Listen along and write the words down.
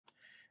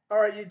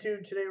Alright,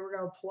 YouTube, today we're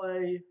going to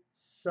play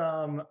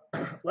some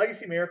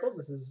Legacy Miracles.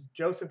 This is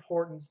Joseph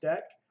Horton's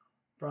deck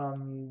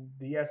from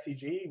the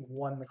SCG,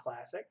 won the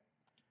Classic.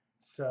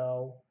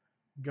 So,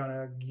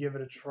 gonna give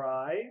it a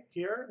try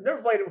here.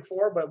 Never played it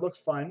before, but it looks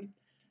fun.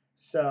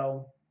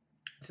 So,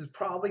 this is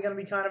probably going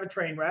to be kind of a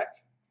train wreck,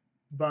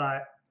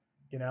 but,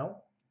 you know,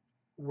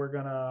 we're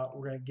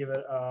gonna give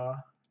it a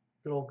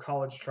good old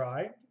college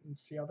try and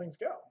see how things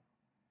go.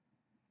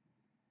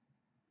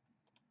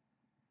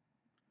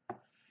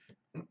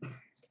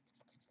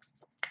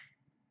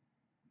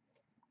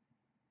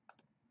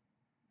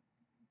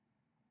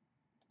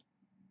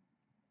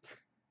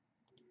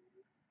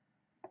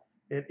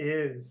 It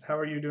is. How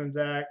are you doing,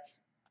 Zach?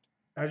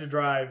 How's your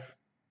drive?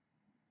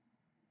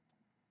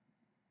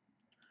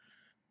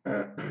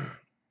 Are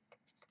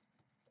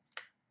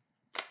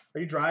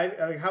you driving?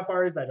 Like, how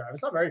far is that drive?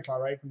 It's not very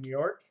far, right, from New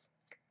York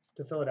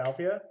to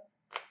Philadelphia?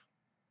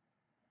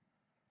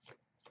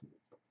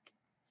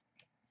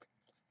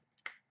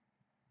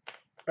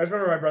 I just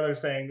remember my brother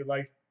saying that,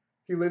 like,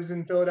 he lives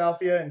in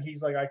Philadelphia and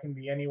he's like, I can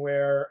be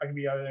anywhere. I can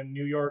be either in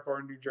New York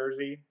or in New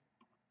Jersey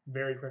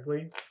very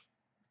quickly,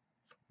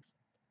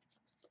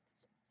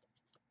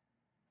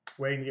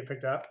 waiting to get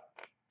picked up.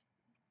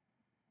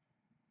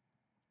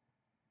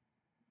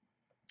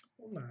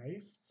 Well,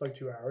 nice. It's like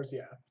 2 hours,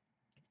 yeah.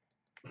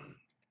 I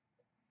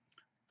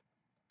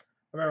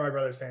remember my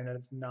brother saying that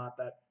it's not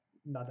that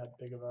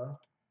big of a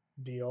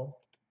deal.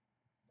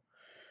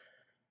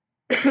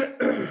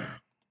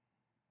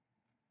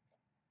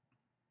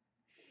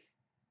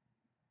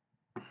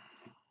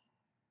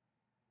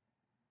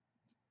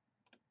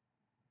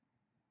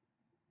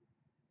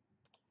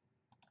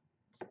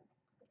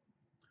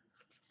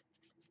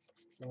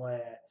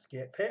 Let's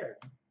get paired.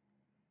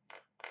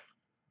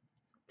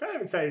 Kind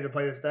of excited to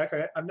play this deck.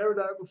 I've never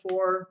done it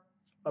before.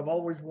 I've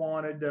always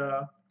wanted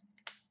to,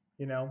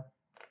 you know,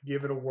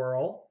 give it a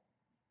whirl.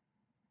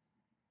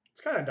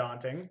 It's kind of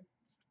daunting,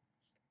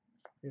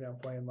 you know,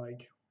 playing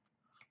like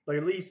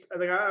at least I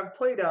think I've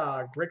played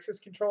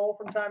Grixis Control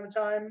from time to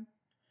time,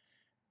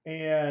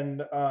 and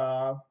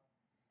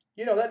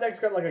you know, that deck's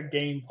got like a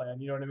game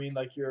plan. You know what I mean?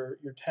 Like you're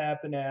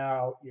tapping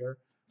out, you're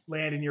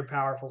landing your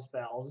powerful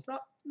spells. It's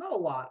not a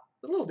lot,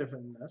 a little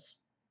different than this.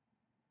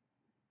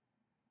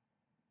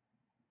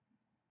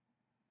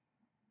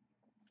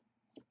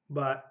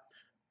 But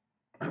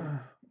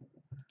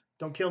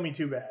don't kill me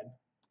too bad.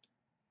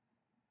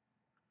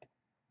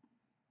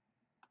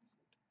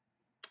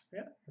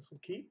 Yeah, I guess we'll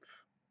keep.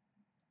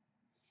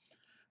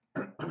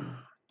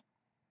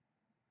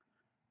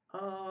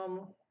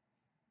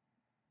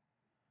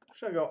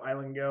 Should I go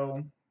Island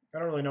Go? I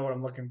don't really know what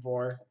I'm looking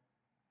for.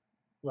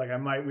 Like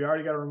we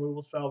already got a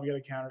removal spell, we got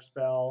a counter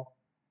spell.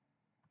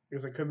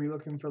 Because I could be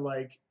looking for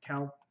like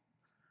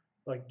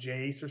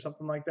Jace or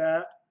something like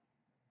that.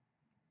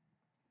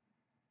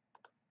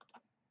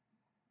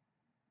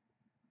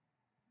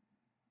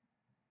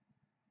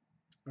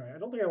 All right, I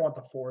don't think I want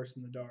the Forest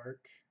in the dark.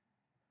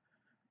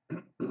 I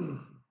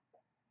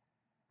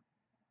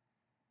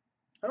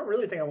don't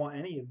really think I want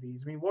any of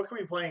these. I mean, what can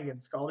we play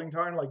against? Scalding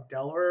Tarn, like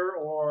Delver,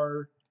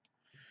 or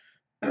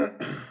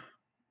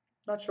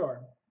not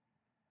sure.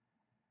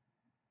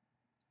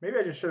 Maybe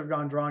I just should have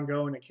gone Drawn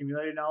Go and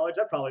accumulated knowledge.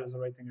 That probably was the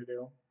right thing to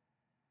do.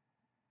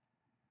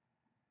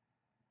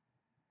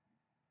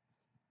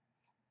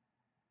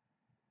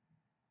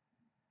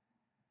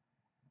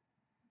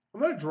 I'm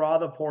going to draw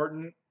the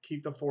Portent,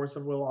 keep the Force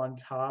of Will on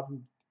top,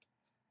 and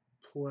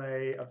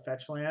play a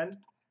fetch land.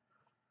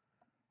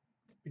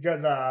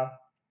 Because I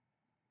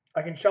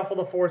can shuffle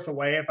the Force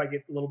away if I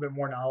get a little bit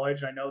more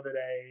knowledge. I know that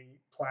a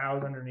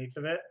Plow's underneath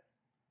of it.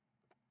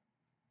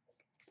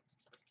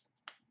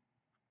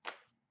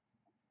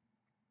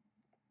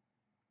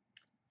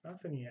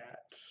 Nothing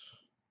yet.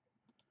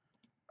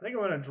 I think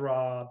I'm going to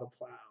draw the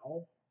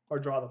Plow, or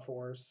draw the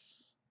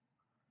Force.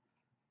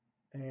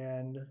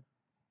 And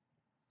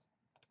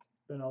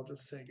then I'll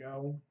just say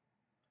go.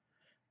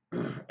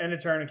 End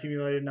of turn,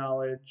 accumulated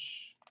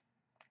knowledge.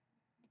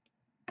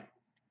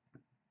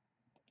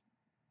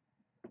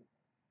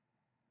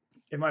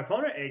 If my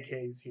opponent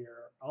AKs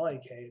here, I'll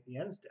AK at the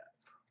end step.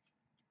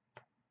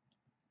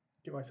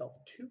 Give myself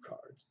 2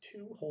 cards,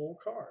 2 whole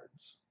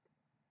cards.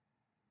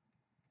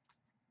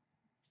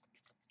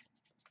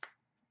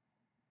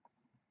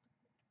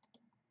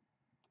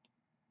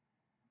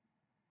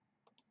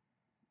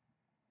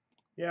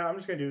 Yeah, I'm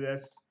just going to do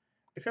this.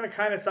 It's going to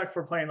kind of suck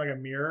for playing like a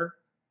mirror.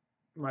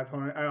 My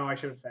opponent, oh, I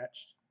should have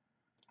fetched.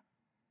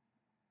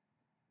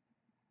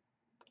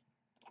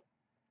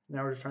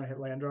 Now we're just trying to hit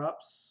land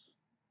drops.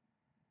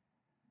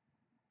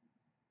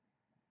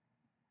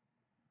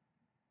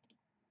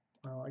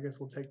 Well, I guess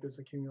we'll take this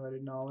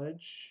accumulated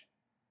knowledge.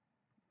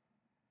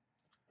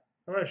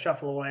 I'm going to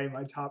shuffle away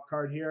my top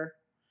card here.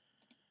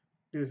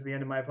 Do this at the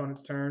end of my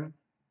opponent's turn.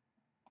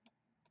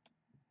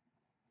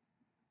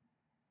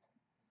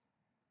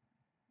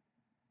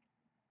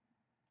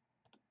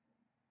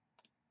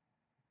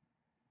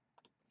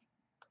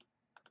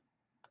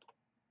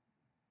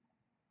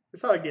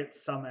 This ought to get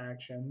some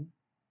action.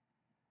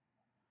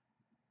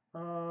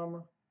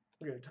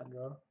 We'll get a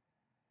Tundra.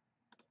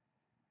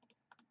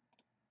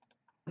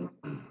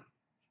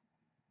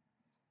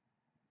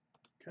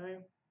 Okay.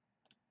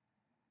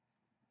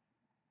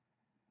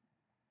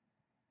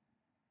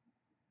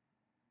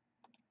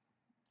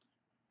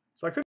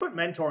 So I could put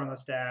Mentor on the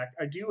stack.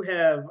 I do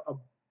have a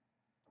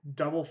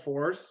double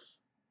force.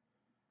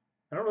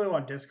 I don't really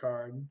want to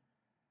discard.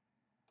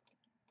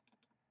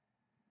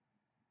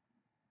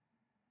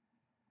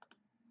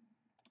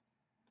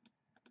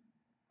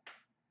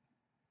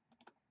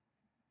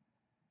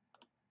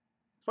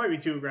 This might be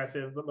too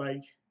aggressive, but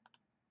like...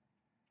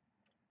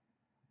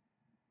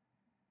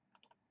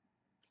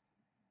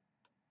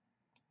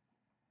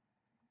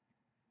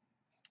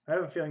 I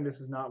have a feeling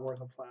this is not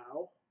worth a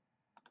plow.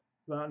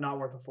 Not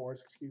worth a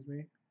force, excuse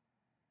me.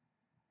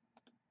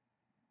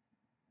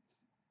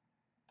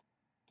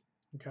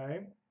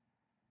 Okay.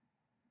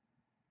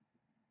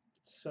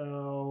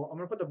 So I'm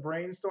going to put the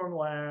Brainstorm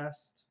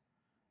last,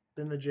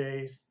 then the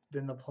Jace,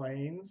 then the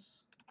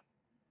Plains.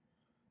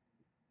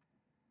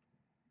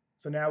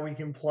 So now we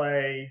can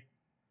play...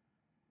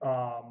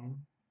 I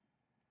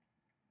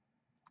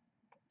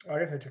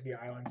guess I took the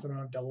island, so I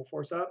don't have double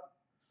force up.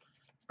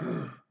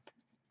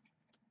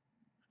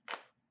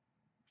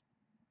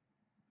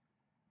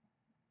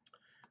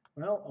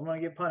 Well, I'm going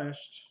to get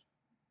punished.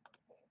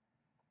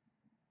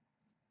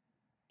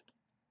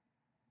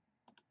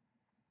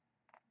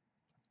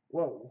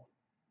 Whoa.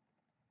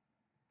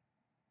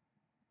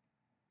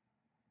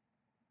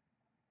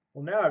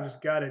 Well, now I've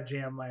just got to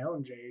jam my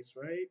own Jace,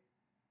 right?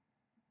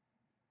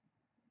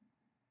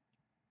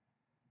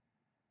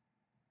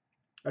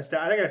 I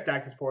think I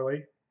stacked this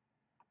poorly.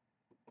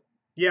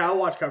 Yeah, I'll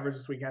watch coverage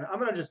this weekend. I'm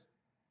going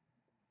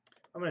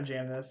to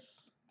jam this.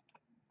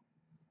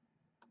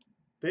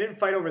 They didn't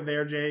fight over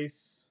their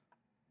Jace.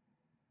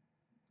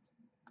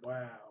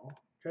 Wow.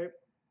 Okay.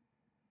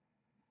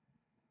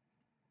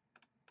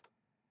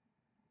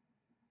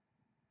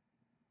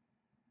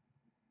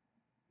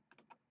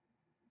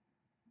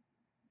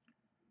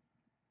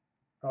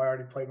 Oh, I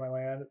already played my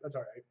land. That's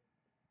all right.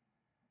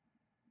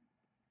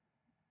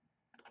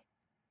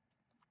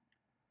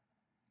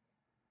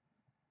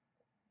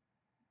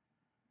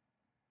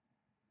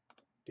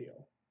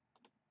 Deal.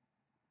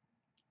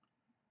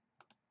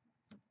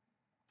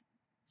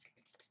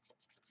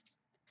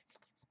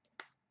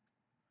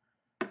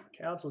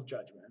 Council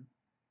Judgment.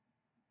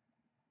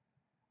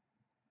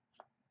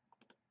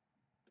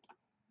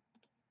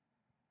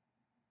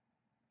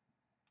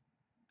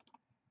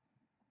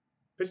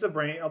 Pitch the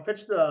brain. I'll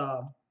pitch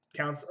the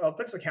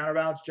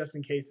counterbalance just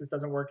in case this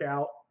doesn't work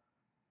out.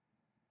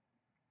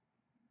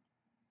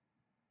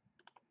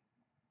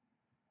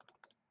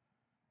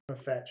 I'm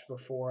gonna fetch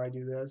before I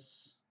do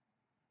this.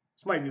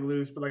 This might be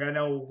loose, but like I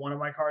know one of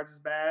my cards is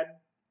bad.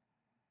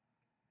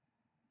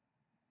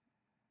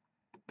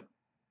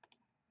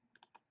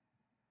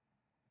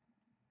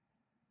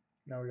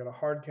 Now we got a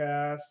hard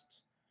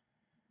cast.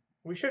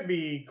 We should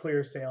be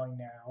clear sailing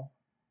now.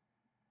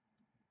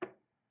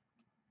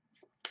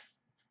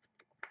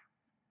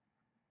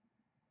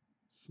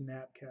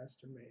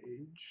 Snapcaster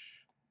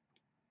Mage.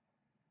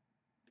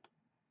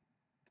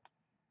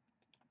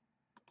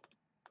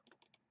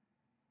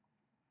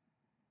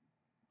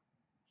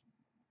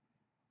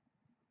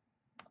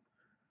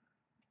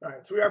 All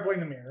right, so we are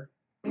playing the mirror.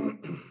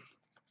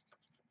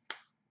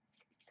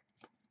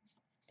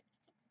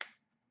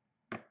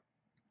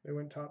 They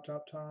went top,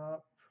 top,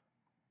 top.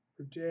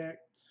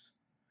 Predict.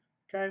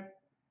 Okay.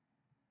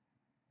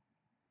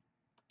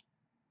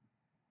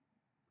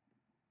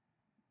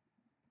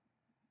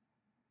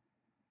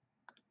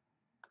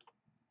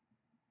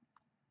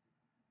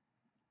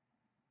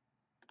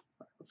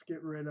 Let's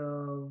get rid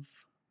of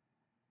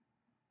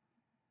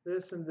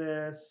this and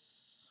this.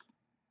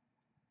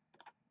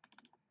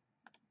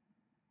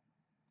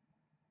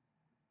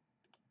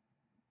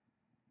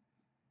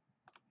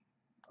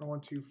 I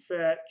want to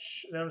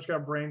fetch. Then I'm just going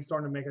to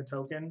Brainstorm to make a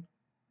token.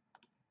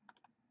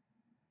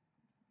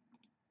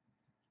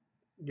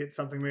 Get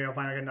something. Maybe I'll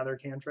find like another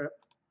cantrip.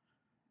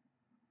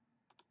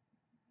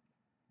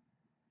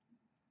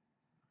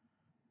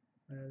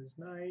 That is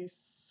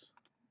nice.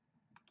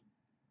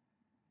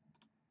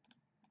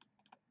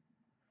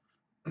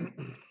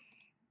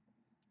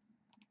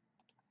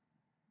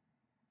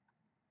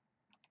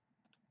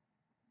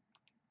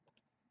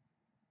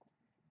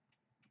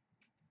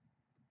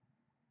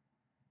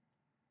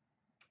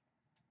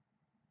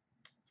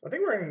 I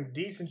think we're in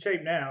decent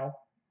shape now.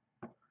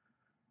 I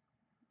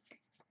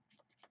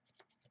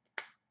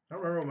don't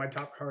remember what my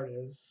top card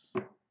is.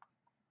 I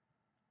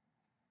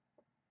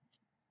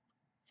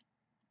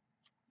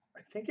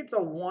think it's a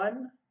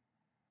 1.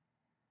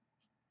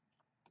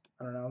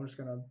 I don't know. I'm just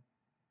going to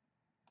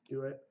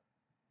do it.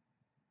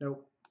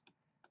 Nope.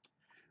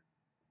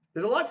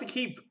 There's a lot to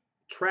keep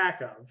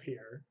track of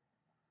here.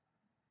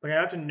 Like I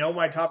have to know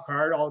my top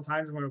card all the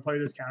times I'm going to play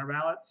this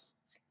counterbalance.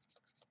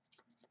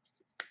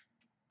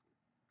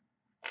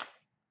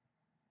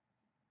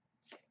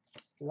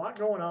 A lot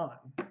going on.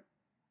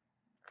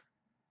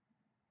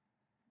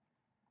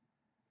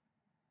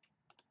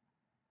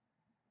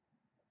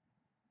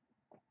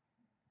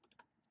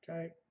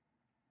 Okay.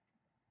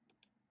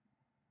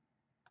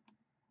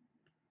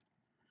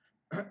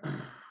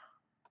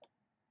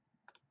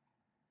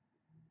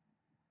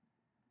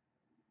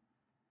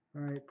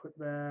 All right, put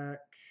back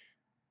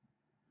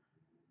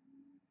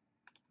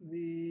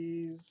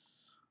these.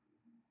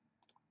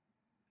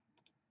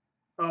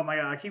 Oh my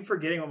god, I keep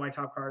forgetting what my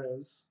top card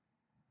is.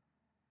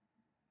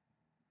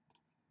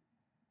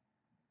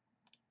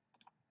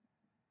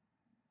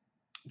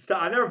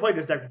 I've never played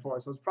this deck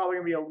before, so it's probably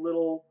gonna be a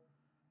little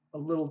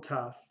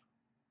tough.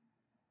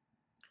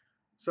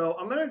 So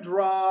I'm gonna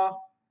draw.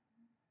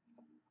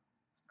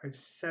 I have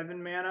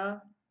 7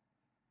 mana.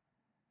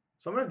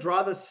 So I'm gonna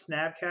draw the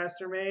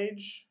Snapcaster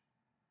Mage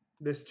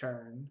this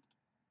turn.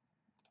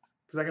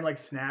 Because I can like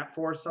snap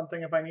force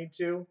something if I need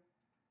to.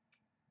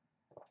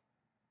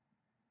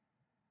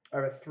 I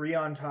have a 3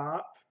 on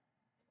top.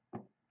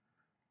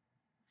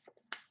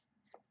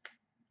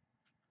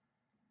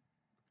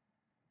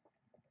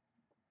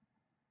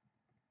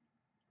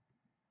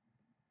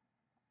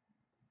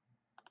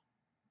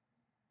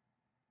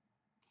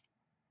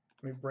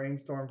 Let me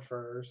brainstorm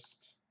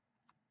first.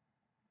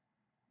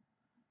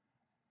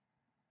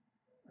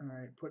 All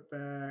right, put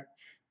back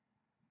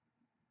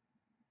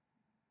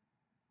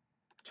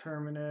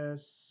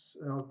Terminus,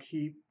 and I'll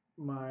keep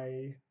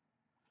my.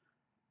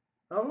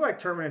 I'll go back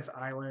Terminus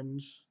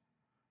Island.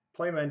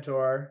 Play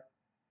Mentor.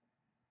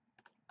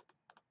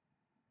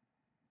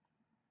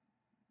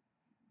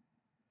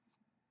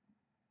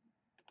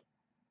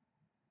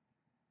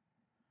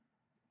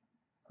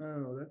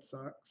 Oh, that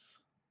sucks.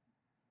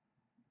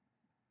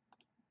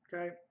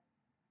 Okay.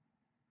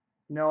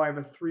 No, I have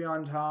a 3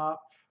 on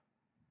top.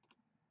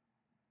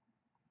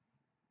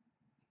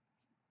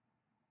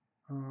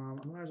 I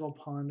might as well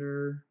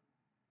ponder.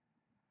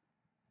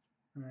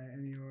 All right,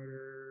 any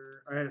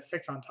order. I had a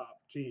 6 on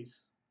top.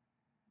 Jeez.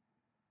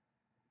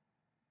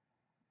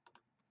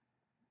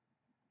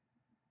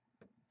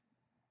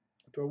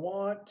 Do I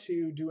want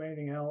to do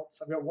anything else?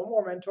 I've got 1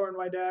 more Mentor in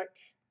my deck.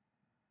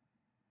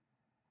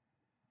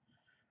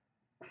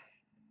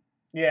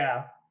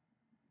 Yeah.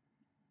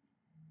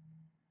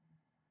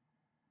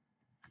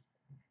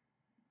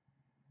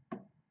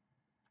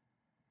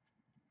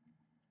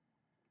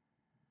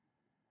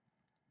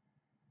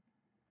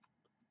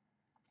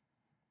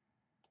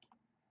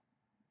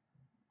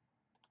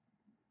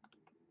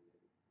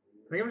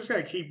 I think I'm just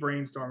going to keep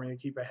brainstorming and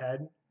keep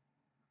ahead.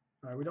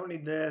 All right, we don't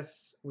need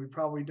this. We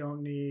probably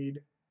don't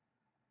need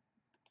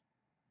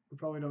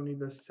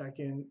the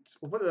second.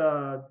 We'll put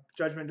the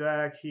Judgment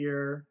back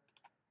here.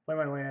 Play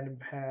my land and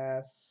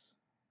pass.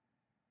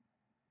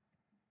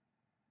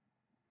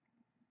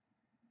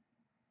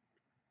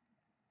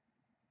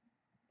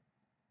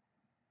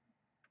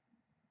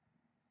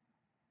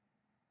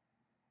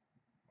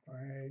 All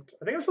right.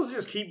 I think I'm supposed to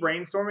just keep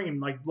brainstorming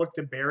and like look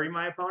to bury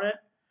my opponent.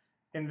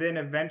 And then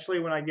eventually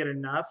when I get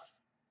enough,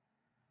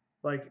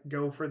 like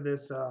go for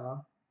this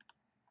go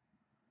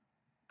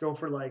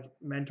for like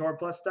Mentor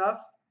plus stuff.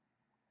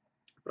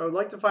 But I would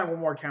like to find 1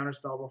 more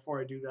counterspell before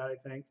I do that, I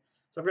think.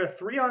 So I've got a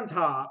 3 on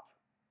top.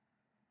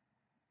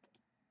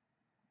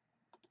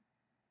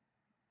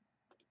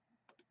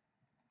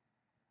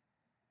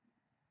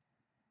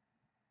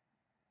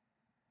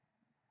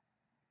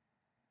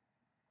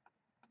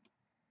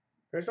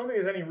 I just don't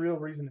think there's any real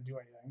reason to do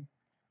anything.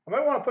 I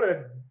might want to put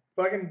a,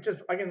 but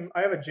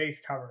I have a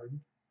Jace covered.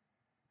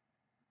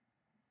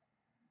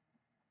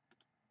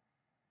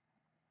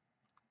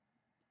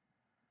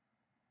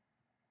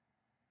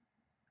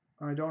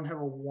 I don't have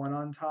a 1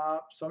 on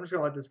top, so I'm just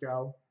gonna let this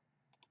go.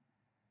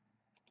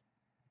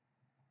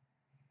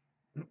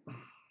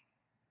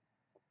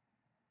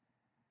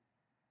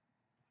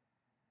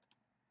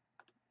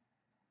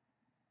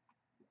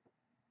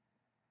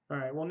 All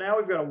right, well now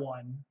we've got a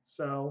 1.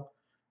 So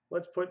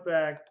let's put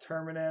back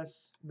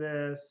Terminus,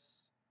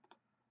 this.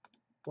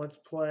 Let's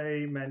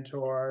play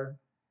Mentor.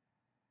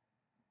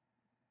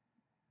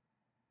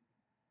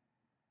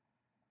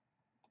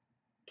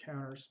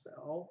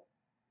 Counterspell.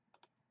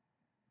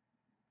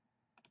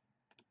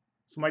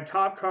 So my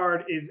top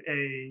card is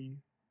a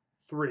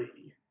 3.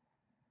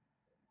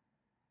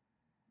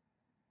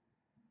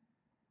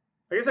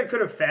 I guess I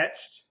could have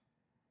fetched.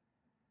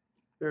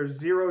 There's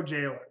 0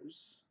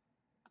 jailers.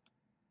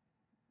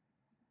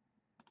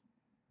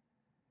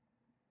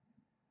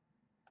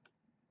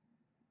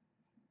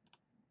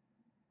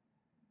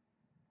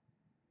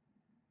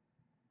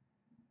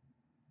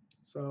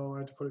 So I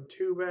have to put a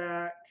 2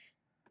 back,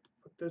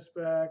 put this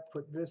back,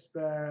 put this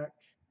back.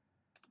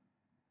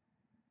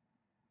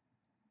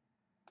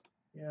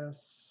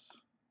 Yes.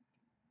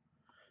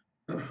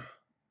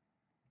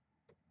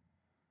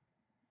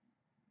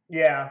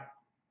 Yeah,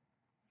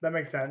 that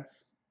makes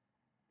sense.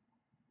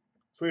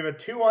 So we have a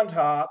 2 on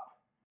top.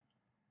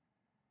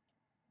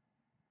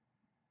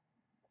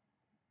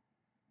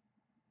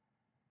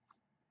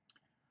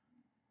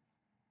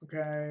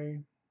 Okay.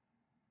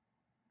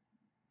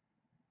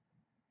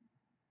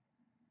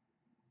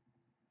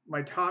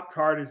 My top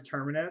card is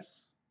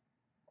Terminus.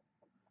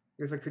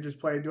 I guess I could just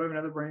play. Do I have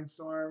another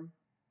Brainstorm?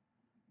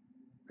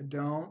 I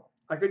don't.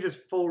 I could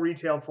just full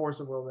retail Force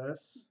of Will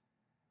this.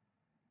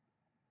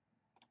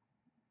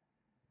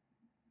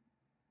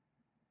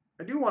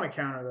 I do want to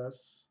counter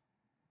this.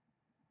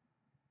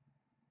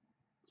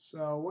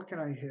 So what can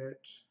I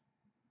hit?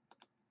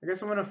 I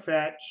guess I'm going to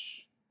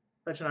fetch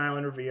an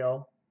island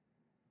reveal.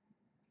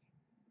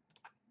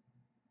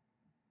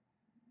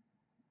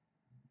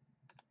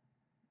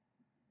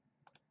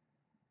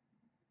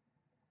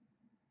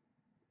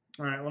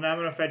 All right, well, now I'm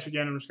going to fetch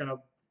again. I'm just going to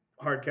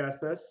hard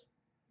cast this.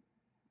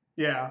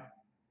 Yeah.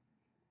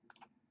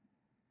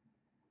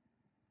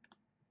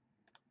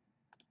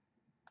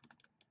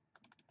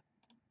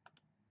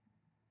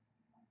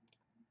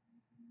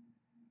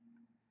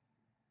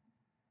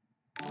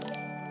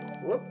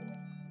 Whoop.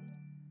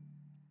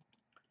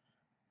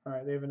 All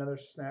right, they have another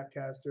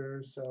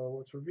Snapcaster, so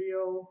let's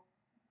reveal.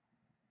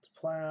 Let's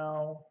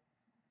plow.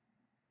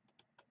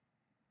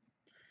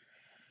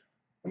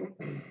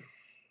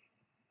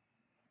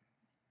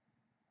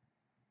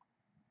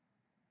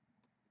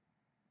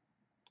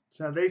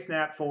 So now they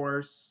snap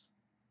Force.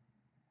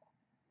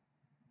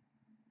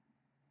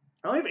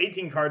 I only have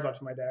 18 cards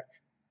left in my deck.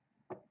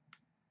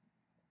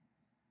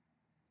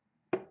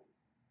 Which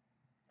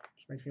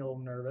makes me a little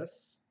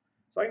nervous.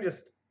 So I can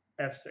just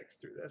F6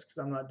 through this because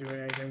I'm not doing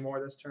anything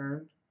more this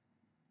turn.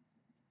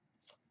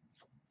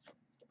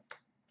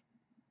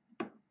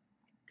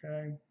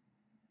 Okay.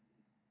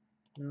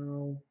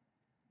 No.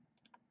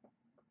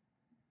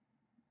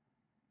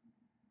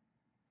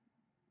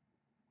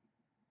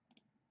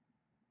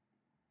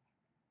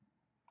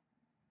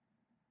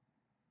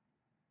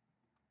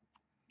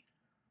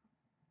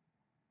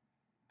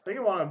 I think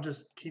I want to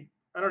just keep,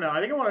 I don't know. I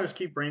think I want to just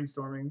keep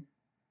brainstorming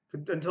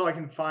until I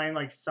can find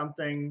like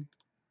something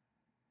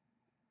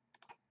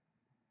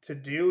to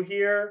do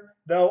here.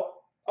 Though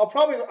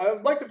I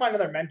would like to find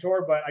another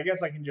mentor, but I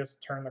guess I can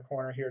just turn the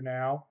corner here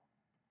now.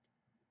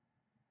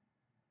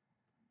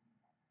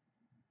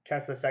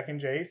 Cast the second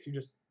Jace. You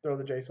just throw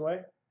the Jace away.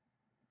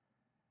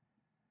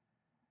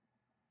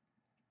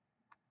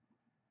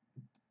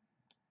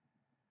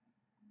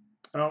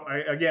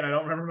 Again, I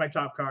don't remember my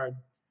top card.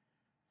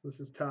 So this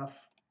is tough.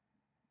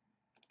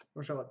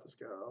 Where should I let this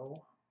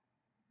go?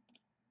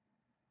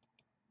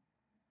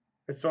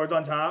 It's Swords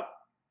on top.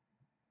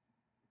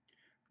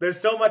 There's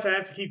so much I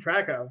have to keep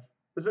track of.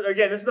 This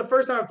is the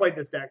first time I've played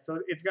this deck, so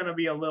it's gonna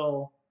be a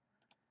little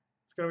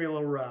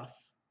rough.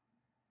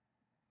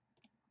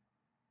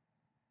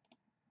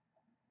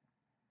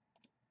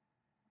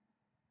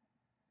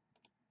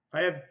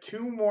 I have 2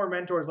 more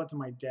mentors left in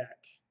my deck.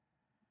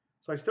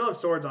 So I still have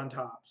Swords on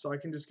top. So I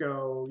can just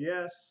go,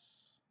 yes.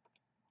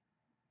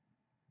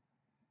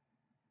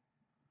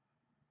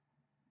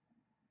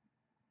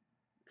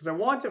 Because I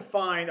want to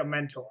find a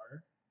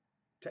mentor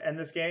to end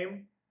this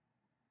game.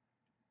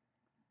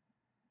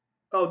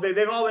 Oh,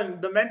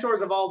 the mentors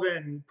have all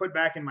been put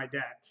back in my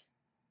deck.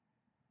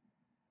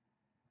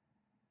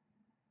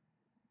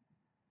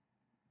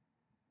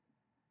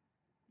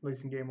 At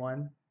least in game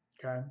 1.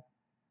 Okay.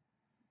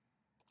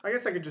 I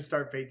guess I could just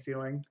start Fate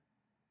Sealing.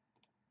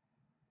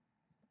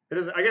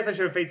 I guess I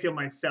should have Fate Sealed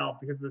myself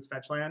because of this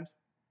fetch land.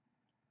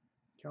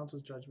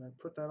 Council's Judgment.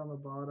 Put that on the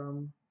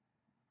bottom.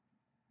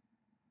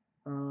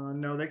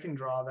 No, they can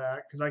draw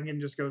that because I can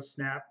just go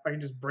snap. I can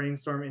just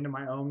brainstorm into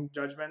my own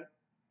Judgment.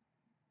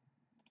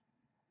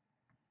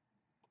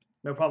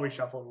 They'll probably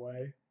shuffle it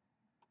away.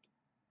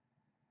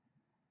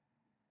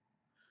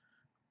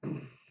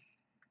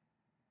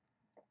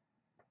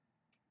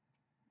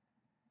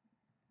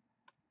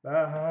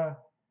 Guess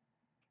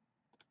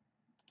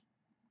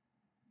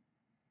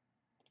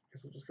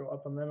we'll just go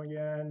up on them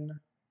again.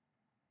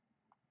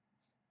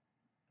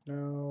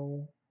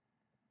 No.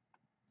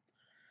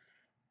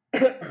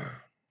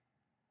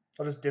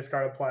 I'll just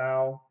discard a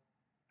plow.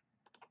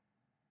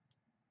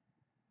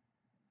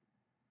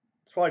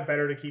 It's probably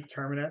better to keep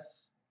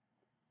Terminus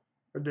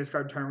or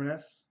discard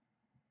Terminus.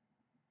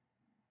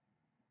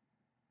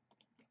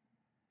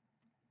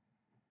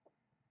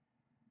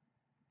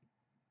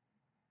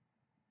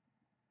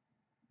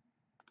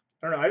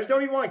 I don't know. I just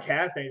don't even want to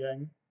cast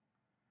anything.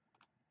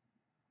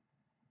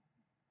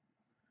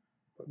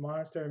 Put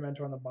Monastery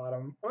Mentor on the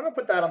bottom. I'm gonna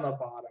put that on the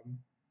bottom.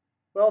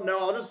 Well, no,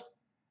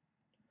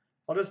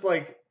 I'll just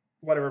like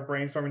whatever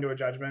brainstorm into a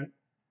Judgment.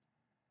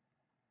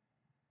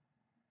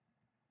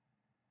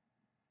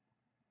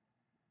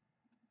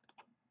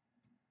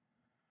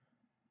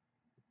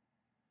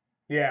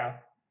 Yeah.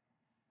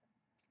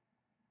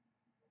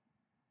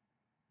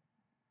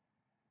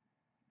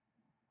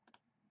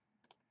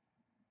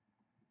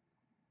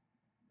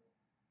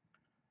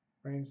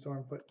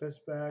 Brainstorm, put this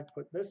back,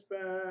 put this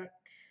back.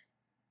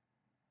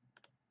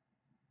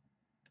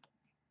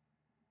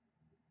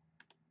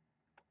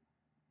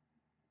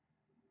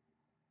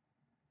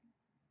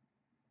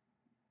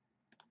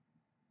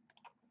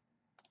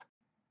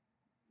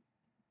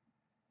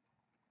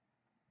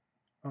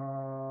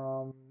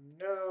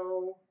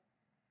 No.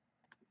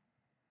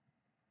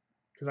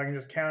 Because I can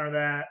just counter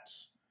that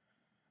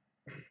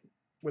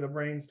with a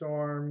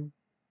Brainstorm.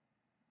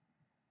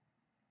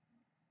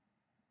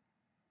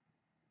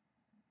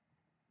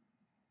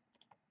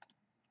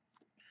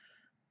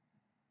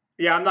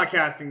 Yeah, I'm not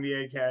casting the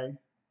AK.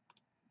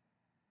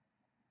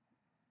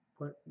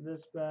 Put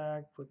this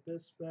back, put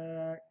this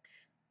back.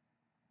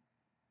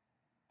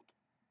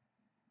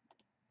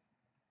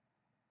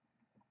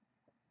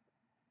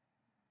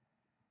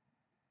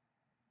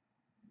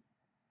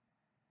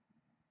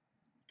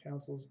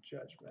 Council's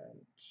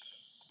Judgment.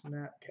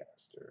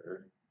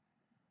 Snapcaster.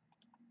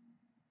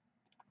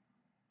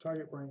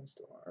 Target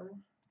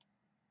Brainstorm.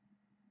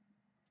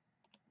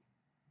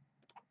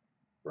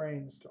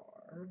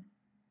 Brainstorm.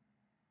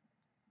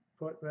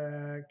 Put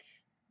back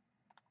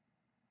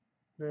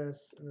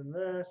this and then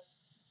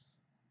this.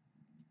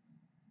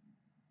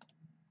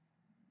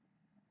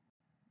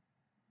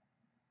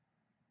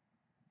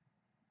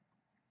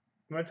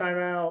 I'm going to time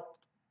out.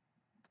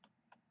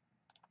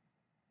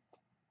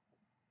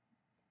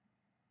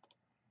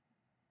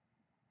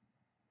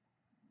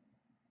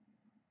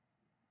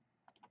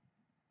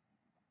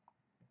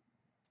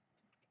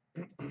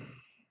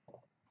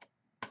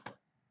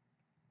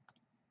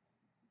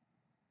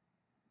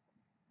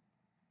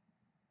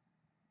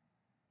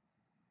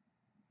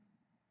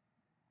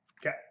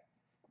 Okay.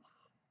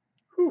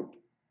 Whew.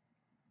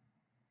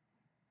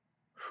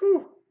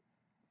 Whew.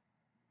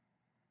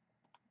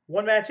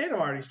 One match in,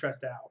 I'm already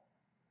stressed out.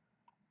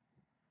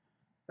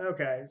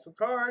 Okay, so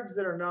cards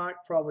that are not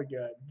probably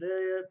good.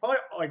 Probably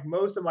like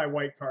most of my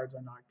white cards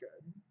are not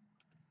good.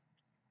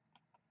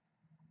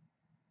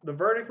 The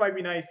Verdict might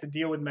be nice to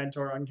deal with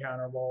Mentor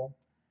uncounterable.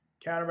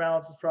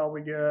 Counterbalance is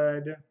probably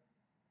good.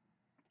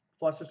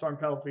 Flusterstorm,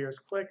 Vendilion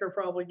Clique are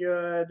probably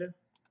good.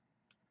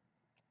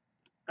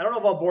 I don't know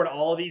if I'll board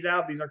all of these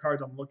out. These are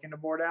cards I'm looking to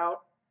board out.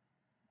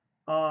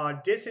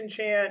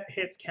 Disenchant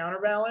hits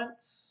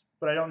Counterbalance,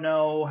 but I don't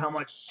know how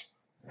much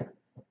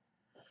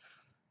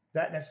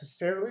that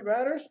necessarily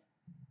matters.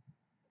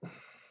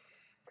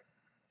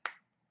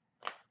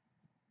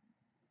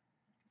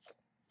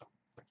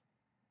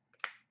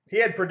 He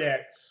had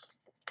Predicts.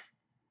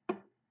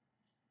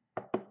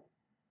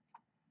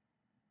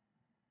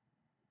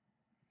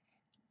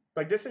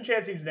 Like,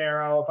 Disenchant seems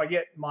narrow. If I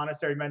get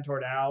Monastery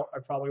Mentored out, I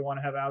probably want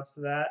to have outs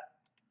to that.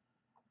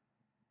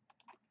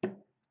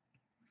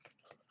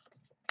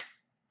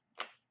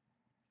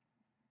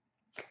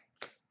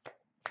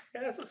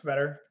 Yeah, this looks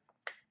better.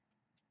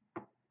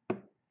 All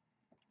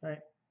right.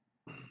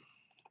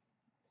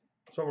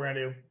 That's what we're going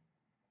to do.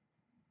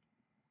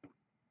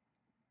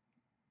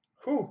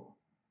 Whew.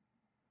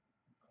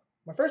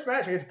 My first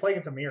match, I get to play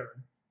against a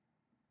mirror,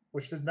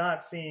 which does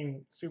not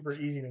seem super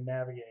easy to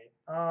navigate.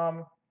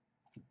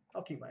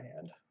 I'll keep my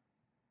hand.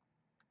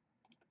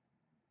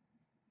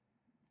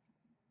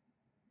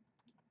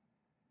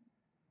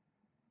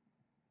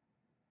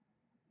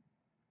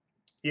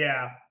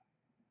 Yeah.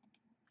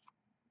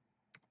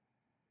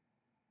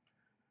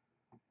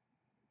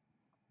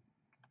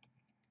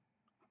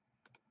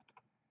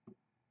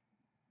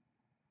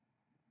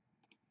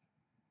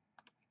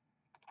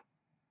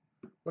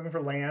 Looking for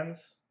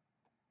lands.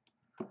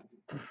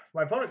 If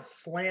my opponent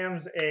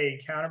slams a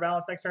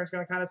counterbalance next turn, it's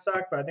going to kind of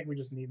suck, but I think we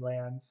just need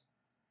lands.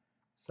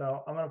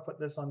 So I'm going to put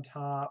this on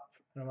top,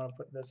 and I'm going to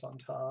put this on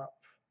top.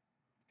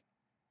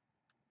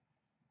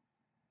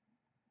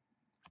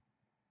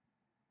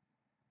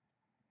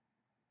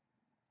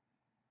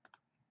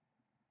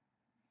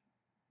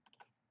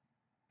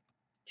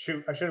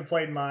 Shoot, I should have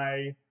played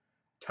my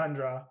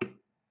Tundra.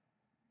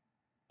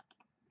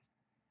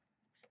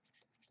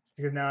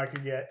 Because now I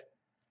could get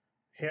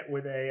hit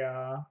with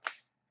a...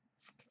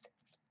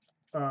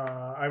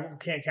 I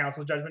can't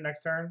cancel Judgment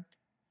next turn.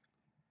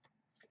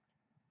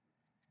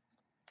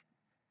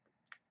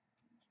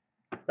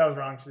 That was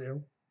wrong to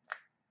do.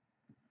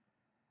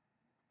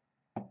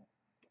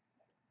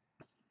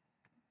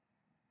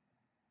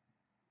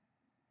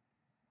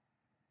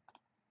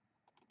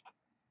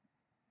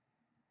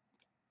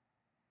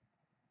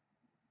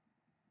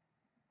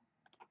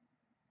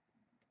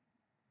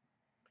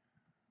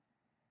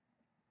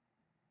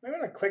 I'm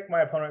going to click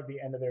my opponent at the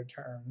end of their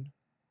turn.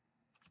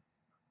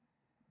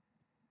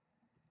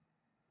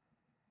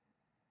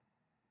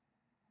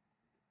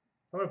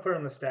 I'm going to put it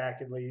on the stack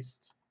at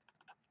least.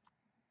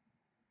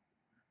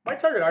 Might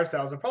target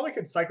ourselves. I probably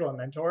could cycle a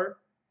Mentor.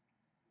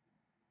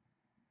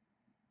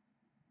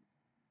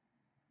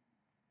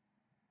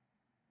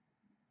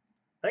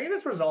 I think if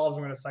this resolves,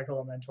 I'm going to cycle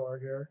a Mentor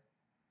here.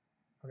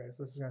 Okay,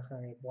 so this is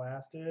going to get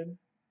blasted.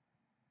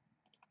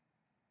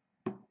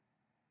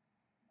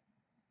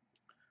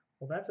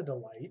 Well, that's a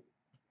delight.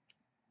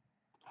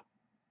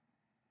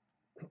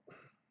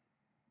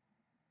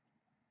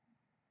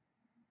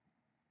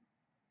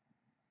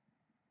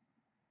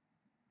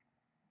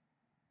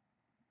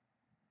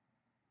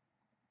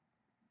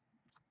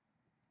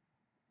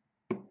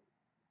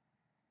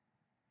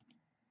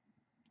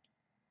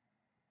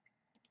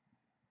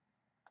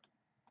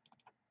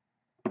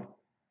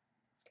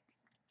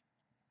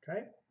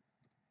 Okay.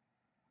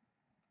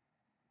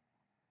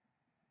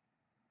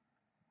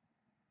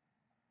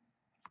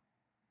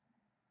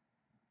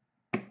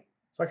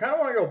 So I kind of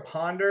want to go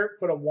Ponder,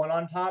 put a 1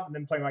 on top, and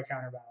then play my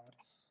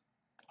Counterbalance.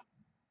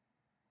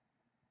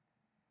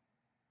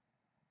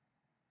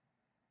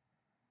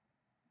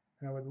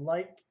 And I would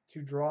like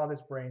to draw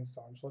this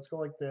Brainstorm. So let's go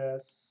like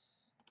this.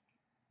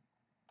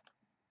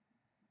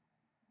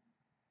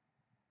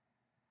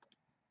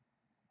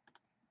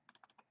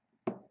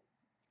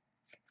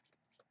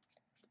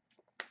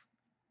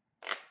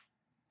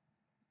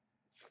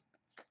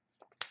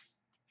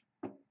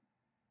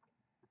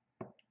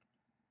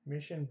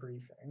 Mission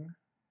briefing.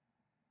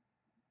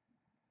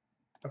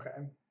 Okay.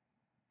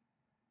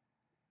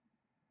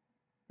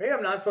 Maybe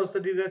I'm not supposed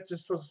to do this,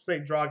 just supposed to say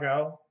draw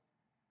go.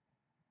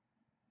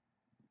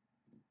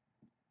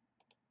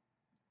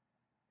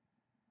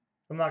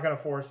 I'm not gonna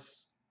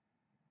force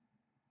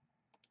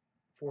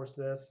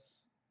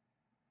this.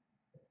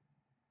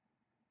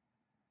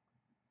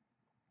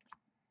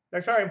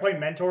 Next time I can play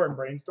Mentor and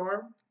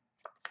Brainstorm.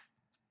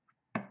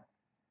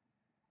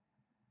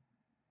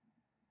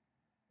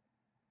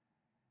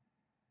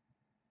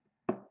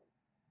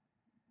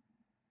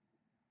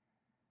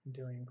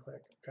 Vendilion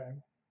Clique, okay.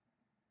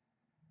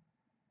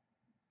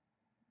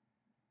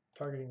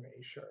 Targeting me,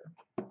 sure.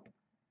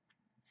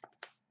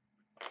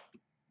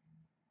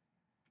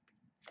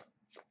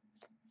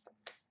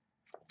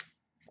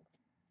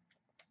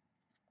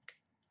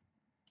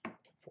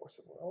 Force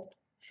of Will,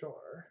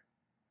 sure.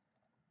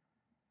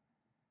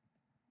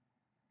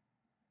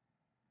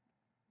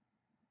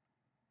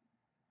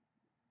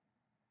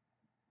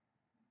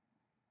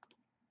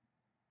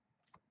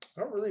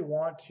 I don't really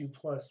want to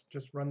plus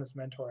just run this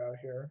Mentor out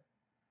here.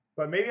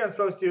 But maybe I'm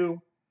supposed to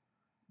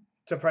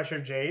pressure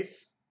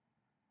Jace.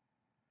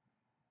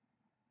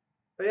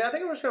 But yeah, I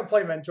think I'm just going to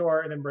play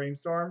Mentor and then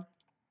Brainstorm.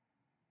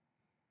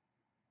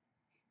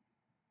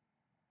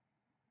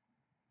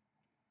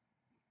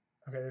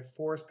 Okay, they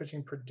force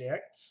pitching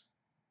Predict.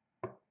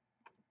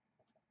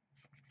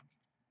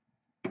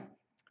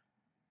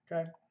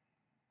 Okay.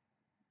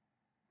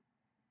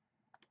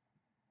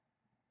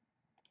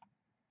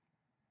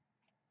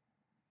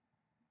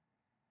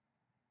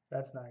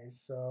 That's nice.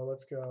 So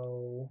let's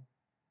go.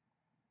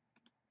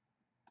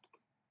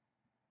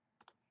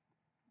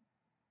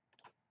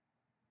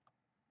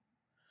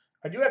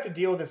 I do have to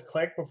deal with this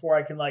click before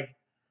I can like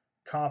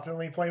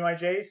confidently play my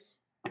Jace.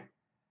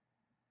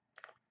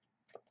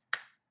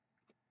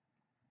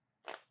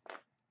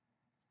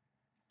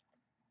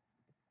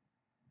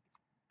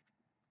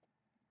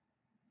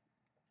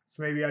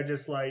 So maybe I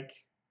just like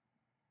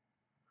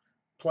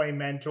play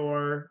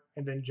Mentor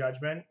and then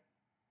Judgment.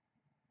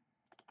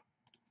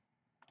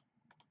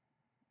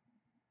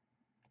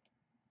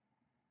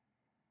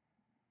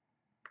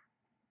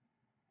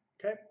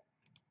 Okay.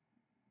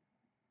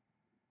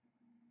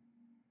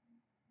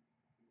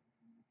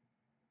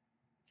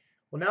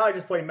 Well, now I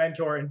just play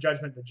Mentor and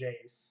Judgment the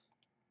Jace.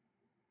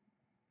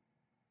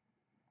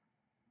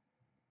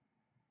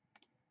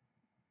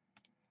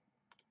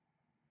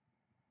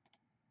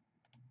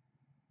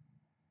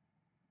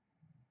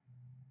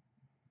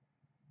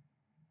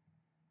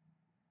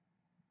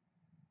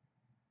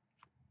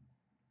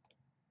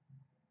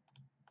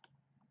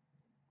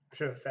 I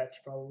should have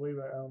fetched probably,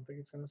 but I don't think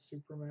it's going to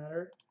super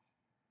matter.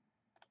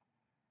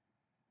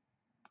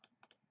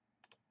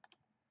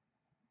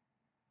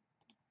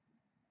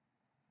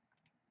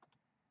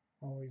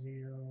 Always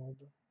yield.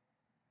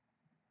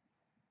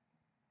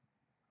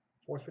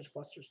 Force pitch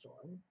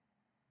Flusterstorm.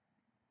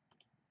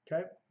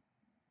 Okay.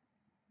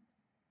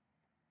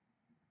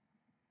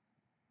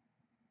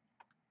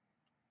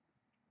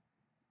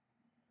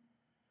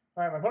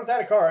 All right, my opponent's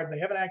out of cards. They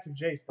have an active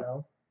Jace,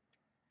 though.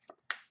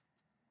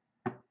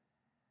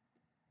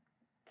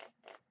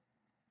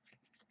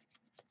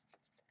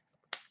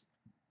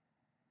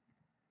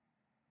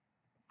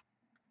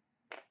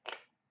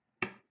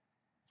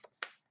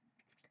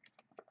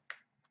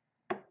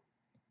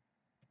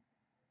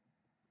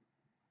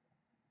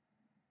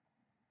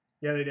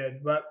 Yeah, they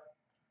did, but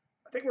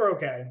I think we're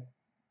okay.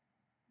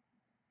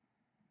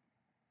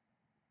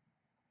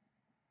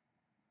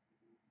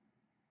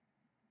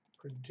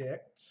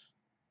 Predict.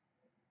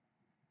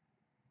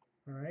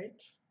 All right.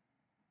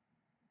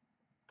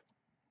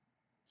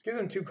 This gives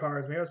them 2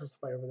 cards. Maybe I was supposed to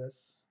fight over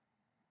this.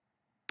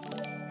 All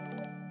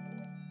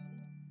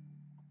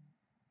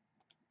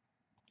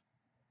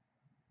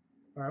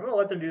right, I'm going to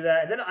let them do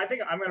that. And then I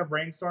think I'm going to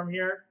Brainstorm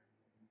here.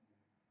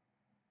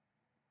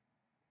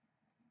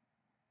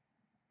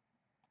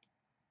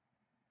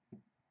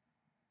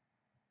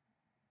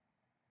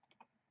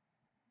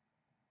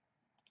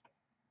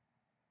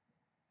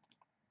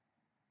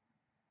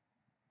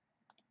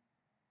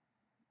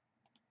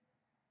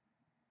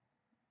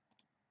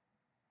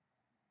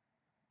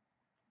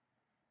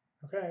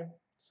 Okay,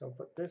 so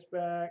put this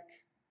back,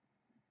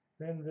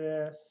 then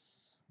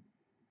this.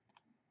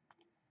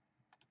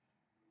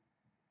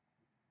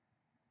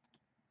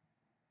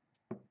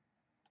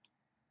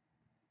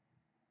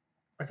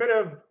 I could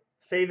have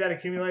saved that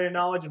accumulated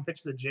knowledge and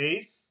pitched the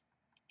Jace.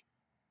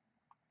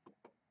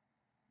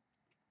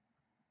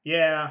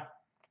 Yeah.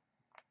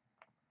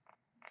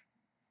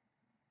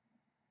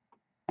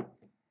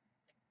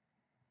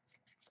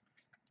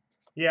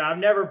 Yeah, I've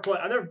never played.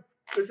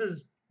 This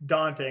is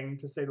daunting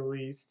to say the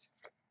least.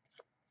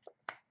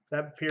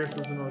 That Pierce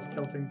was the most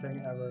tilting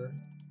thing ever.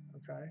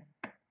 Okay.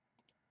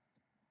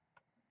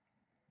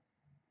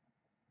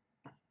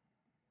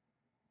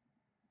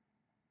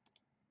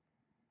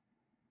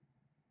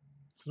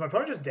 So is my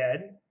opponent just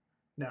dead?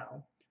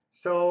 No.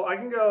 So I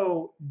can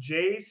go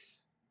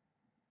Jace.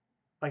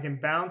 I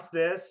can bounce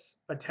this,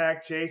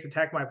 attack Jace,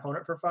 attack my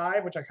opponent for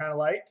 5, which I kind of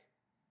like.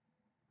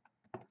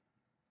 Is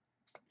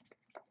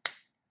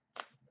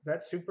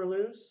that super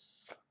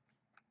loose?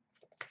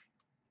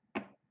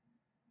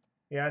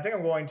 Yeah, I think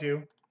I'm going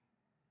to.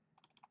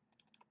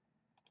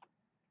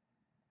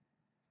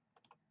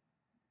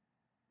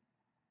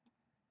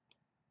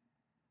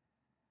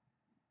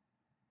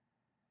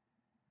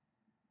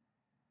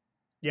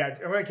 Yeah,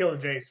 I'm going to kill the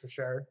Jace for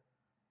sure.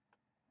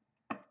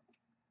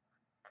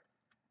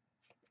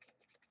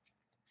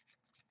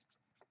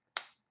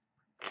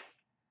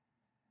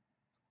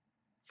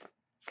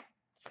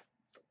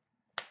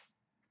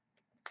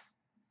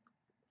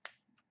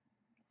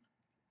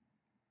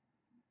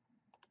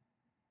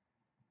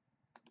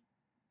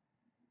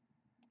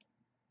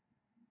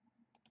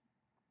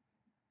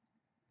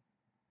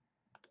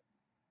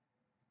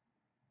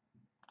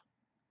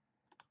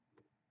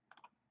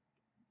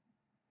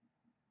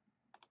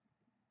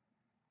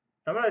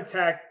 I'm going to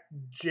attack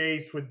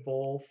Jace with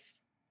both.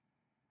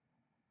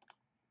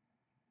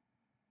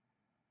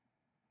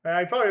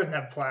 He probably doesn't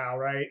have Plow,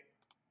 right?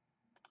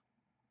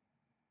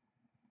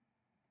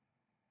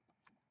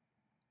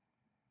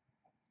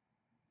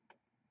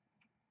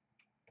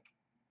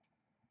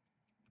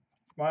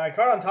 My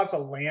card on top's a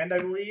land, I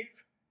believe.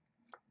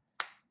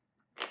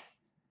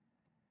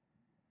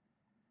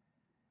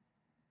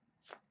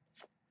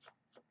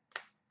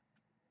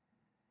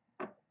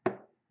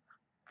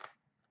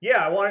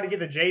 Yeah, I wanted to get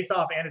the Jace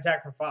off and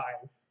attack for 5.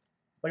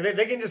 Like,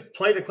 they can just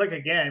play the Clique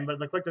again, but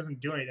the Clique doesn't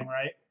do anything,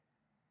 right?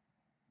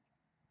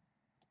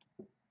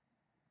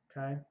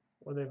 Okay.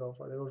 What do they vote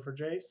for? They vote for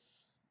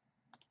Jace.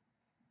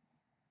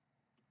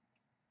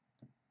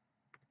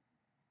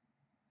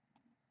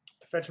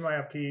 To fetch my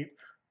upkeep.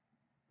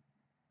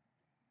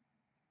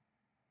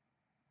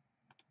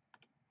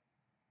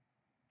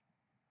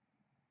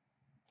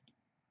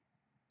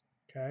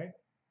 Okay.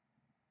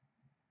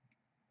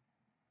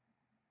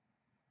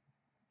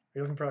 Are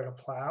you looking for like a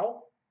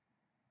Plow?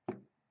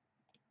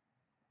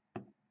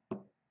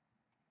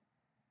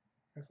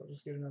 Guess I'll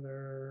just get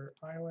another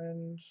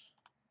island.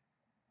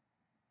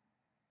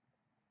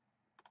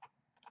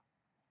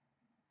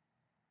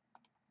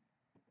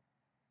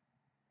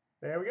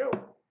 There we go.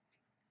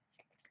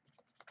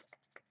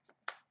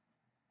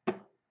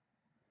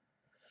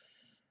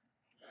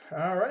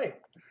 All right.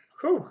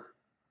 Whew.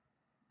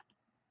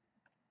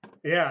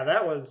 Yeah,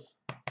 that was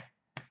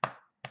a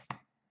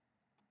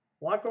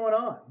lot going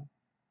on.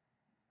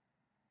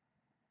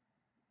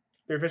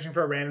 They're fishing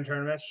for a random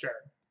tournament? Sure.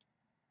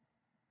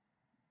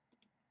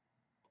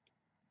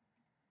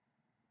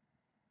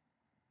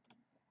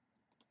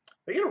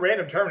 They get a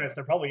random Terminus,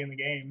 they're probably in the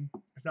game,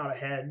 if not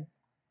ahead.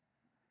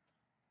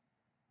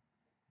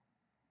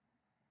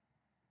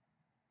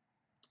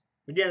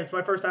 Again, it's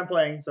my first time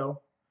playing, so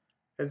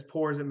as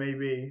poor as it may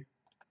be.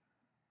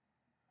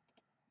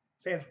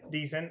 Say it's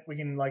decent. We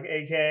can like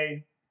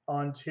AK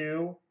on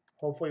 2.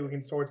 Hopefully we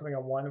can sort something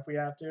on 1 if we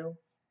have to.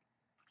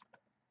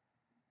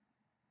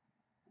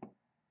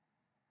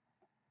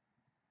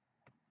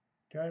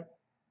 Okay.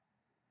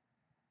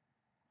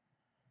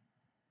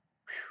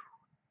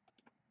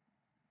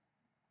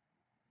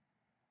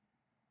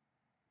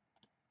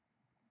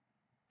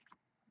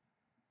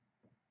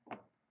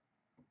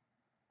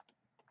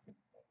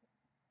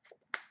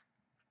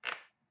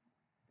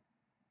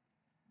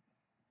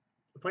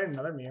 Playing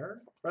another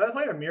mirror? Rather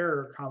playing a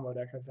mirror combo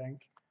deck, I think.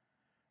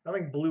 I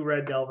think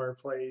blue-red Delver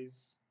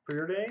plays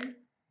Preordain.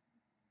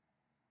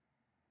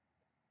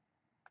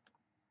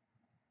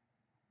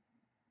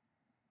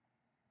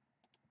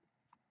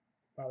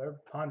 Wow, they're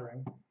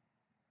pondering.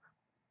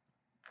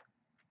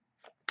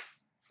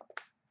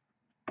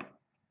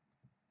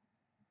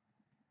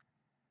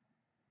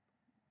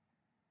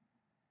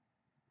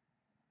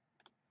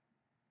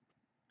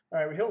 All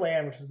right, we hit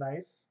land, which is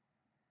nice.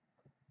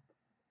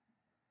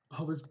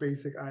 All this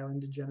basic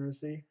island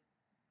degeneracy.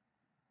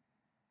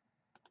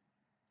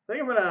 I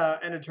think I'm going to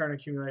end a turn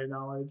accumulated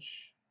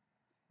knowledge.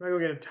 I'm going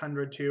to go get a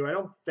Tundra too. I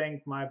don't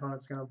think my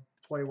opponent's going to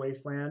play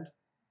Wasteland.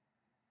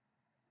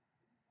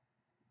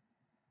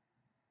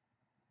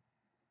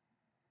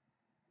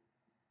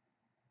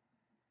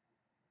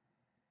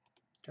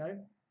 Okay.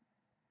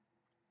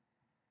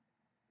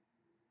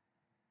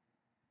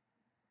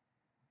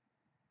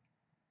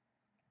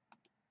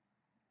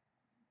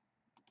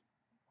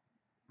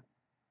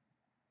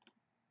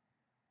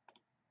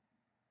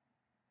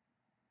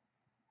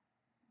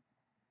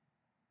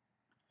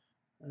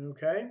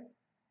 Okay.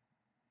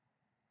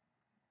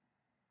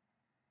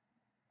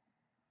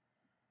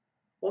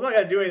 Well, I'm not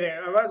going to do anything.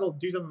 I might as well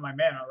do something with my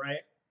mana,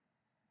 right?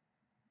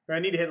 Or I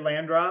need to hit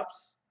land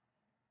drops.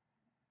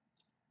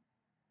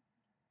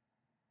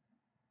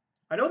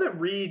 I know that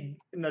Reed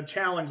in the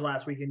challenge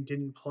last weekend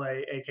didn't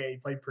play AK, he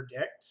played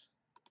Predict.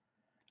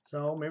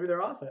 So maybe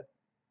they're off it.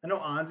 I know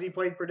Anzi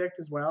played Predict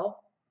as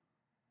well.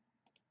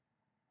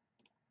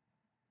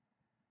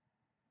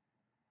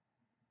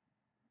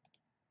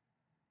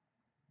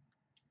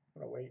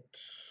 gonna wait.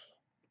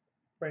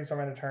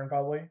 Brainstorm end of turn,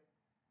 probably.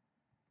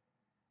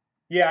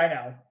 Yeah, I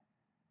know.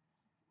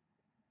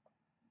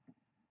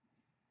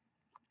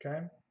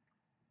 Okay.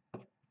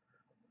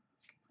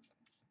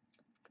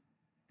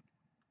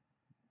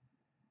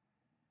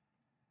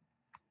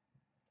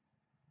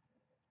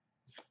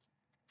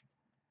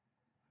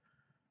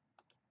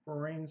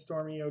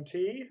 Brainstorm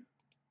EOT.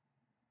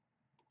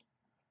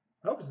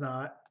 I hope it's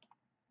not.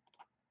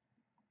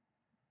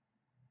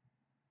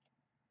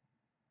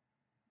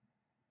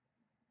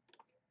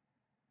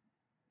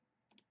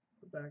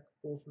 Put back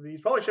both of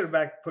these. Probably should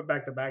have put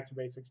back the back to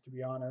basics, to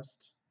be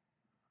honest.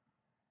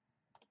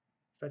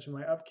 Fetching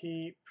my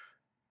upkeep.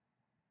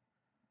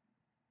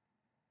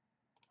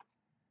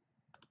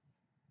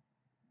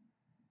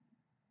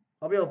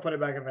 I'll be able to put it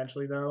back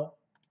eventually, though.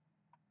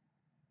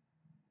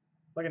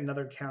 Like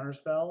another counter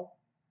spell.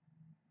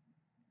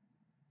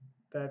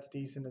 That's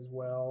decent as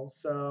well.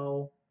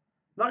 So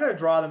I'm not going to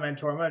draw the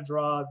Mentor. I'm going to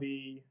draw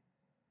the...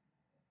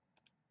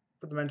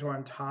 Put the Mentor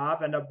on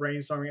top. End up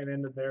brainstorming at the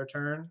end of their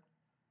turn.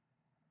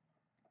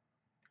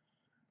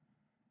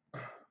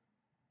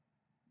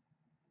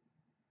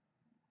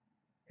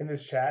 In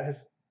this chat,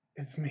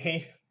 it's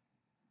me.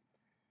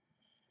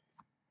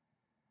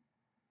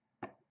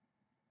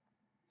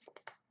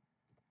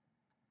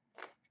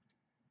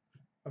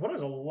 My opponent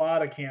has a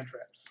lot of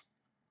cantrips.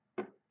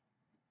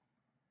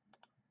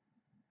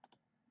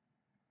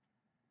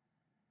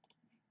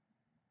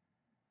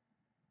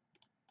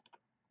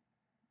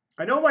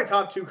 I know my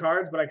top 2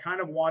 cards, but I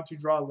kind of want to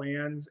draw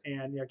lands,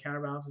 and yeah,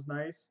 Counterbalance is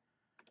nice.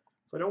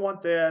 So I don't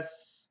want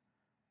this.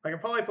 I can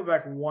probably put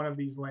back one of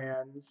these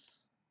lands.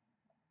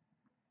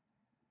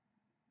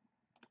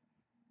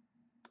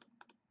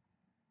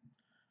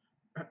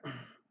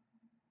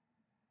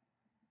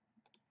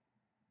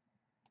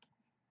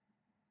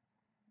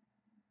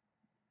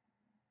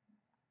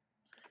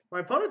 My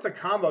opponent's a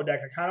combo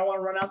deck. I kind of want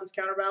to run out this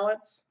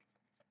Counterbalance.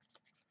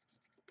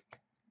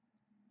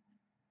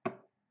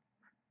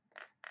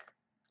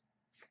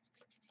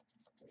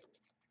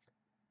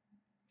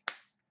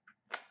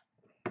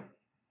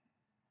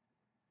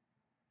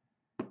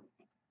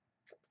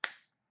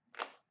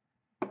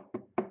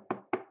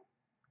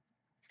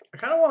 I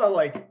kind of want to,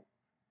 like,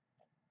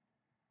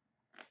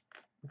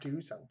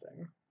 do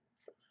something.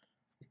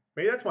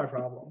 Maybe that's my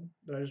problem,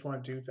 that I just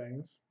want to do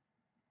things.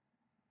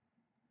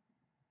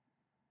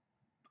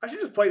 I should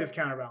just play this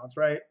Counterbalance,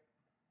 right?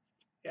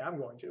 Yeah, I'm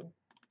going to.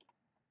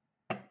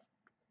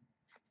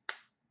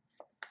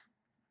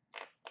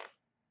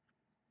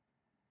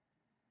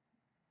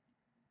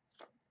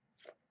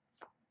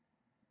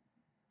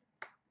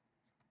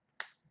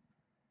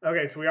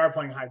 Okay, so we are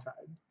playing High Tide.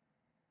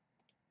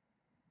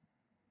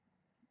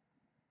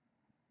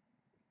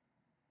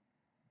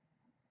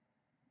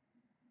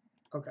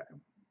 Okay.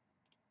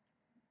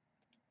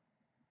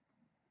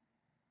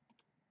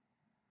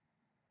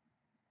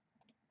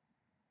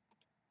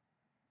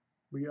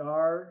 We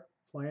are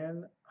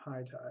playing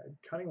High Tide.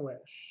 Cunning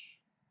Wish.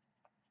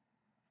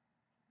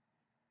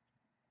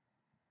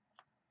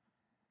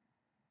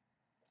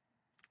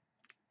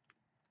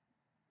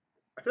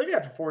 I feel like I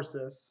have to force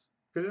this.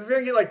 Because this is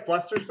going to get like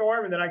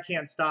Flusterstorm, and then I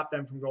can't stop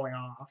them from going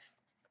off.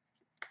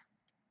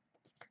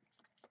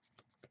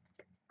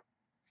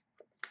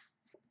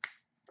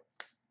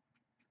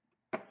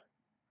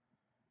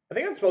 I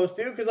think I'm supposed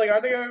to, because like,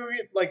 aren't they going to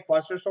get like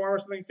Flusterstorm or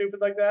something stupid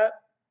like that?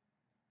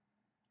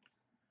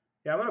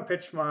 Yeah, I'm going to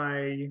pitch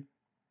my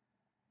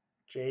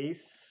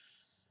Jace,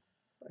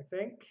 I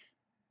think.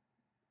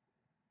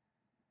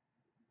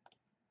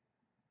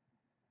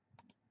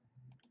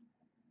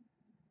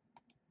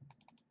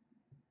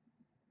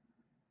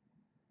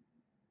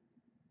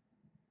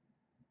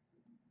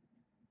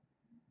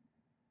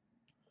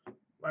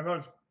 My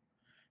opponent's...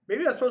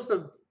 Maybe I'm supposed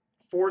to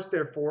force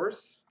their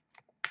force.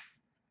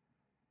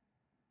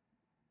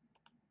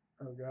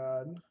 Oh,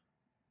 God.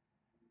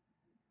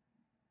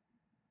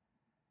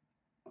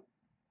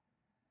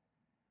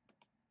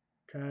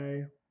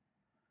 Okay.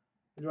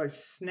 Do I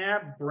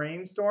snap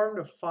Brainstorm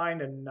to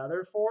find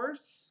another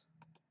force?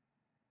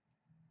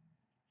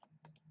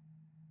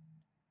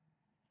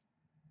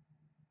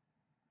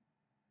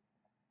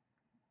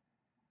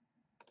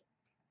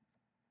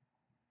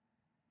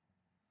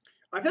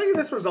 I feel like if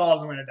this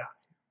resolves, I'm going to die.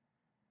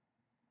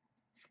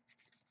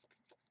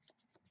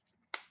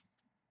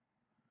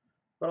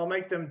 But I'll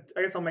make them,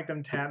 I guess I'll make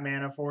them tap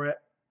mana for it.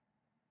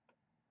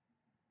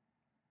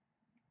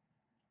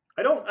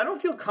 I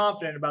don't feel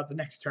confident about the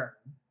next turn.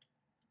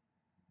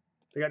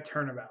 They got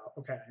Turnabout.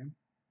 Okay.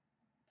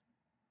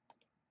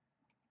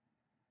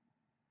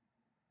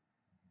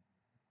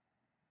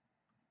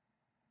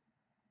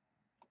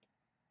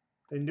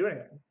 They didn't do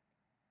anything.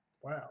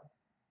 Wow.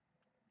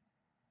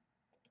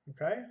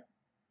 Okay.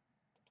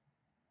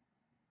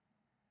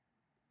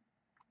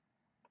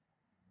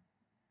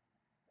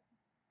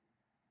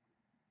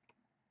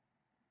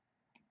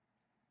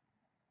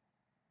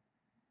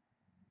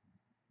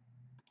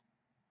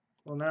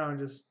 Well, now I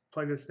just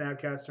play the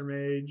Snapcaster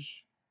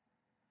Mage.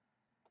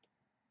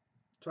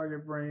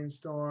 Target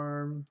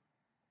Brainstorm.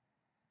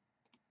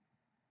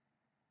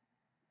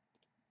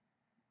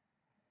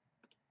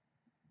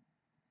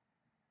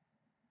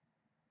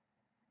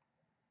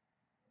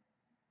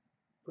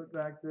 Put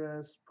back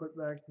this, put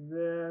back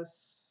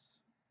this.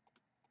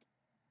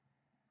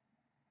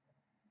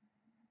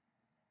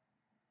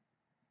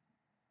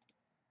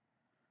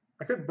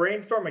 I could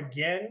Brainstorm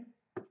again.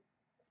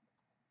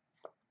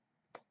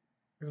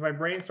 Because if I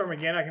Brainstorm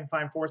again, I can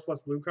find Force plus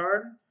blue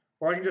card.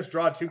 Or I can just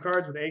draw 2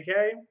 cards with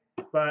AK.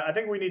 But I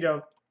think we need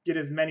to get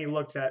as many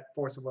looks at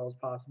Force of Will as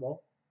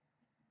possible.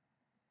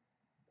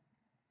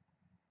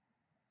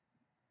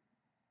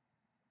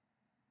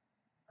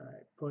 All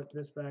right, put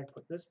this back,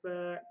 put this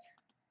back.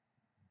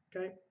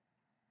 Okay.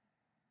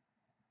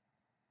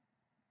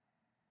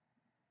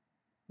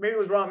 Maybe it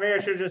was wrong. Maybe I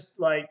should have just,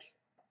 like,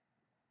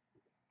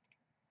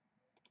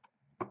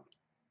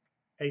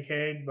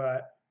 AK'd,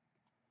 but...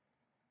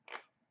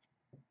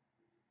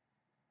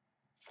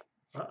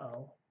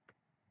 Uh-oh.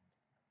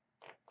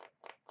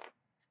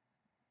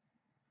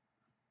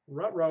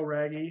 Rut-row,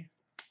 Raggy.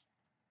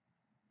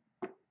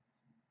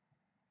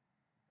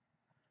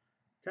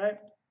 Okay.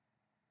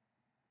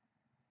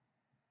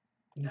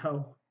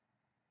 No.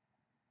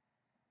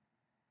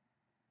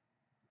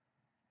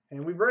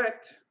 And we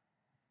bricked.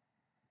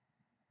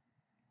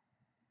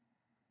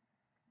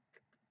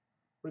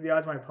 What are the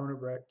odds my opponent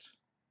bricked?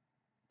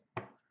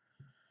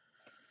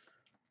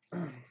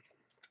 That's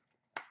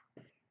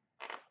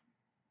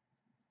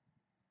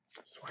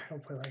why I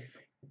don't play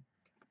Legacy.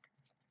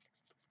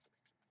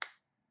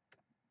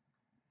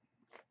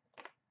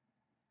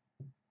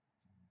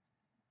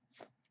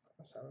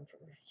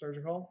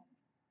 Surgical.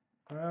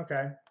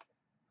 Okay.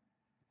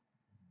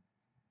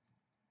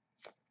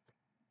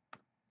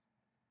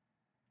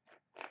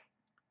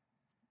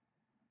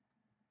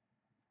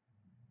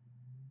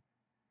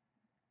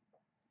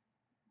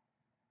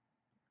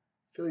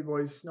 Philly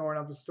boy's snoring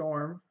up a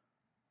storm.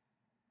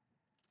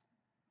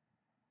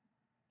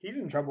 He's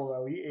in trouble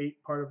though. He ate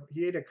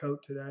a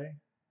coat today.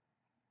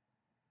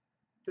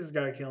 This has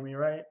got to kill me,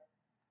 right?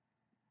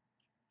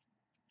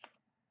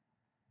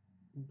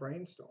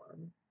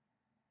 Brainstorm.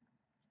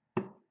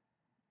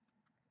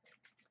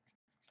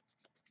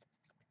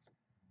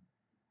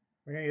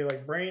 We're gonna get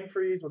like brain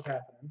freeze. What's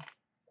happening?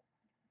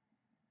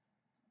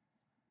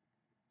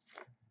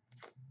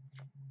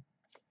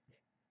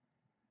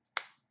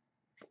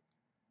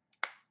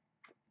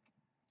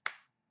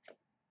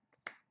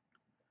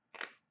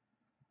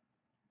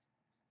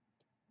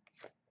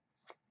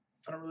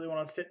 I don't really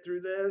want to sit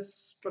through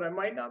this, but I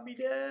might not be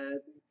dead.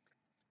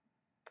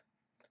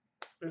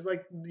 There's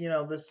like, you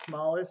know, the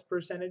smallest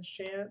percentage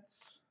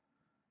chance.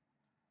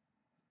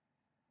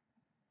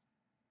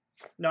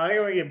 No, I think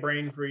I'm gonna get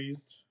brain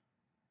freezed.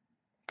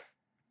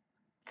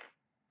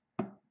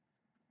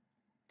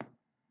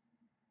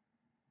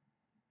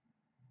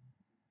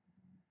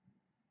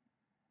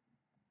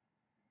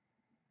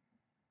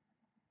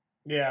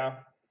 Yeah.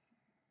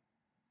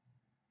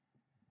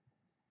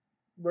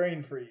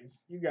 Brain freeze.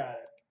 You got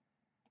it.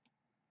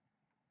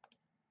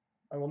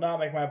 I will not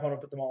make my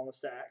opponent put them all in the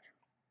stack.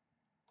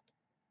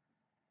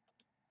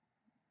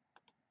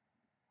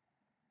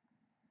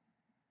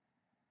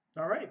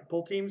 All right.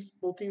 Both teams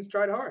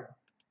tried hard.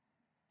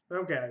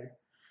 Okay.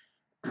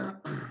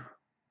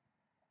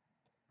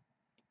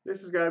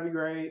 This has got to be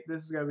great.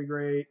 This has got to be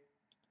great.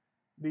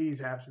 These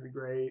have to be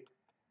great.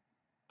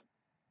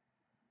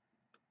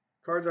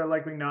 Cards are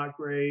likely not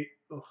great.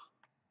 Ugh.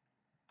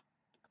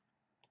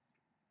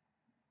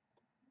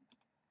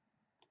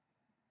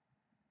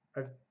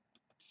 I have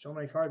so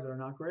many cards that are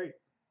not great.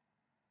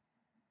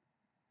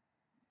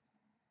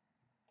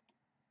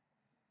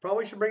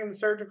 Probably should bring in the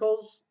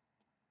surgicals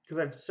because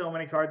I have so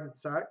many cards that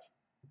suck.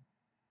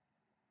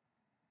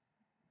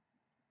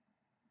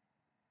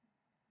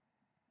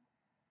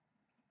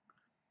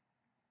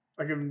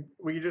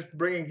 We could just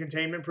bring in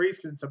Containment Priest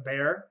because it's a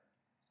bear.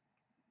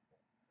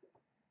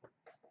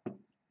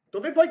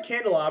 Don't they play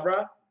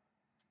Candelabra?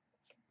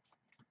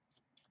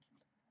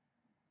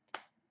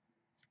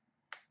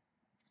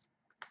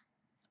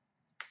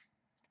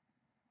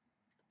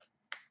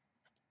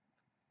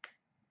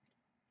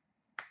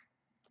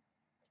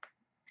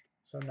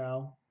 So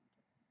no.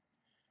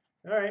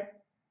 All right.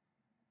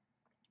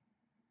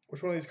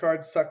 Which one of these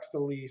cards sucks the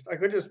least? I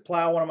could just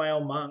plow one of my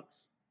own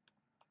monks.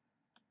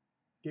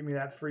 Give me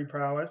that free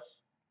prowess.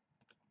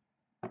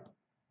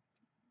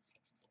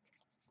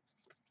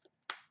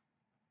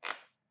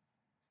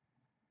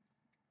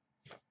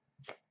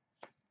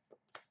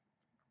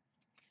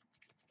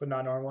 But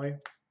not normally.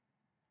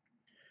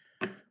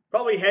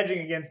 Probably hedging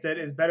against it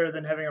is better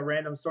than having a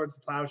random Swords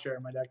of Plowshare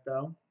in my deck,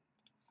 though.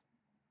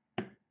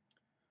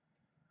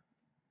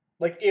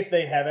 Like, if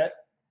they have it.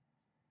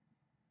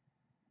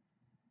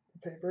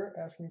 Paper,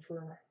 asking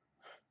for...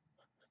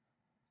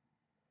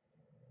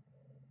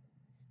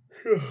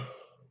 Alright,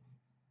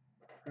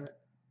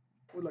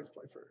 I would like to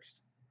play first.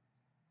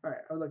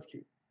 Alright, I would like to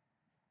keep.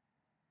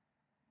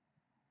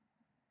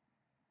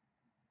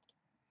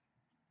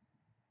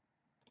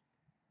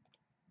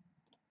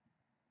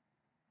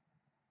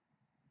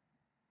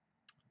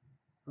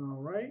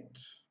 Alright.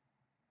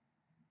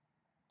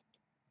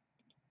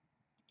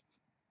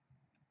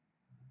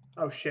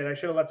 Oh shit, I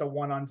should have left a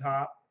 1 on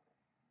top.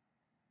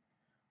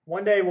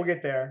 One day we'll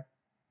get there.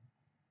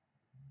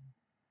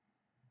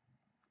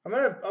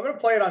 I'm gonna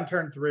play it on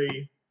turn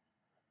 3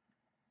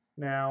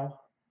 now.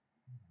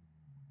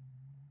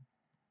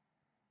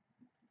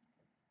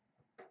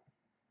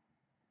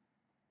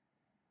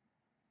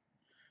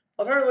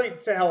 Alternatively,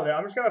 to hell with it.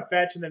 I'm just gonna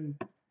fetch and then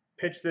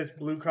pitch this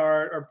blue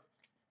card or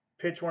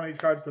pitch one of these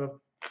cards to.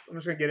 I'm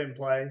just gonna get it in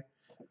play.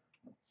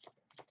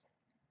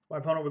 My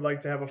opponent would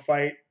like to have a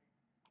fight.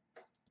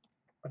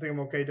 I think I'm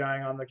okay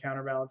dying on the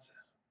counterbalance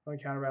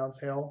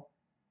hill.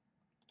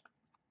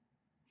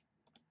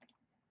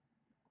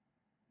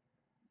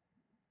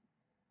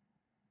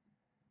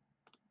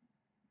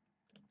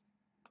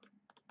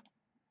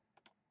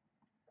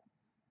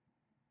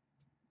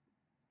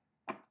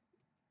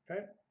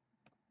 Okay.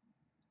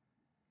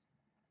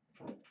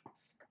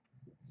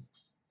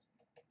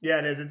 Yeah,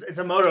 it is. It's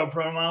a Moto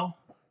promo.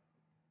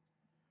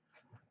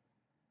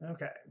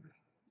 Okay.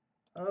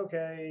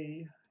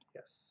 Okay.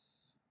 Yes.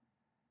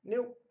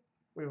 Nope.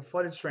 We have a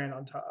Flooded Strand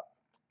on top.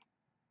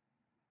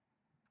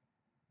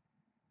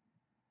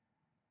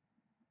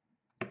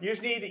 You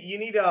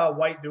need a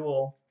white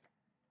duel.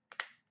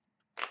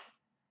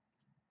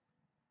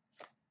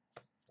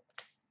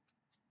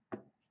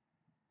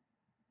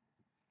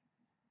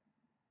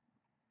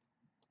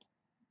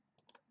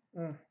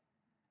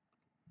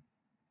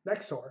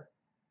 Next sword.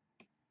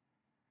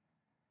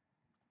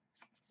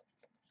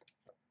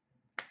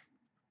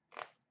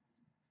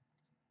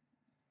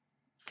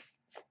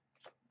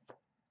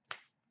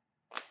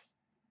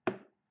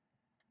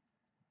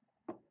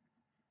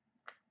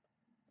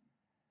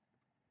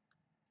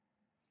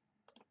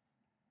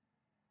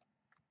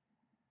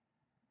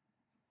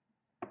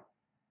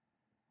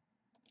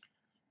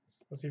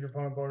 Let's see if your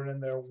opponent voted in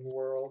their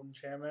world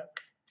enchantment.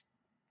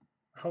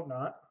 I hope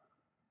not.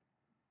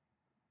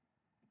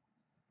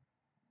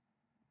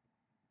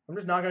 I'm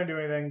just not going to do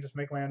anything. Just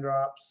make land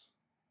drops.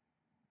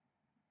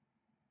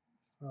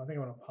 I think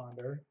I'm going to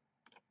ponder.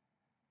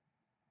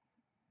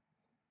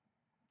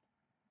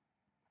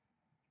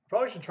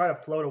 Probably should try to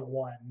float a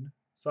 1.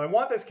 So I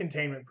want this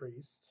Containment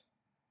Priest.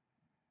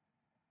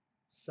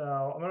 So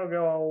I'm going to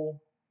go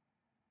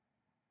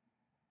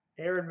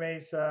Arid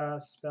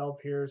Mesa, Spell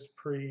Pierce,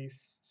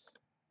 Priest.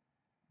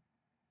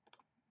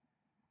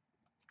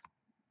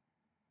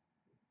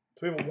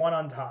 So we have a 1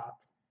 on top.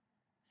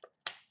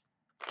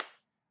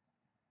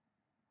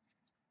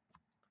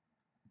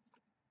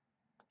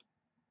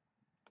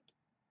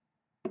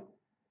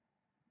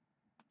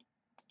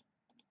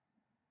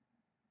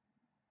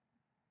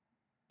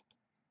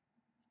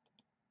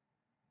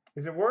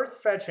 Is it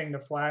worth fetching to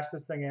flash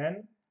this thing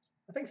in?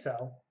 I think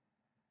so.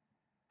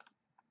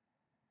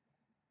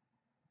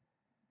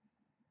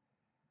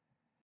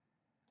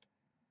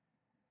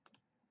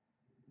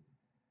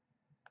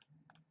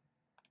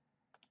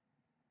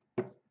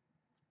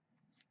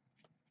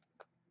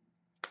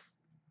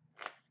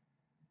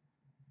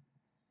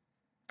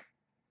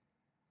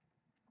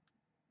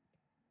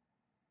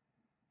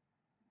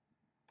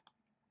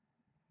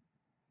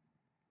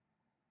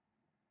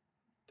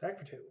 Attack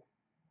for 2.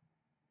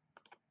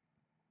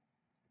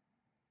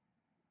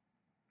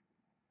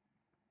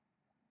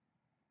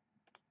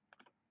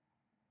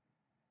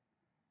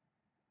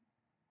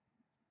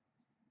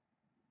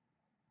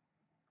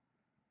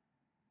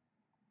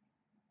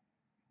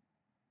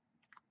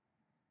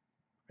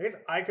 I guess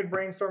I could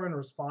brainstorm in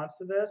response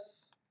to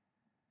this,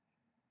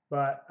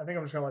 but I think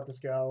I'm just going to let this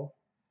go.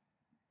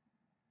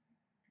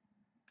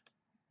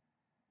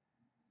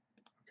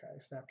 Okay,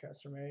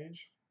 Snapcaster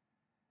Mage.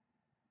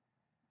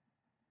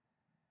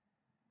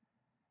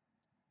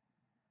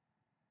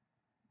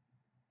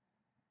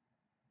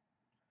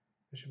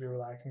 This should be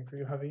relaxing for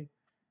you, Hovey.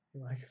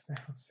 You like us now?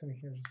 Sitting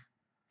here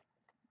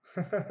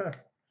just.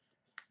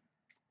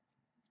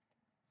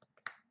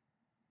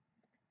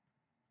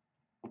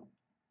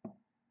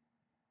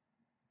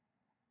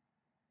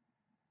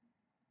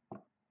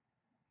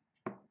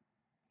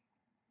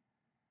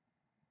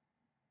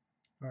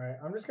 All right,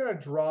 I'm just going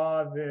to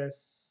draw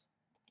this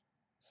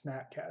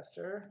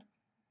Snapcaster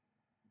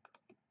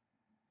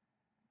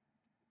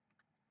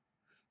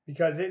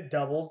because it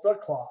doubles the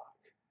clock.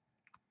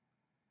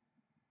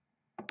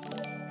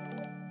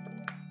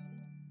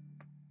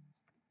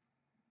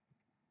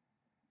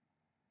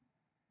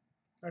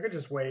 I could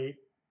just wait.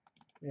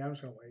 Yeah, I'm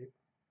just going to wait.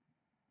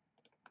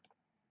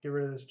 Get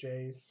rid of this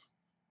Jace.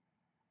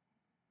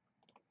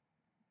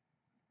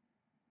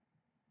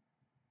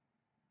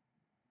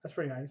 That's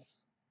pretty nice.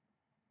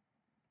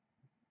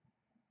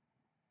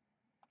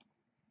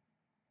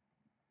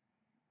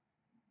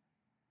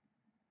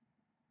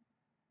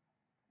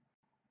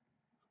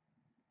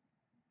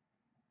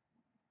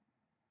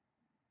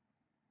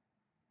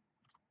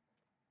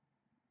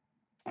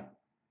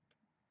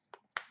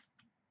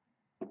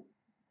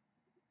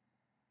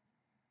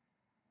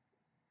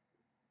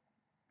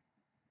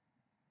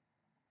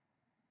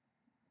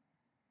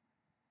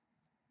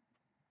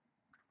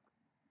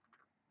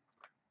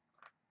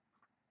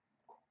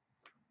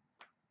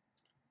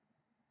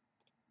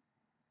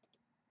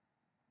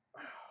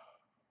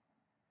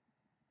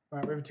 All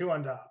right, we have a 2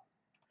 on top.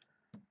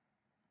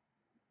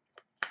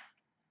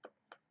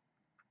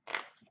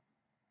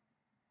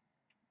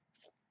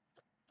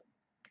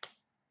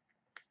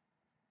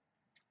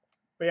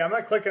 But yeah, I'm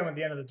going to click him at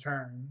the end of the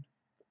turn.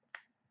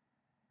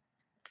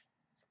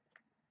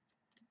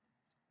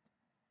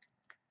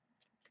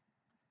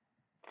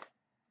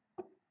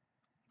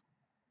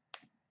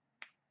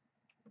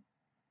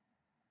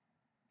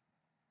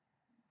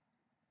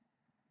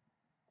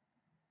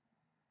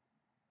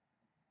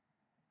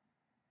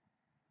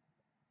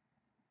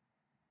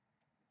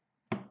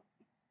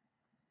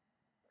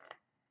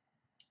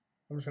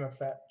 I'm just going to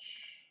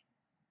fetch.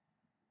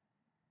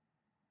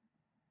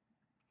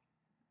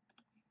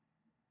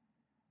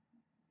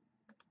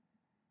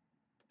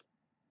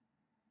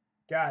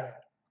 Got it.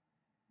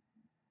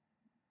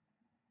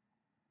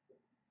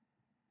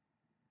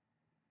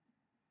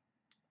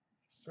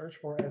 Search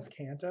for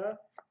Escanta.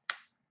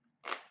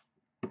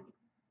 I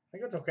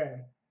think that's okay.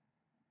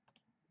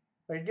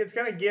 Like, it's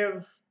going to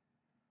give...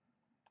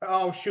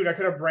 Oh, shoot. I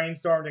could have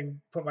brainstormed and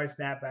put my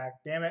snap back.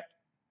 Damn it.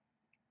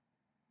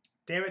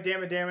 Damn it,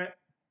 damn it, damn it.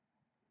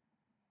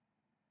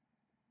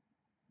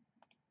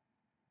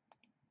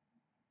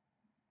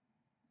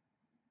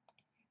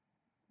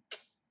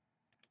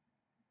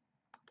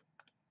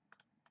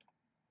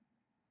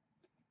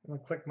 I'm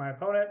going to click my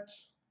opponent.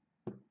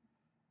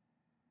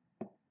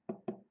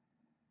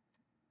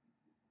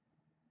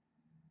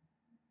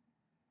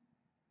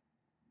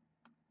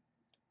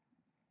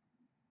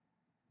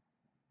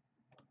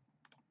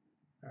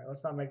 All right,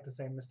 let's not make the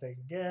same mistake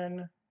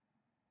again.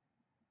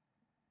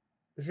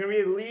 There's going to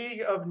be a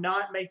league of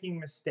not making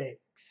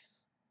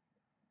mistakes.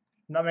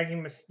 Not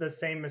making the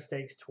same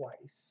mistakes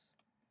twice.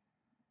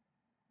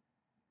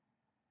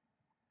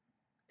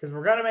 Because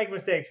we're going to make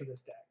mistakes with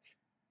this deck.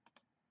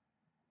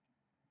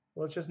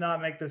 Let's just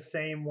not make the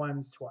same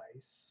ones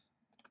twice.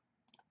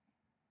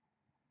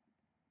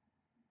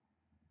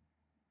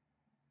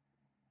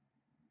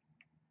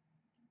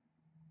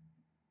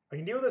 I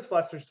can deal with this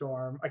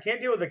Flusterstorm. I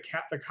can't deal with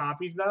the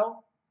copies,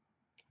 though.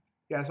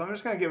 Yeah, so I'm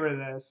just going to get rid of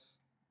this.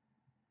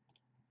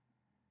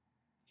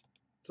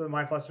 So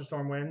my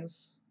Flusterstorm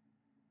wins.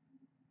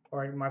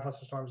 Or my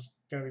Flusterstorm is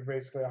going to be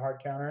basically a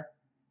hard counter.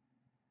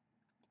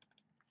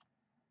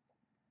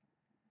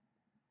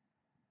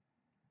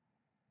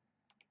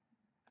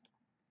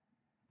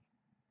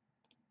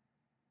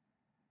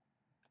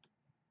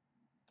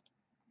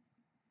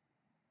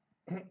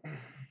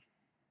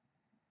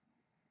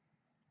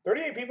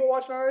 $38 people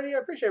watching already. I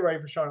appreciate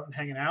everybody for showing up and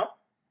hanging out.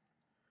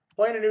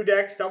 Playing a new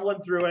deck, stumbling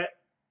through it.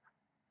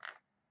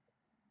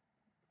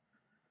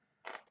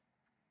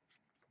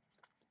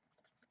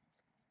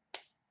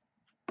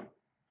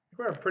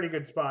 We're in a pretty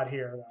good spot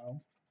here,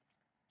 though.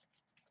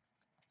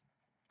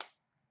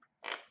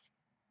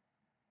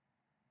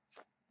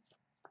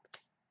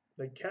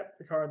 They kept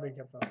the card. They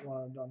kept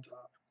one on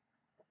top.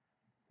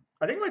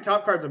 I think my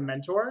top card's a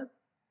Mentor.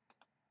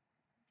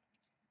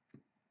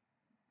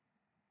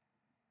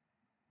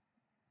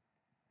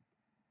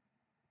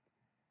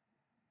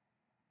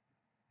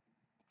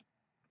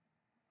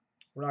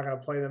 We're not going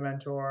to play the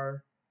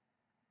Mentor.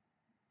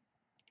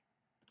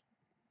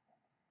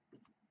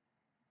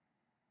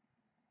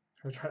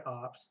 Have I tried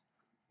Ops?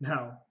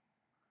 No.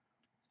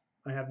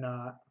 I have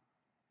not.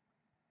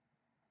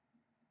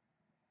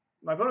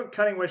 My opponent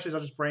Cunning Wishes,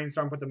 I'll just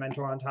Brainstorm, put the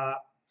Mentor on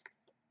top.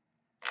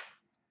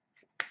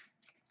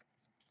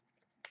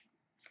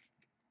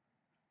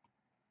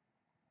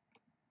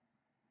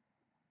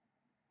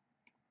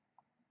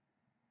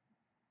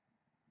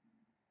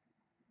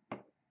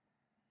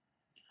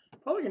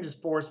 Probably can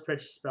just force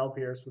pitch Spell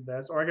Pierce with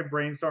this. Or I could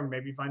Brainstorm,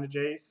 maybe find a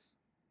Jace. It's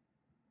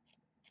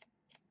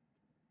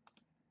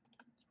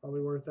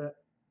probably worth it.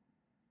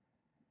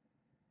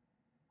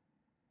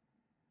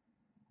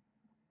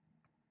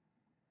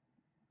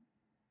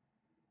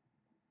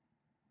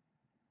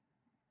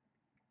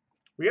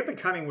 We have the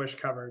Cunning Wish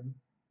covered.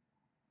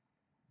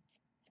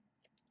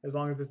 As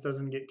long as this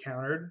doesn't get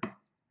countered.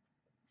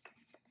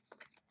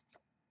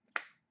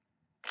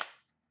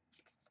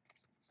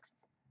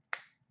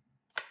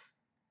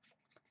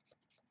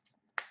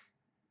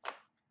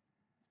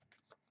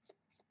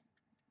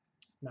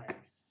 Nice.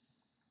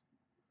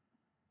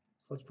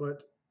 So let's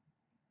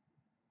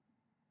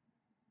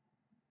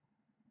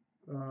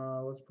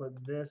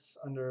put this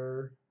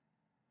under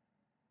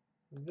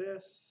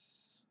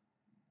this.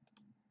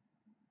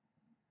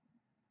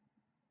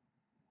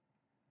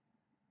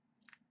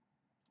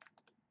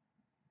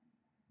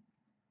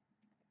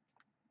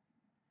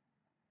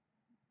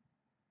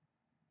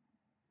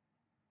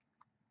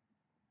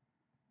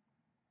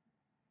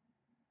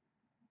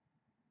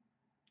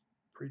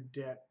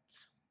 Predict.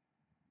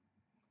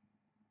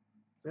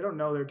 They don't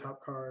know their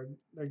top card.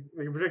 They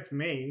can predict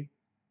me.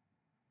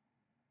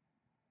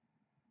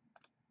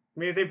 I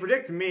mean, if they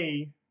predict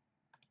me,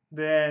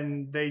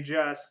 then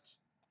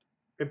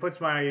it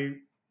puts my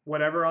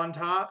whatever on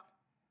top.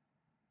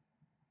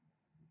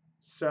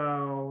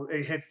 So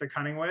it hits the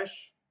Cunning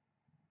Wish.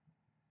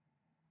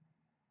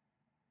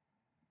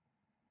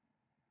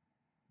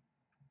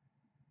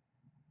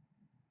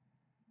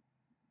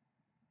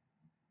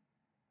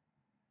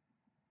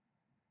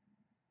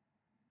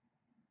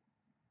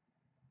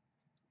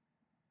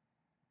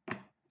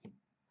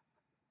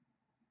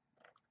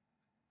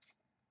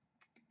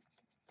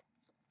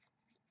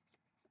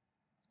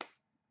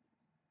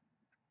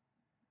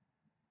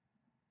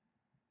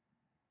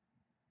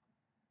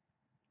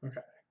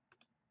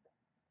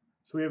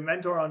 So we have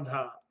Mentor on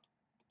top.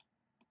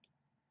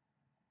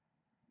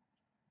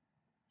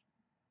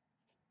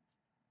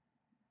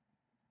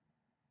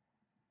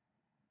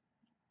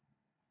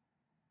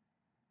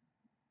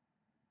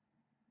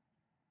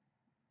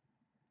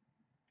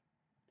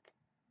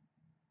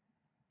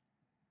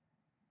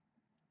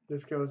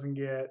 This goes and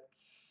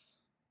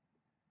gets...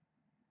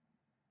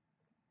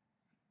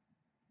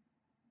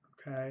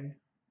 Okay.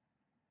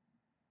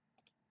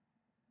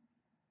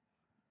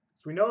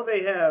 So we know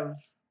they have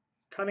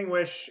Cunning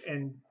Wish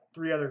and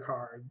two other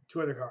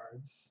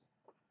cards.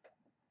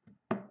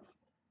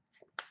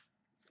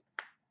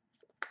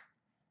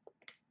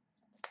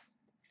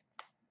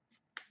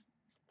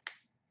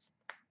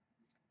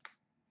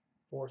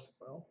 Force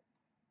Will.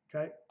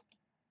 Okay.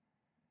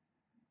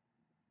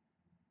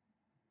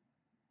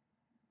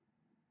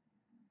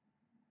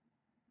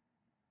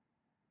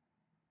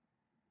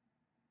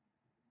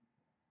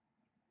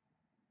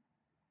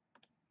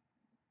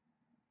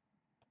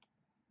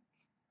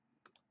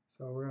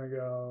 So we're going to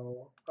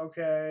go,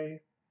 okay.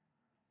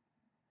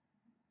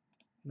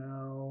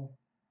 No.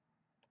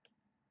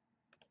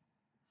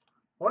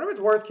 I wonder if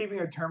it's worth keeping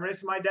a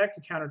Terminus in my deck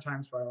to counter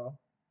Time Spiral.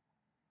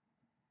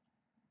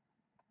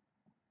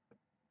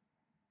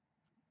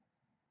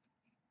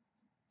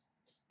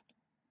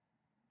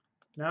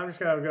 Now I'm just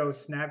going to go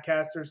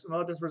Snapcaster. I'm going to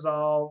let this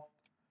resolve.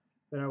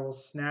 Then I will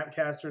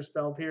Snapcaster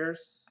Spell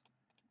Pierce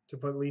to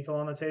put lethal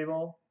on the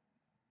table.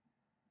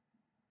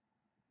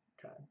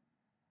 Okay.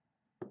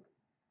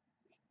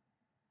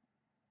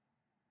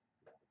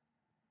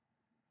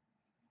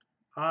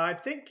 I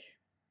think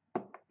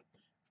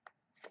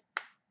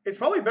it's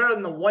probably better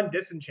than the one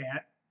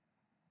Disenchant,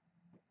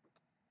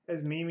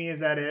 as memey as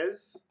that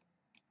is.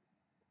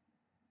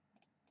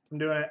 I'm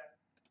doing it.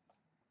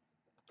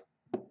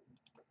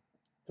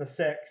 It's a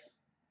 6.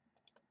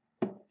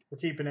 We're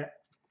keeping it.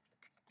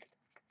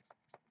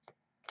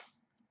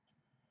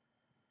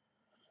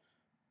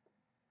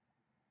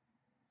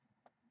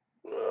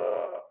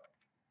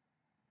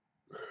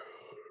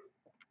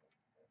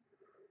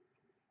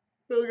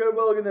 We'll go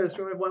well, look at this.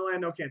 We have one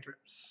land, no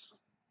cantrips.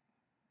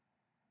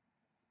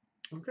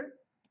 Okay.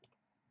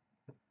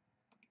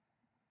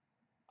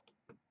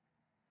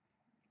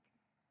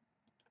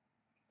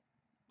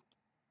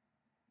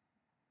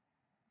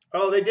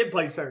 Oh, they did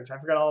play Search. I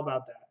forgot all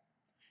about that.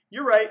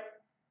 You're right.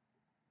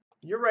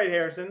 You're right,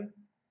 Harrison.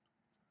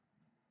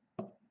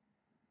 So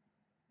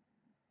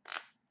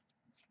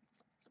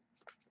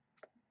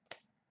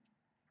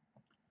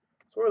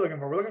what are we looking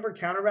for? We're looking for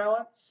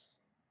Counterbalance.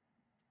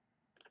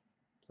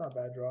 It's not a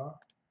bad draw.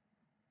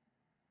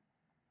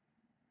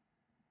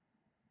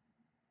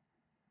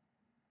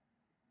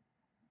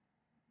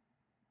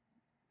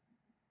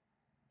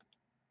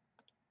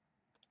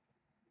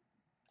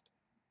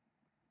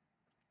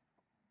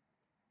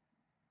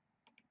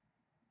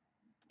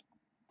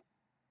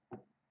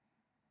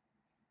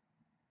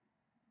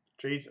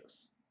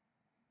 Jesus.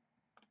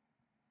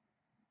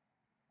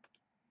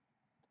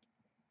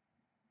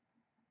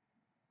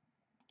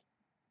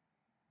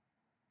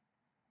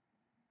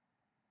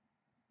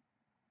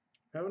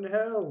 Oh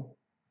no.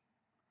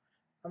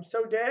 I'm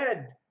so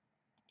dead.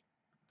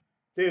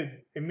 Dude,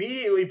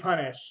 immediately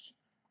punished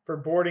for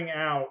boarding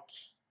out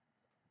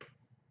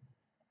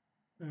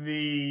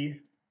the...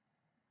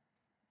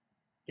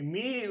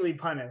 Immediately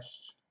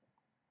punished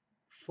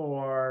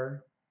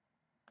for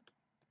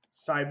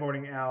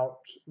sideboarding out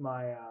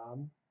my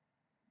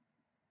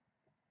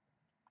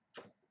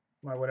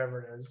my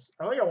whatever it is.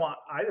 I don't think I want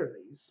either of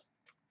these.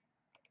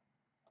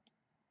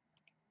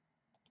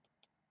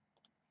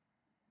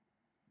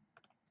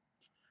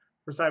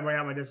 For sideboarding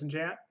out my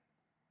Disenchant.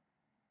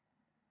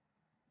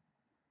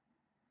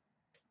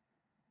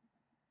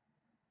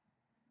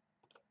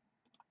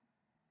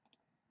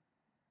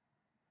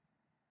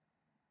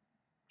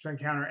 Trying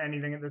to counter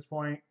anything at this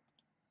point.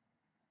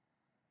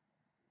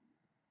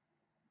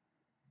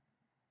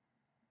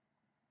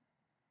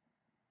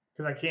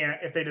 Because I can't,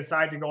 if they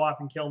decide to go off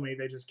and kill me,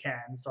 they just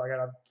can. So I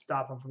got to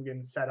stop them from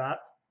getting set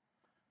up.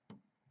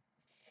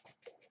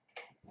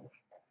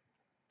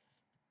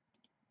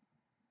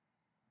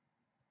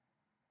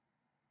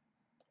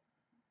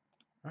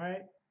 All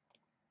right.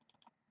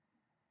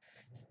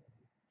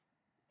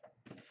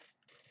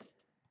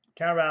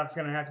 Counterbalance is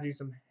going to have to do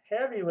some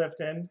heavy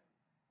lifting.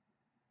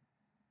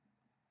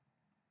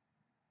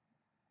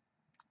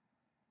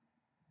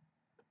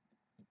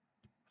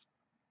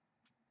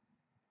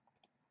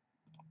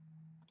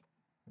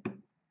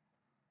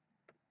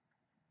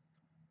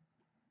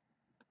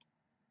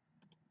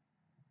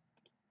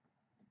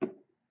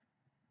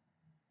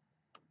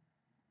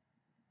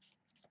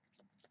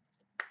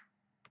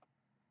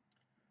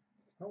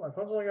 Oh, my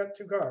opponent's only got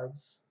 2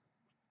 cards.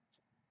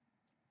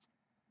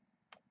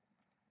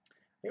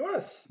 You want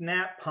to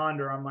snap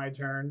Ponder on my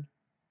turn.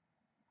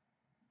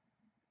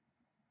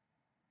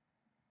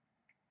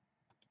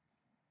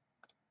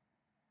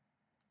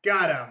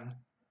 Got him.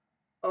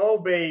 Oh,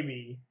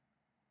 baby.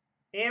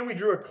 And we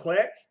drew a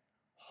click.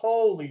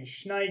 Holy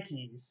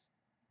shnikes.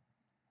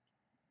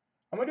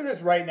 I'm going to do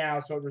this right now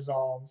so it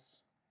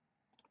resolves.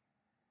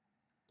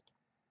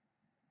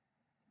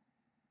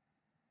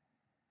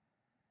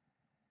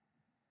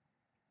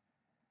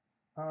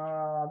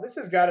 This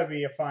has got to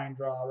be a fine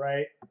draw,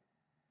 right?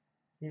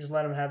 You just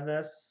let him have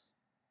this.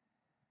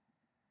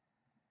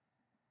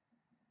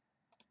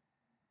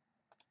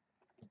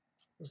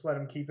 Just let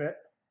him keep it.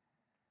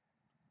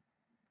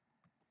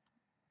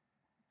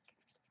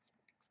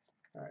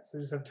 All right, so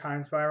just have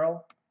Time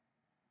Spiral.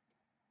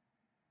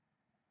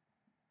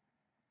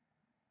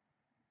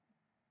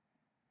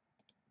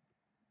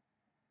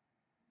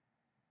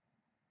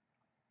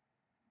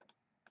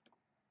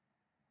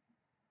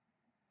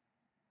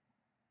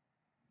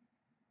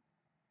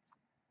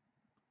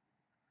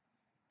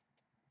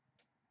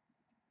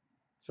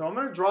 So I'm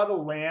going to draw the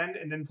land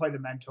and then play the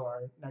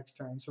Mentor next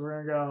turn. So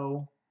we're going to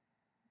go,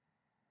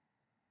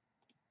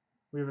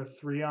 we have a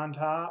 3 on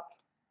top.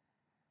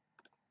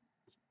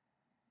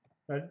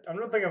 I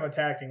don't think I'm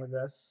attacking with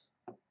this.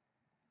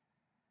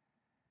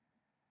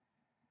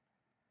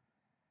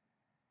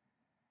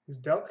 He's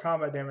dealt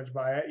combat damage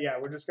by it. Yeah,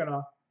 we're just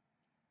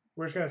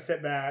gonna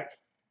sit back.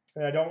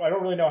 And I don't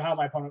really know how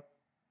my opponent.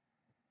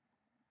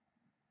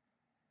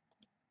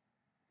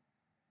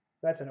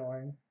 That's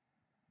annoying.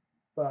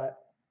 But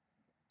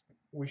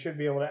we should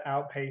be able to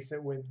outpace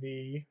it with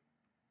the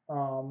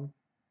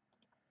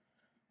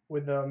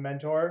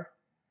Mentor.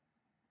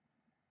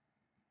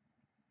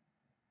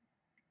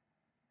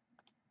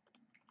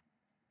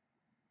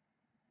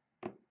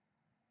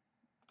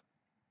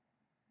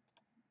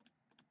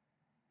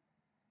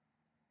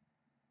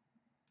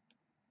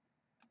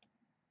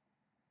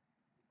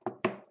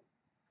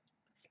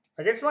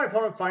 I guess if my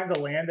opponent finds a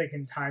land, they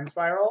can Time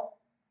Spiral.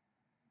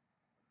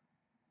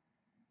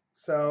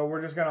 So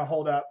we're just gonna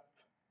hold up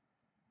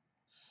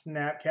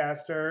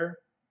Snapcaster.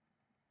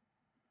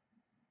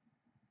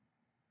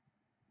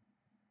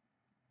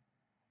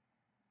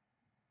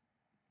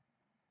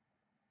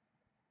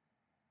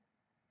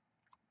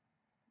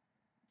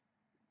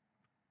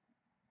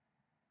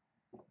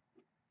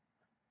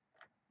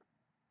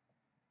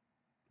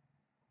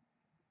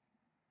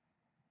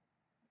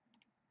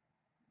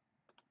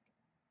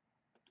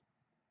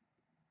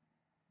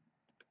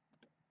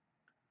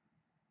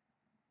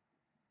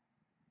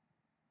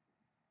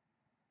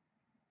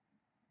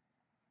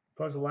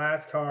 Suppose the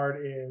last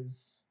card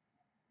is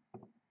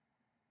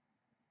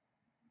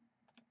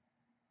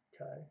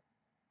okay.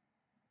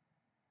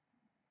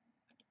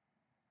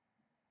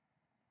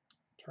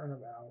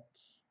 Turnabout.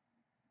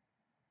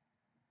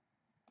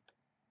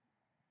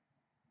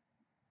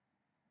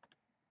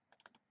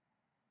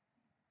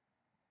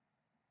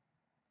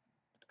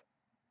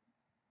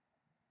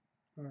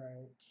 All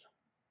right.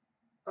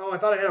 Oh, I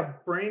thought I had a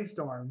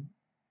Brainstorm.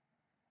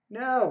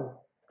 No.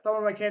 I thought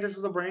one of my cantrips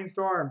was a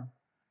Brainstorm.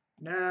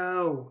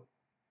 No.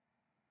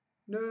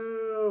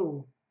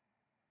 No.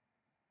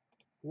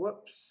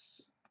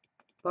 Whoops.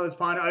 Oh, it's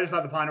Ponder. I just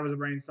thought the Ponder was a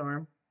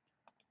Brainstorm.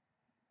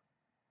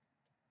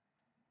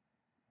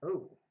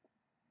 Oh.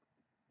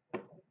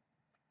 That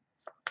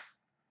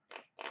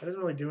doesn't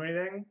really do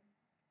anything.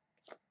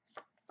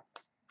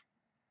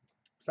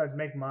 Besides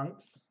make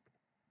monks.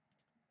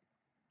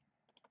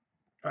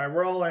 All right,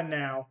 we're all in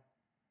now.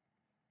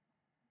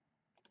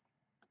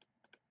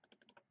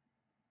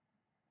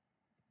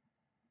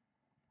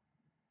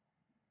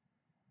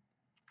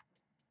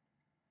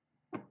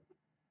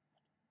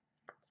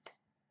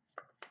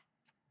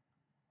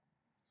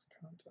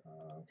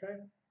 Okay.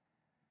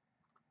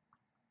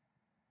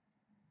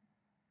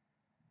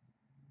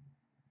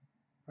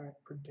 All right,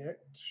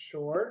 predict,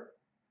 sure.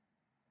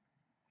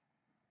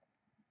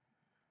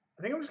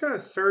 I think I'm just going to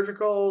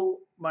surgical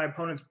my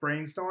opponent's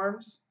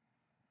Brainstorms.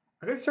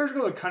 I could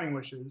surgical the Cunning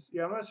Wishes.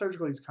 Yeah, I'm going to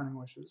surgical these Cunning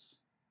Wishes.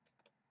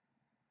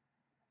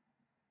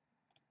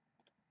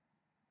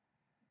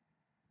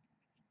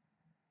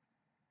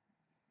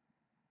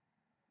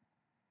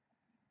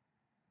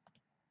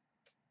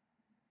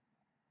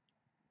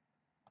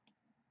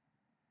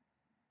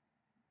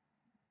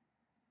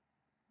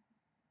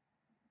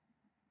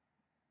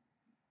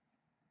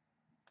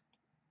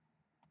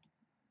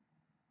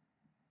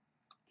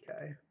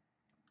 Okay.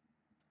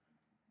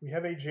 We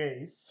have a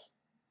Jace.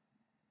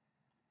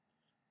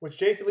 Which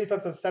Jace at least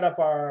lets us set up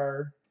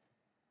our...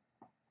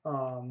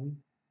 Ooh,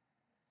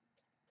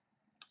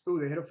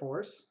 they hit a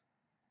force.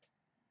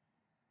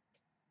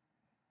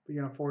 We're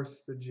going to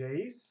force the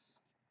Jace.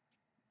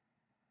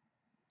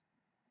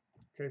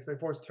 Okay, so they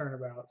force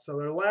Turnabout. So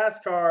their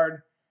last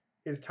card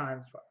is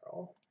Time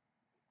Spiral.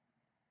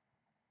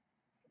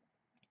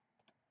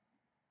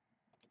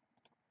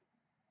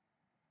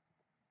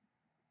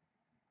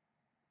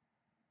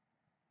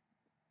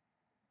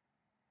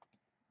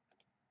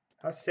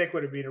 How sick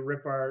would it be to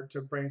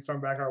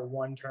Brainstorm back our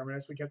 1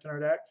 Terminus we kept in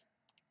our deck?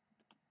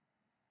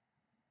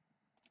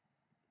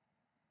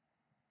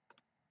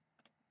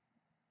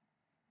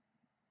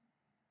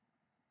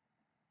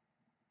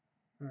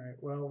 All right,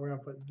 well, we're going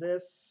to put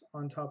this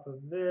on top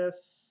of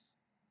this.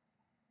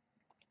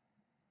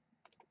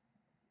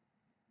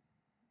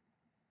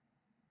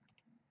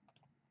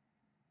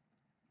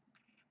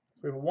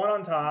 So we have a 1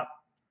 on top.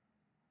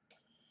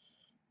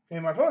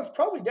 And my opponent's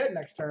probably dead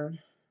next turn.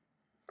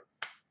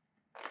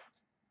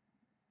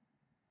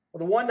 Well,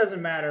 the 1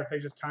 doesn't matter if they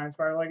just Time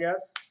Spiral, I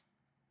guess.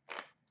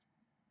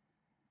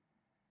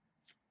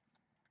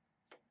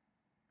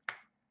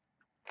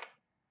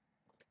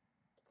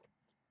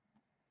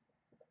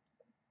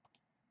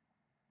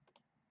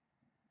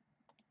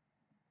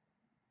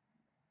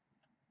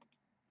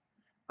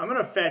 I'm going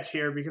to fetch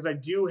here because I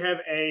do have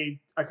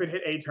I could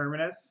hit a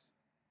Terminus.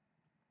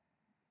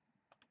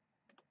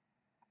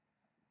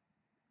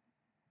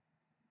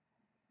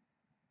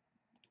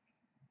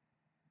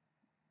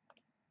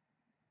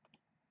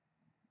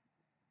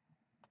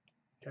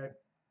 Okay.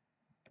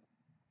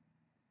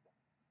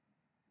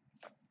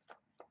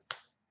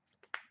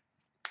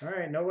 All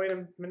right, no way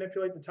to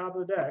manipulate the top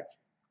of the deck.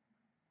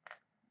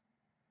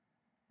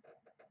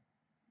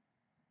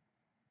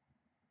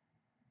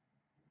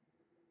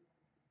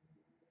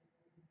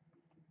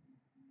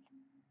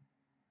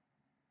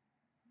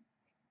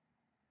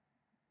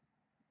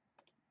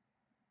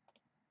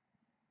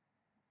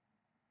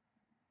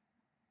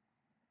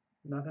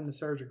 Nothing to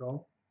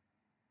surgical.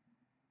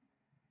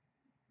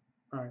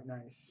 All right,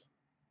 nice.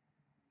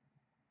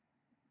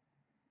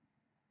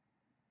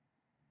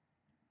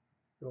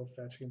 Go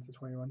fetch against the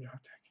 21 drop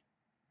deck.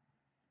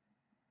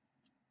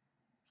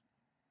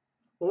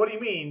 Well, what do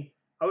you mean?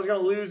 I was going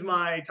to lose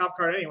my top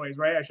card anyways,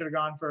 right? I should have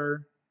gone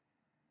for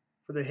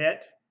the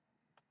hit.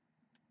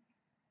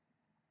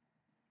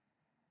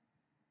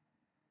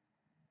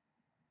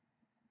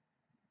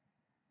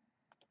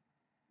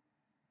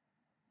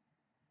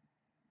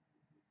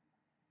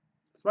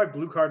 It's my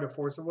blue card to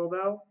Force of Will,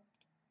 though.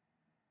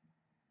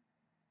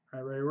 All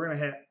right, ready? We're going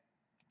to hit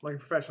like a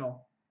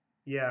professional.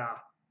 Yeah.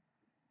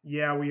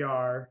 Yeah, we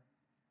are.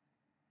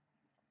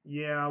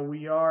 Yeah,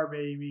 we are,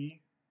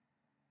 baby.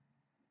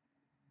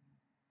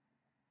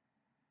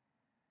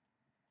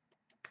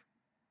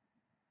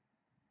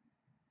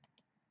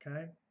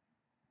 Okay.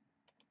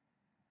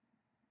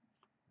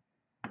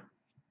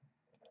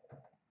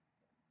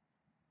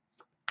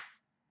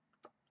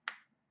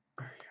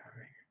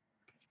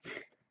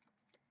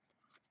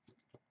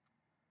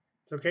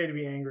 It's okay to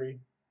be angry.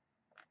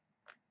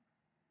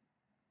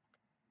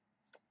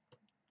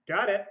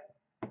 Got it.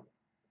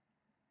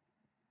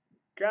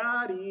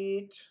 Got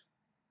it.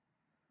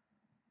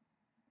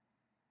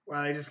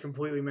 Wow, I just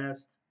completely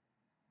missed.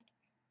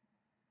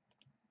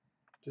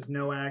 Just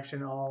no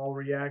action, all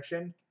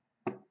reaction.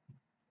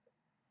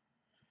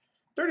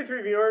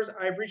 33 viewers.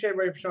 I appreciate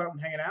everybody for showing up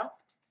and hanging out.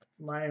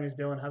 My name is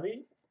Dylan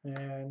Hovey,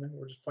 and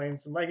we're just playing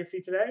some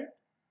Legacy today.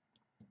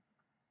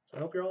 So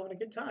I hope you're all having a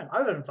good time.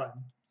 I'm having fun.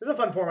 This is a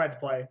fun format to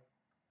play.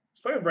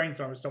 Just playing with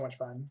Brainstorm is so much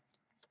fun.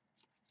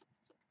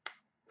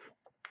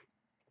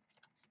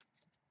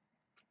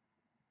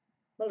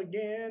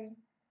 Mulligan.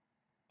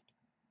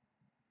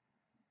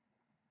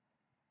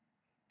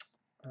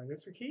 I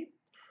guess we keep.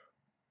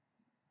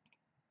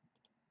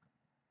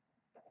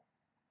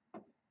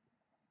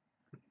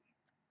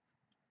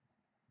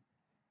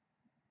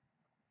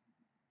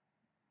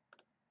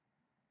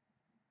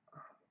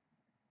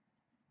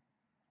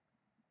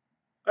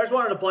 I just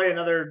wanted to play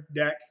another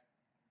deck.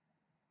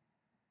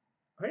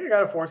 I think I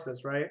gotta force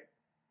this, right?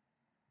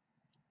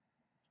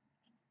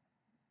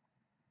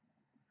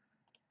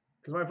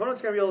 Because my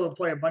opponent's gonna be able to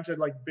play a bunch of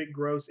like big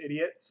gross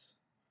idiots.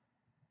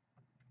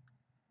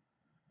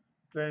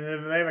 Then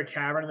if they have a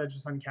cavern that's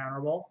just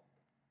uncounterable.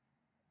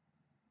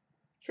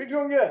 Street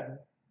doing good.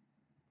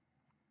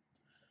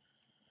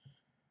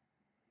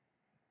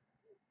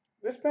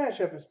 This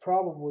matchup is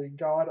probably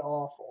god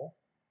awful.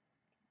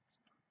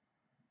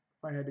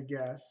 If I had to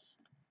guess.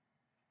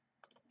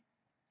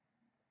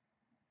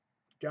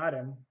 Got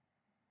him.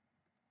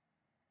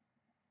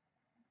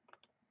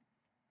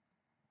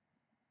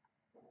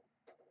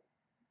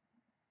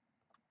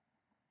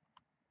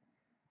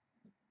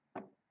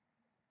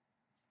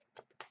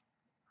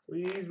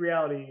 Please,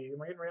 reality.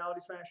 Am I getting reality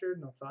smasher?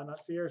 No, thought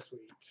not Sierra.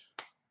 Sweet.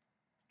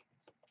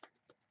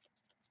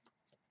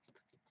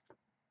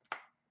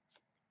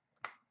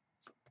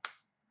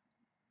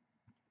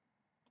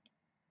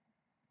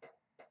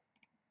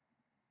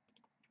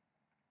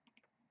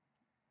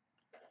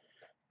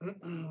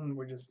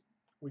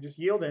 we're just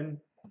yielding.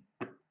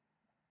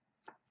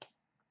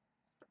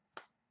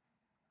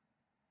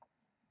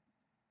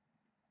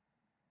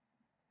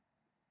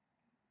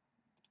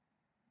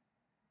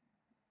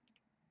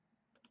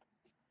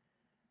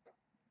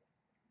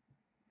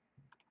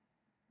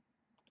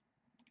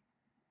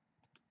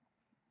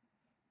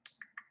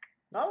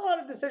 Not a lot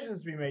of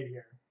decisions to be made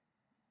here.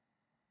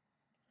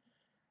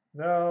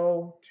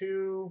 Though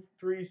 2,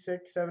 3,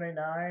 6, 7, 8,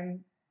 9.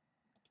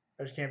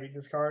 I just can't beat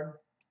this card.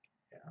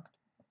 Yeah.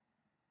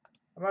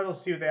 I might as well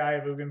see what the Eye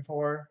of Ugin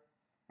for.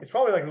 It's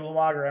probably like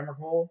Ulamog or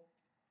Emrakul.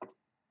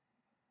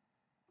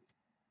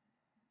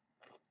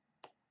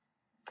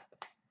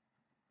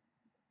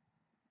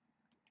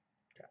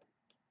 Okay.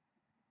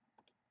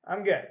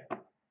 I'm good.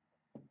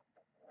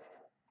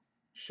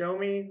 Show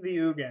me the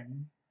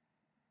Ugin.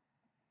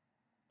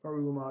 Or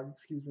Ulamog,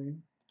 excuse me.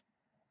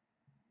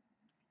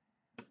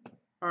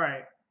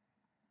 Alright.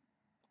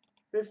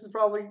 This is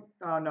probably...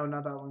 Oh, no,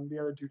 not that one. The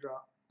other two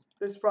drop.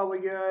 This is probably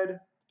good.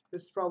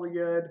 This is probably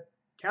good.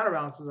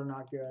 Counterbalances are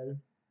not good.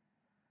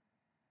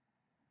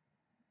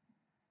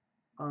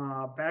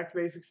 Back to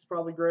basics is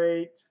probably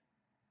great.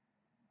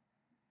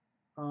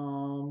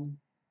 I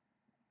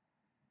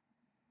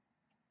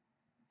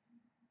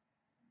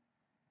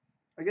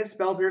guess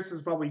Spell Pierce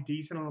is probably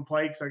decent on the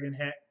play because I can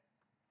hit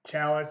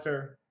Chalice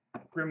or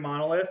Grim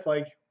Monolith.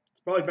 Like,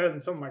 it's probably better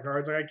than some of my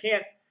cards. Like,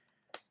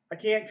 I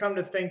can't come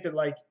to think that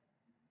like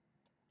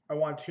I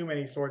want too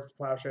many Swords to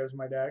Plowshares in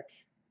my deck.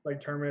 Like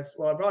Terminus.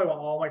 Well, I probably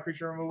want all my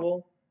creature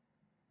removal.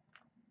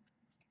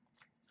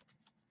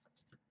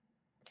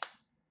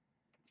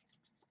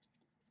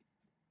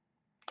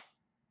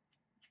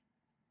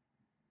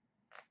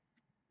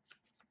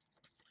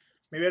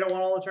 Maybe I don't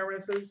want all the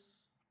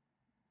Terminuses.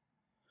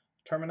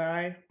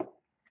 Termini. I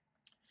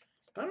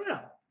don't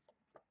know.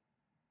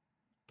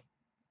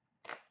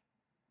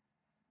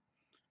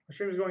 My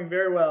stream is going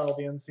very well,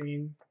 the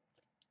unseen.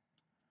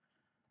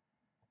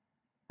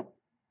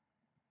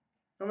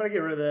 I'm going to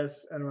get rid of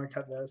this, and I'm going to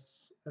cut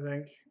this, I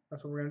think.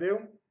 That's what we're going to do.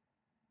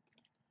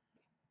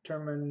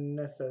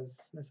 Terminuses.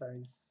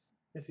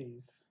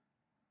 Nissies.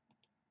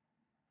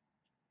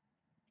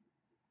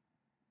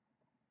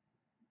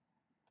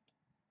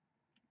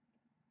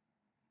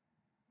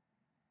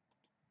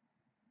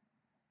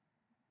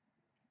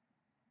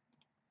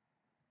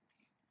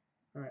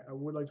 All right, I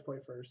would like to play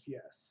first,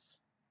 yes.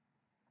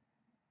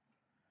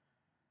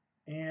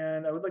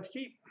 And I would like to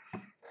keep.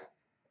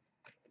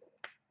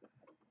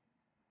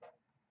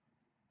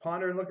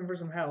 Ponder and looking for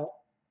some help.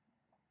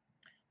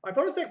 My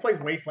opponent's deck plays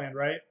Wasteland,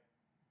 right?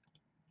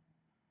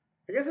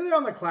 I guess if they're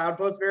on the Cloud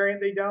Post variant,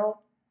 they don't.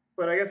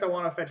 But I guess I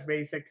want to fetch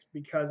basics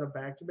because of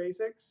back to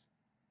basics.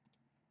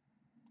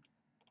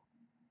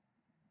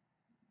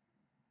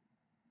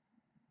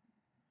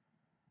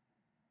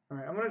 All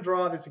right, I'm going to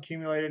draw this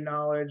accumulated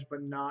knowledge,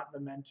 but not the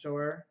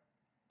mentor.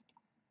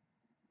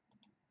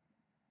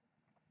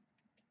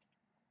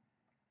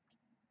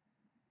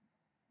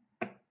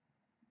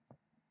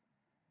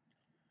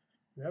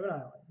 We have an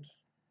island.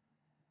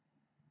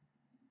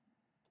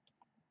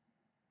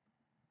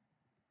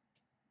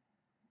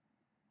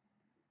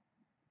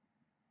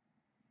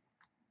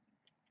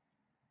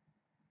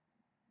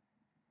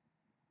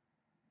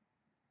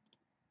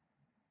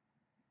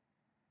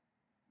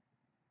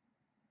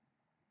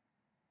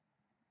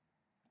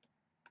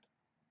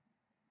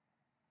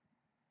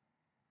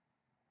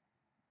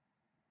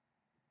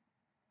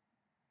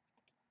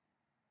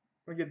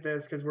 We get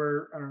this because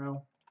we're, I don't know,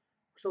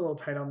 we're still a little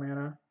tight on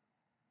mana.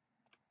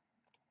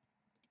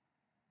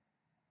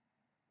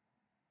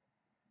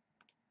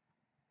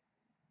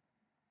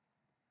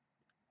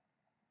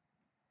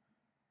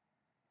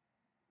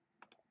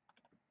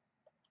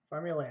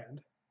 Find me a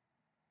land.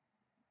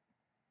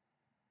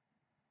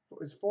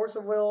 Is Force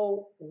of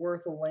Will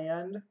worth a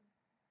land?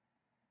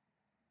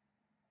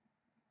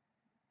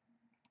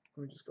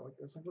 Let me just go like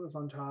this. I'll put this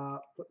on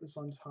top, put this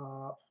on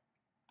top.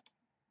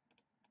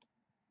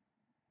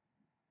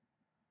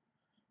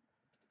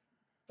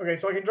 Okay,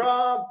 so I can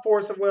draw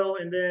Force of Will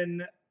and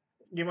then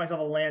give myself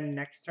a land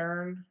next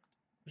turn,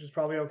 which is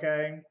probably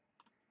okay.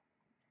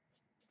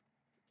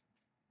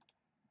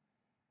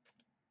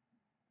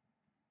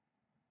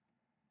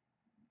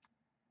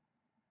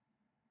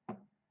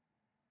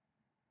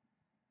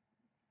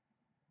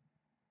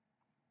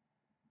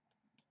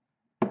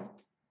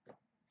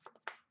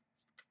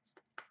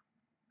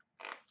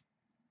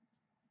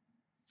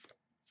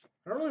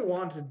 I don't really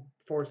want to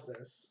force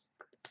this.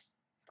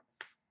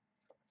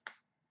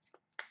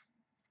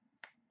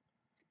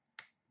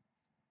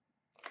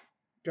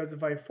 Because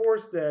if I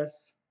force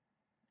this,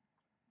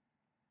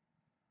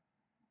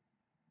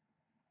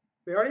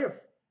 they already have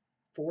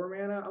 4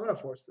 mana. I'm going to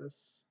force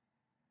this.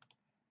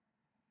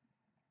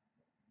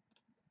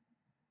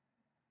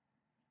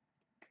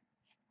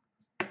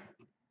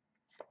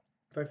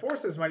 If I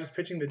force this, am I just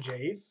pitching the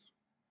Jace?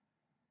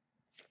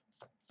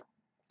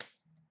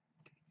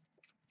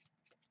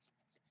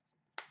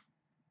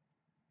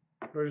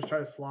 Or just try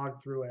to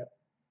slog through it?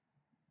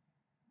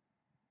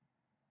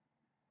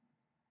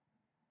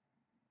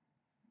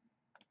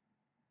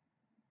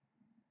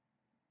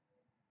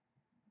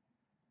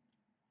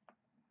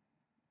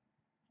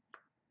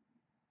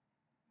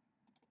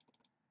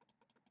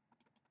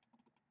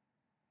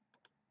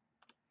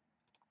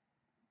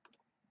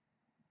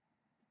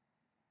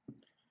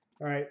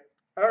 All right.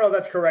 I don't know if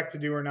that's correct to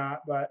do or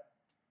not, but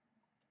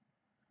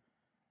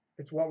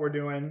it's what we're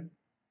doing.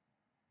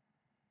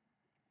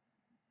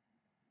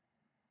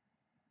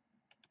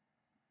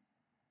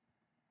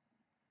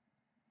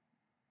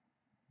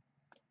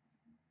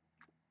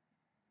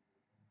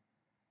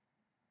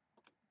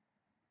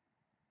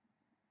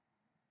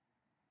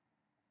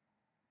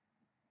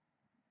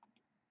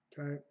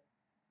 Okay.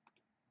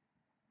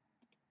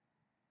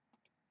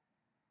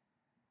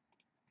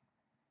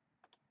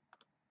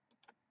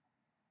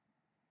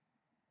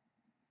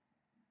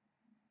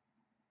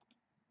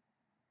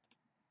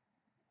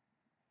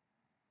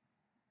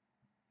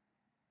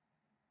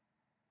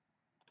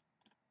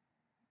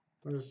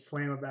 We'll just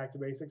slam it back to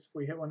basics if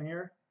we hit one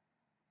here.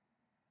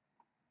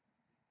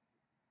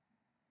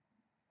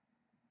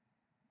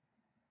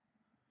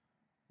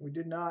 We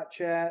did not,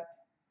 chat.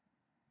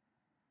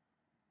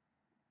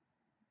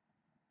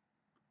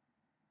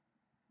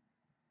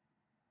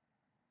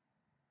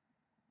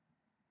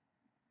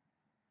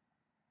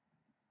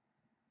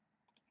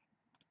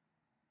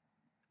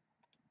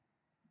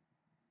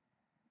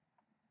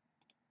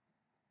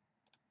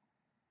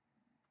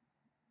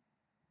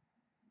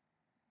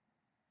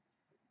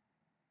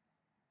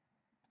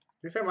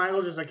 I guess I might as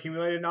well just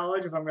accumulated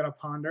knowledge if I'm going to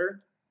ponder.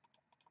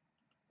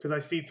 Because I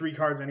see 3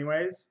 cards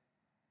anyways.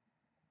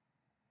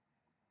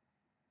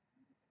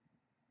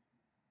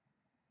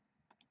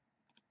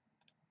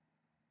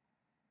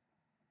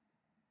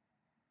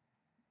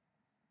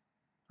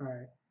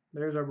 Alright,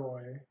 there's our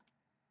boy.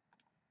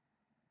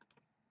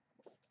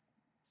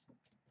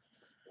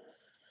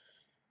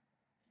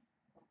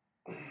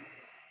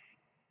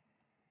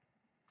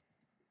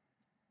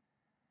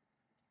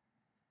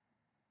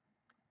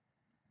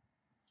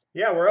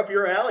 Yeah, we're up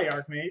your alley,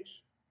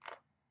 Archmage.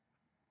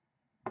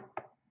 I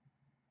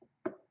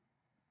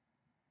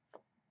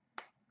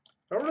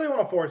don't really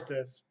want to force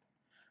this.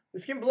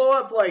 This can blow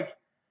up, like,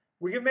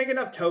 we can make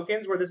enough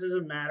tokens where this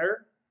doesn't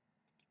matter.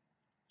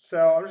 So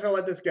I'm just going to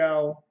let this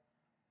go.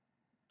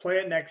 Play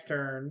it next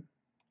turn.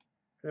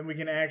 Then we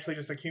can actually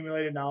just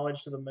accumulate a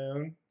knowledge to the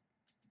moon.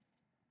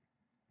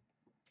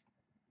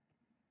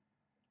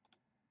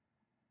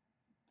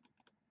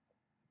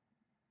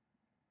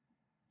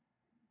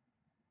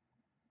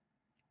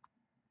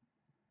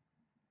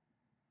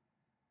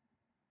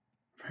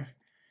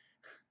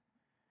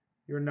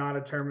 You're not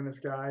a Terminus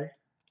guy.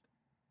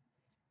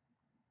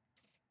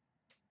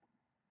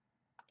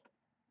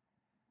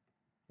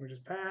 We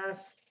just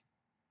pass.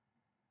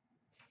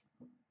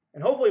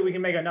 And hopefully we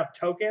can make enough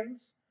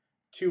tokens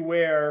to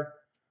where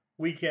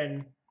we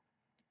can,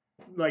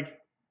 like,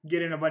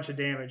 get in a bunch of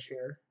damage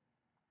here.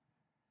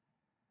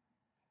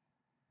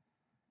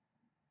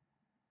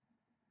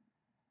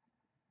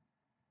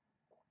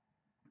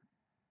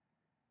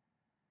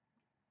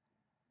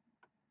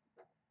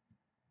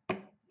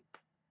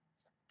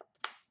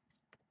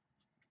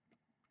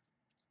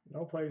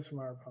 No plays from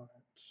our opponent.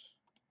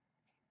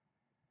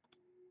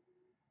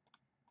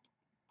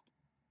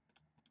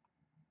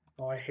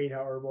 Oh, I hate how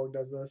Urborg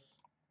does this.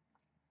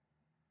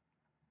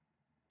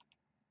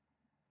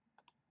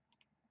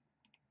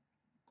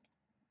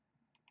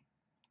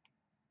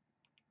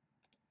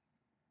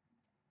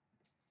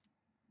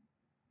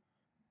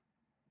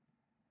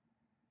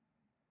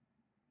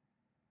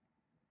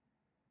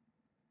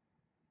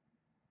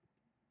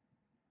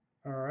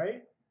 All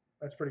right,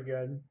 that's pretty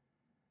good.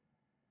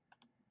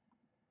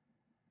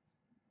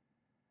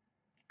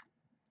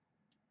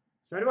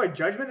 So now do I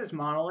judgment this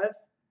monolith?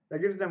 That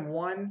gives them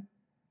 1,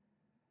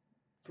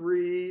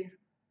 3,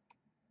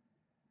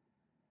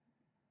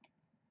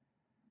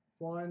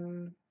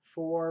 1,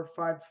 4,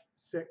 5,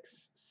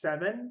 6,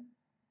 7.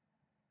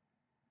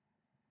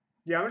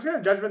 Yeah, I'm just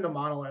gonna judgment the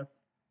monolith.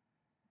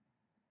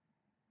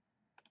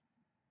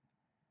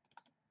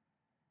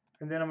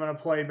 And then I'm gonna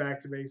play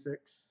back to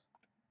basics.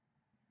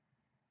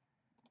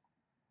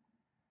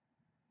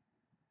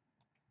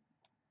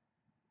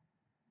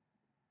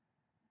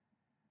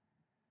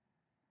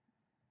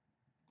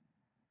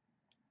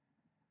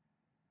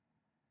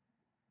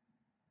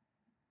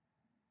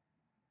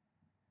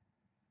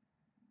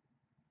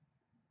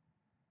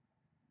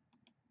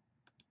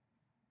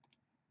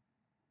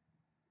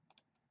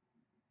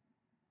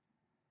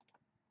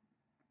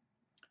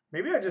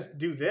 Maybe I just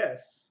do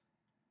this.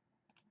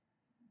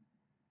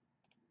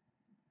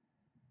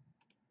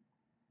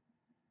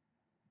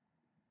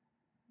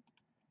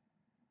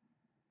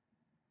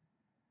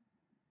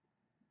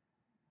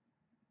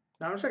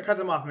 Now I'm just gonna cut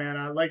them off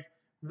mana. Like,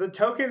 the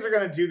tokens are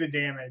gonna do the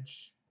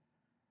damage.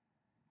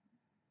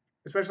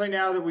 Especially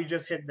now that we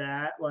just hit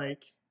that,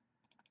 like,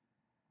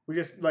 we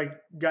just, like,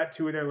 got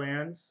 2 of their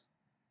lands.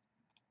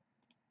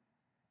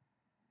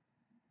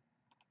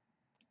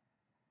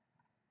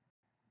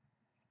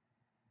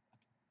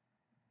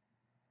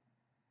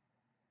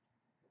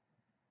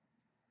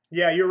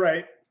 Yeah, you're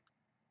right.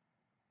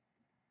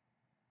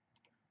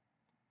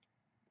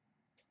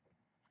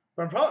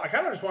 But I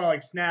kind of just want to,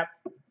 like,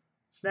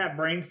 snap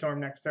Brainstorm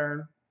next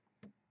turn.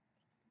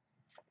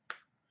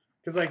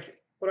 Because, like,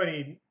 what do I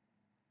need?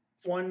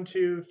 1,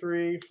 2,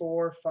 3,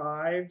 4,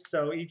 5.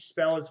 So each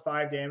spell is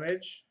 5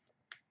 damage.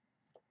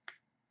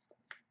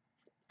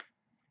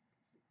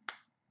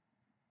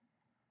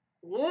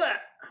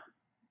 What?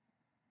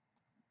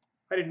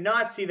 I did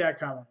not see that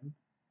coming.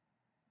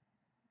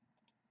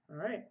 All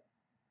right.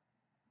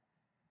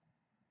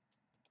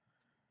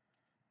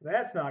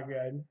 That's not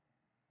good.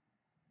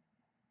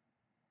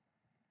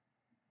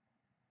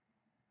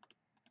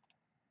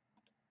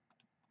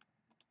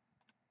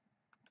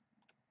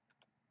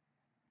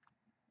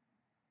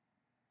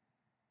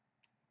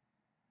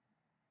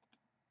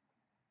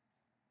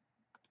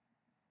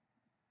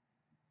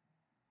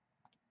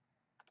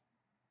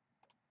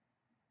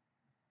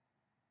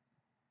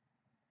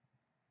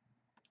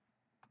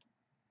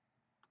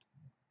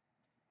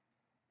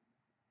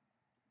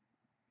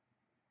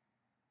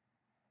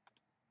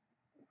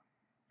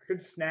 I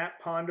could snap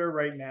Ponder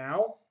right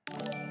now.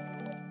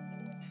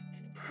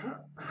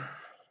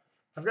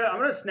 I'm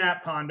gonna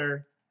snap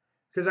ponder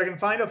because I can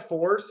find a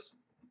force,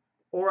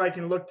 or I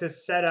can look to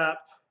set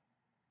up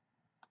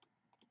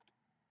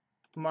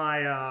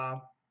my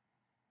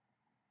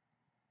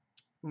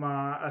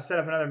set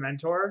up another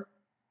mentor,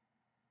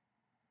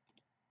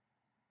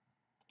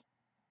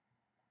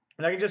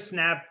 and I can just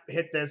snap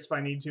hit this if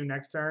I need to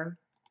next turn.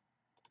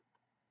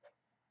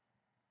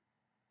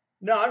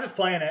 No, I'm just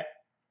playing it.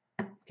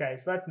 Okay,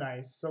 so that's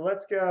nice. So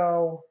let's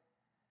go.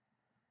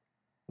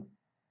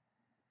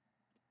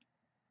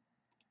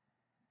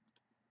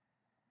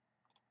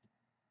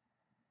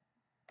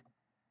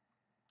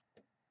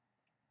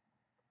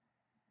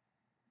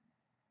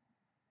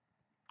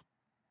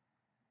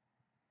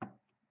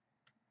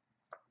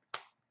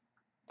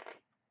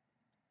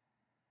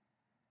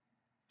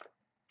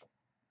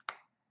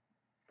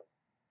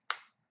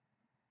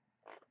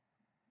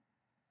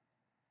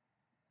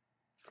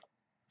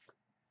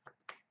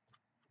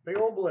 Big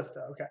old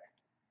ballista. Okay.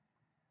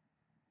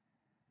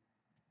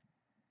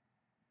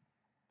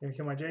 Gonna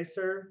kill my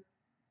Jacer.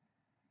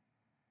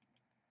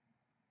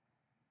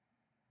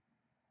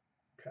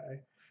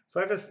 Okay. So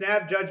I have to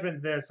snap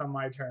judgment this on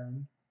my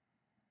turn,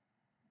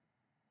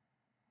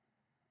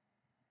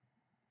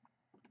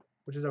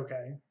 which is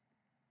okay.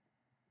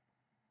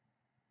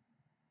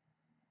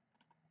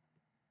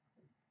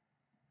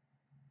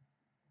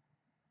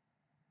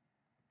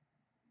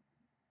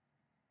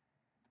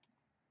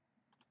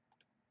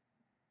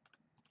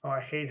 Oh, I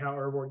hate how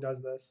Urborg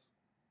does this.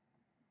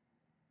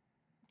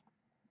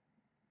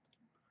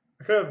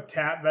 I could have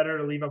tapped better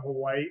to leave up a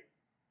white.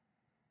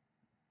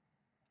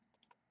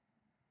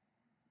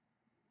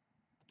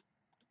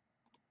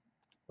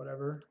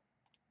 Whatever.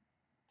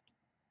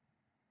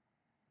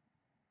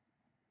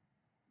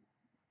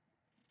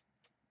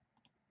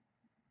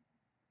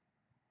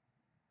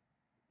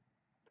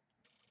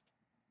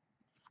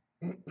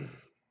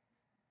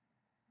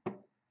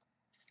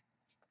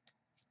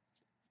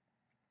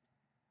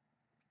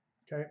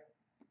 Okay.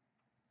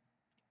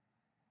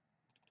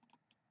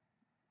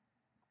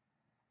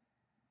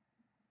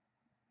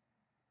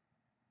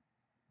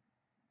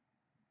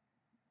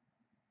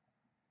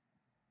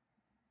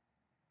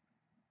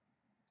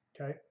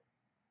 Okay.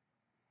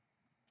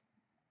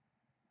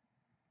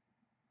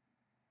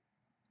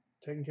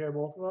 Taking care of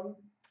both of them.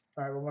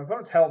 All right, well, my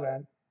opponent's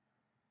hellbent.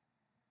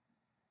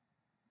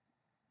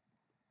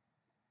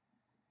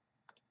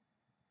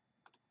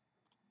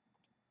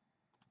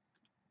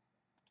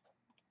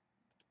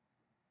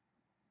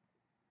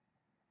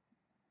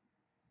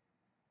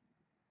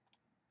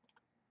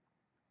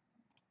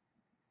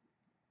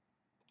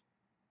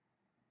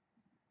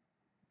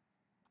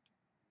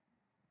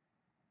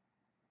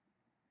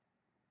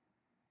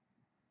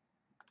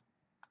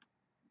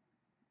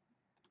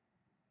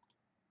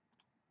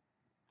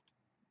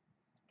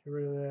 Get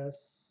rid of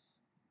this.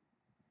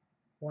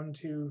 1,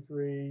 2,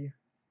 3.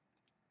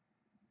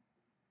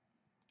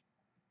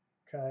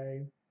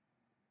 Okay.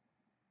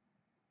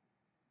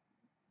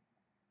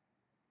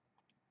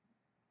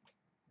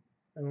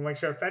 And we'll make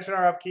sure to fetch in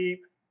our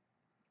upkeep.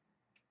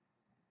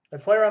 I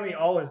play around the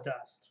all is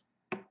dust.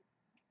 All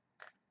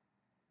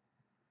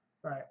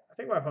right, I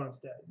think my opponent's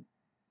dead.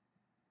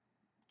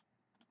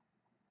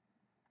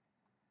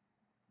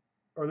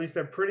 Or at least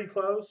they're pretty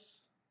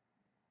close.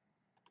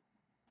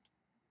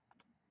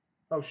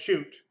 Oh,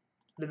 shoot.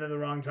 Did that the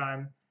wrong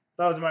time.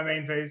 That was in my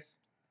main phase.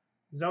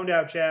 Zoned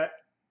out, chat.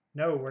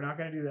 No, we're not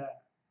going to do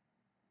that.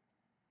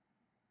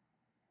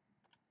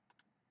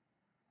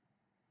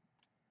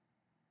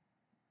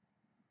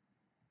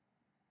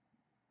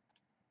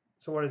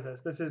 So what is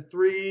this? This is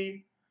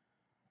 3,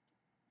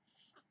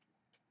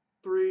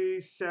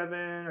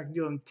 7. I can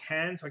deal him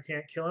 10, so I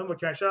can't kill him. But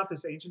can I shut off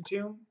this Ancient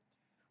Tomb?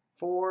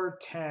 4,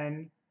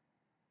 10.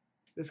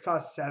 This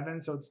costs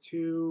 7, so it's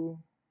 2,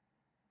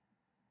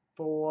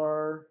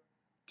 4,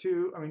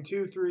 2. I mean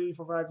 2, 3,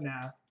 4, 5.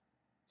 Nah. So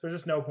there's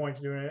just no point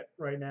to doing it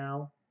right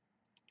now.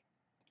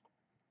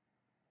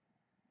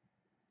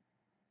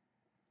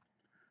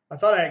 I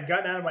thought I had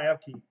gotten out of my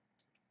upkeep.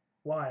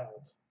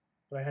 Wild.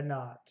 But I had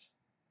not.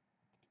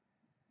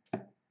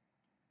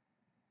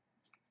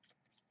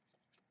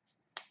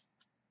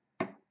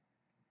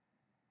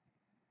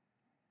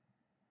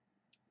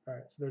 All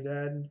right, so they're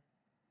dead.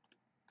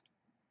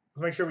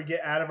 Let's make sure we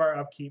get out of our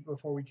upkeep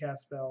before we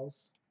cast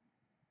spells.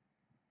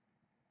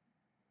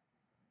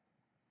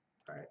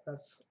 All right,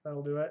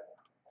 that'll do it.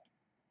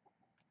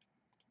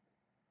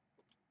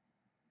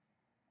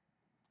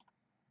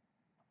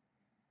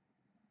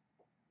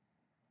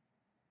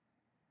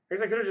 I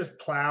guess I could have just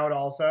plowed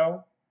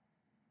also.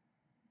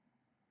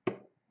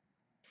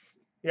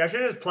 Yeah, I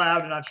should have just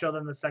plowed and not show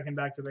them the second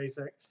back to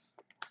basics.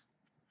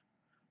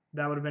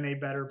 That would have been a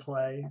better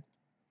play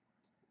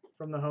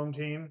from the home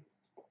team.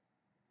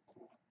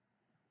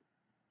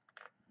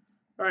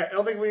 All right, I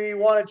don't think we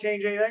want to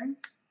change anything.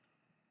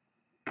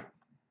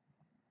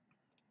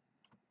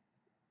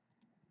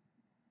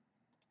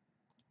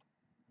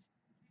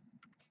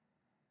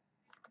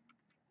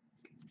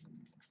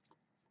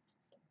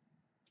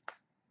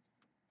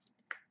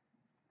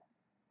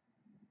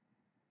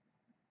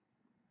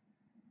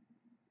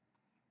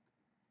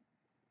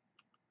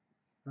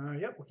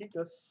 Yep, we'll keep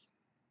this.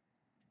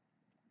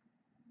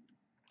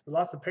 We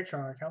lost the picture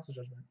on our council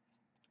judgment.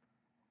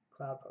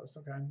 Cloud post,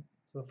 okay.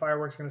 So the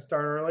fireworks going to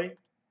start early.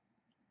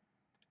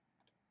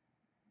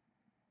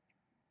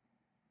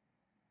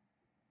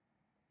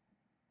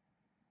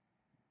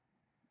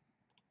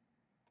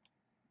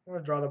 I'm going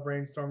to draw the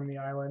Brainstorm in the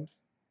island.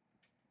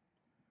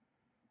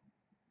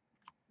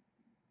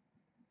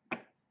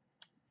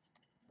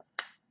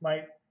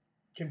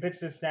 Can pitch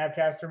this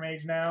Snapcaster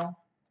Mage now.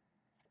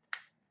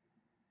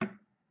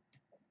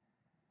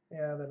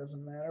 Yeah, that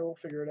doesn't matter. We'll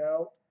figure it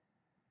out.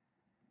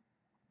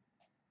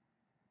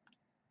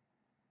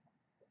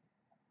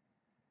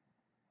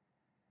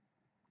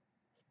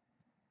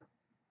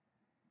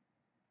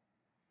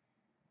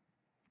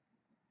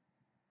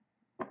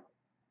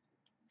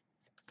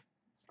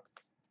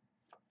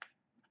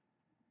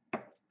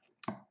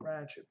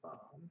 Ratchet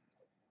Bomb.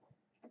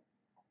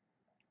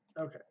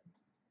 Okay.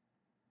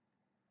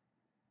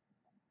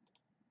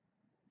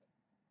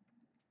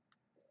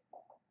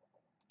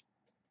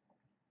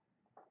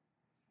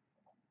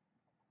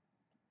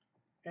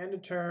 End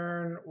of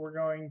turn, we're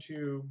going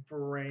to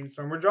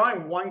Brainstorm. We're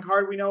drawing one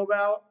card we know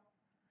about.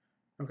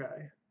 Okay.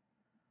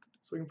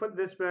 So we can put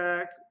this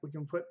back. We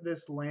can put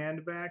this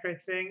land back, I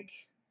think.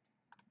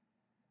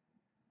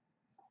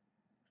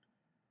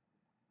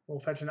 We'll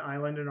fetch an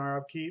island in our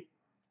upkeep.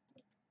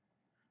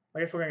 I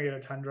guess we're going to get a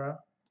Tundra,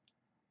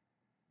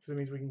 because it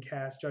means we can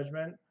cast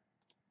Judgment.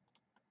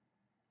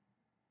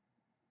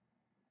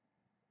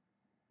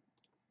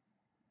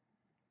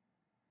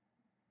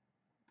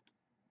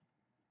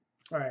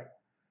 All right.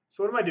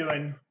 So what am I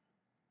doing?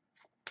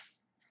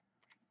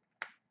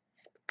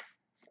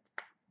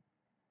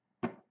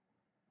 Am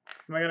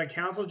I going to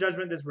Council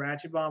Judgment this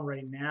Ratchet Bomb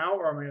right now,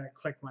 or am I going to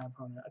click my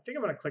opponent? I think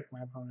I'm going to click my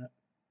opponent.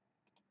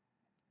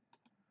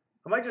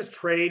 I might just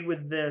trade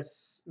with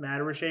this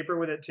Matter Reshaper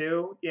with it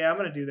too. Yeah, I'm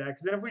going to do that,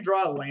 because then if we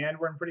draw a land,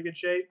 we're in pretty good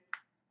shape.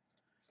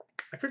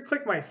 I could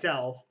click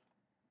myself.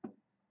 All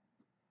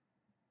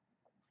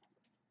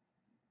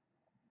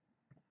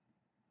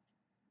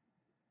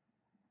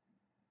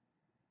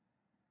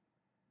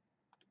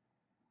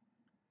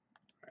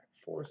right,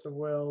 Force of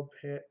Will,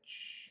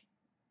 pitch.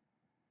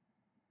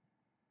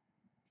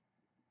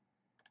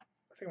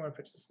 I think I'm going to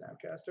pitch the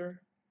Snapcaster.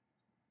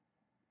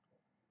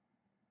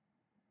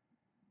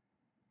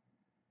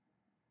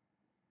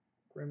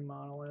 Grim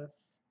Monolith.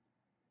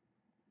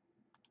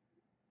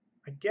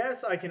 I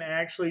guess I can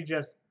actually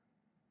just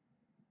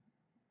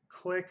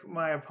click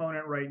my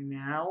opponent right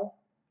now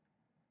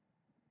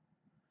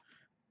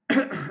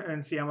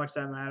and see how much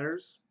that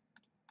matters.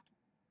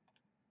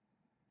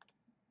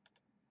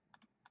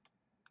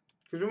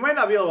 Because we might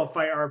not be able to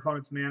fight our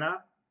opponent's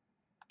mana.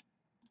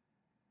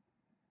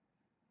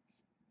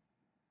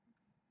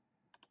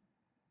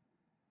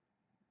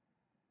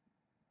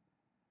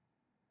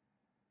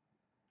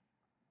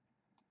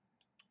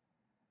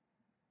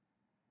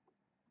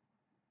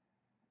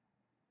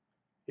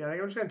 Yeah, I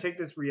think I'm just going to take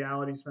this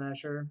Reality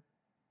Smasher.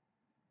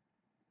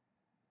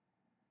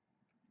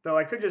 Though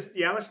I could just,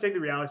 yeah, I'm going to take the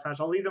Reality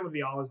Smash. I'll leave them with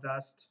the All Is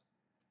Dust.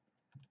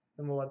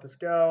 Then we'll let this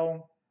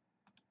go.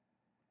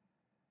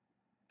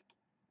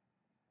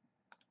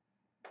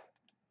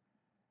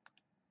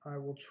 I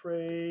will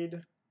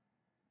trade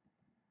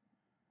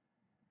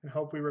and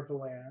hope we rip a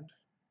land.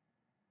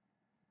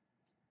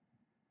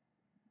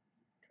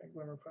 Okay,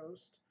 Glimmer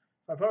Post.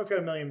 My opponent's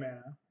got 1,000,000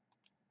 mana.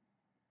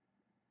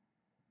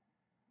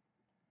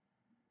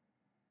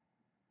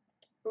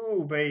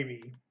 Ooh,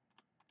 baby.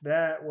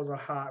 That was a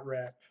hot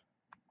rep.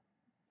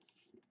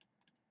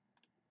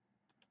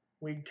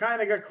 We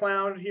kind of got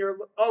clowned here.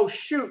 Oh,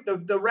 shoot,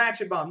 the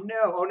Ratchet Bomb.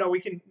 No. Oh, no,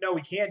 we can't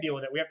deal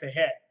with it. We have to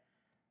hit.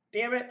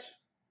 Damn it.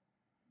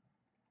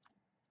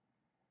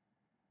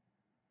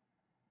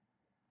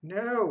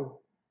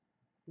 No.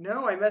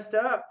 No, I messed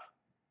up.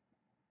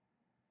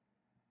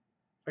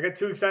 I got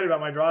too excited about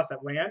my draw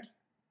step. Land?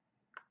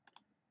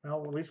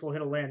 Well, at least we'll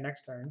hit a land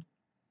next turn.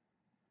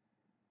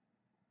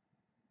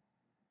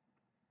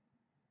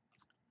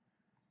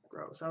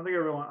 Gross. I don't think I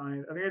really want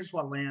any. I think I just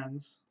want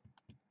lands.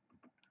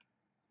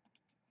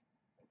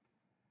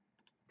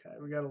 Okay,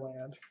 we got a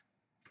land.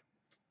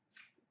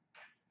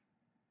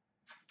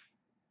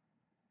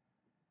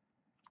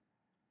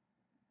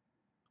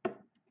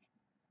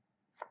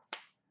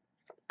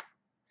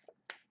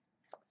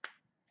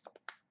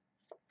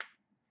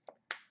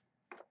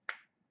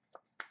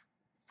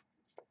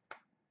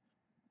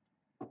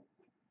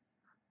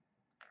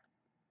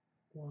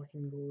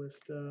 Walking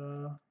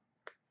Ballista.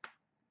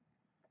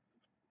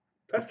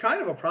 That's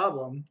kind of a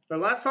problem. Their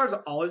last card's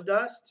All Is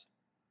Dust.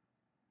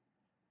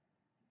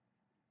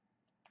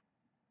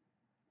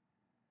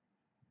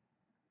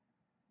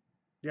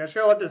 Yeah, I just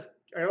gotta let this.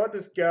 I gotta let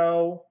this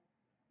go.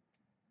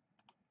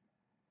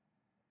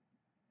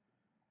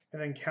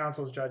 And then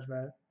Council's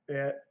Judgment.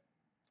 It.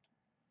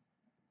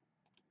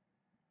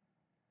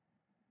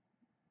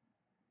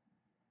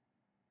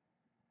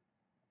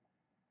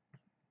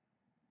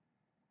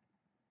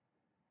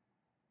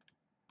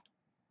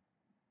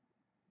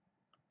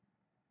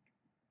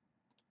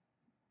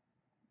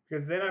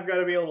 Because then I've got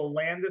to be able to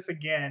land this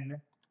again.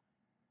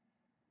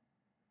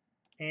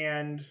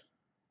 And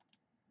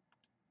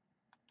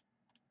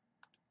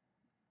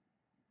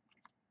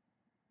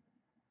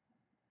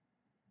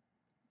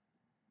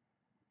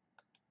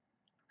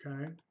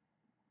okay.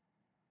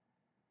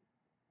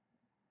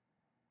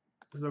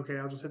 This is okay.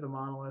 I'll just hit the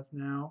monolith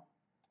now.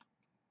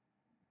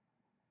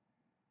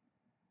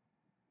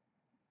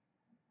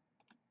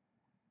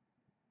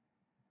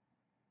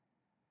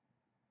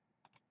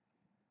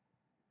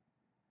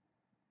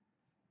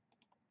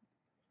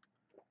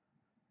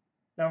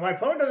 Now, if my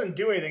opponent doesn't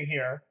do anything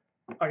here,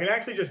 I can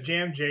actually just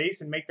jam Jace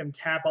and make them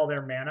tap all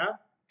their mana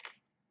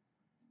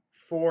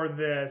for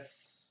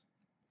this.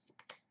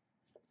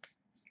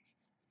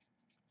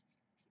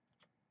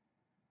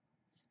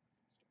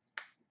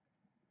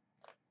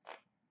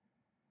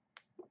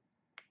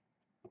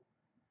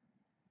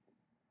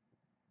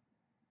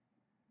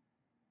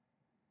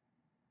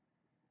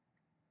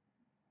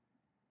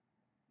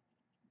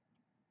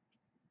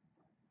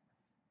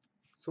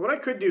 So what I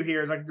could do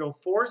here is I could go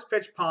Force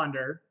Pitch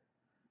Ponder,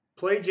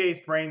 play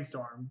Jace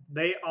Brainstorm.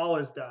 They all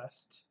is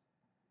dust.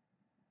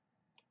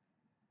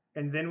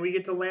 And then we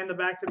get to land the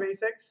back to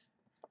basics.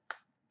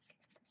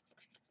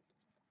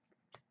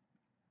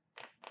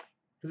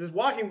 Because this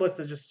Walking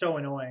Ballista is just so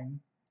annoying.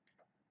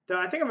 So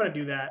I think I'm going to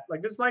do that.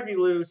 Like, this might be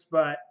loose,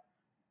 but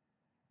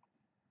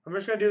I'm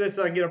just going to do this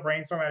so I can get a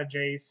Brainstorm out of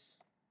Jace.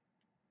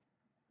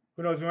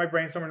 Who knows? We might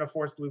Brainstorm in a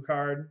Force blue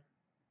card.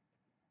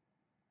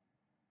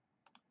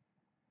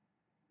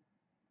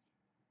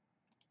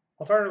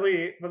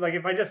 Alternatively, but like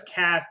if I just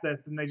cast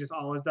this, then they just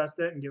always dust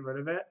it and get rid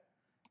of it.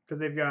 Because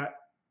they've got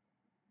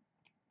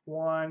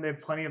they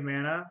have plenty of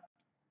mana.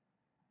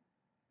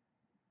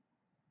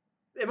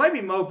 It might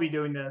be Mopey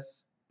doing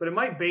this, but it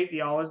might bait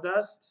the always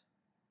dust.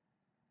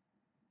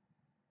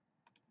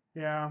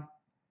 Yeah.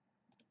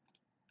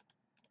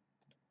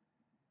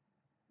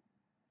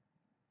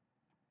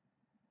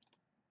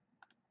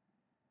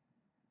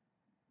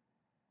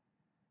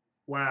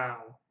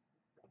 Wow.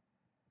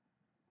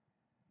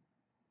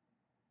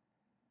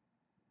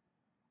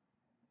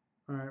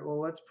 All right, well,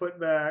 let's put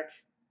back.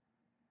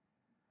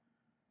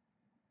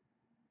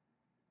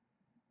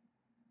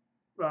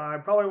 I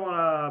probably want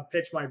to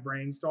pitch my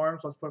Brainstorm,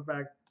 so let's put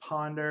back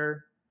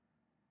Ponder,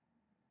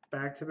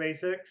 back to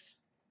basics.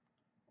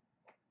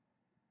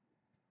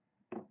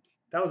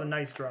 That was a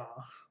nice draw.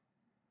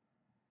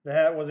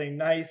 That was a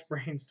nice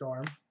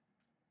Brainstorm.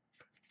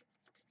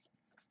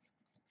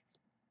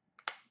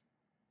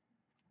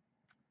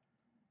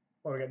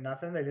 Oh, we got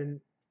nothing? They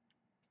didn't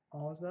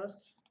always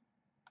dust?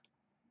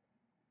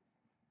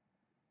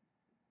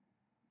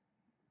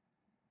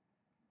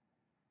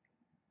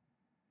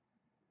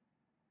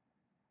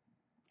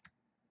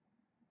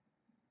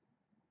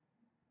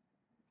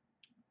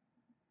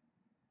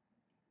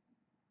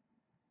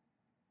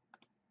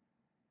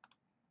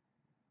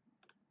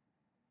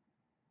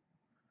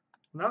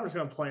 Now I'm just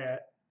going to play it.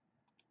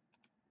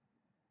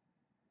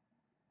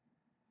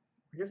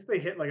 I guess if they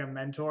hit like a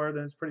Mentor,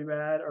 then it's pretty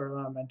bad. Or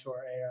not a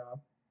Mentor,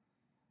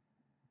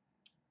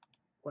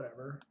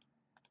 whatever.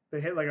 They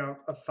hit like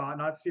a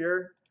Thought-Knot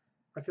Seer.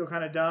 I feel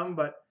kind of dumb,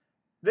 but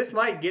this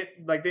might get,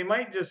 like, they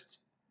might just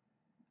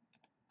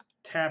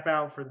tap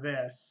out for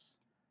this.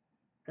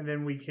 And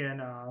then we can,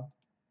 so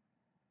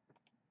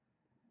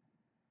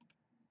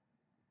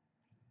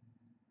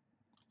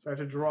I have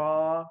to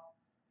draw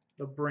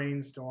the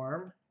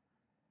Brainstorm.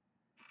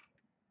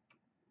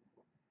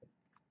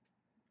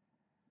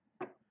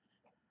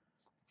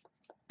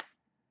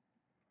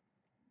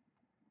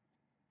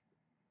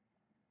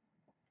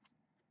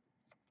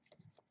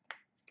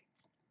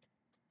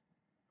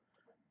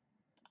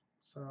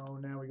 So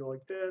now we go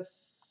like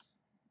this.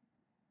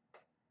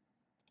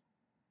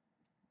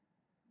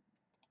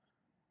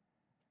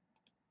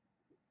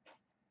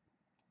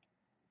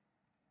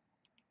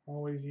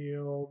 Always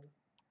yield,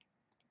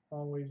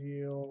 always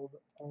yield,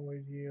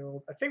 always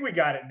yield. I think we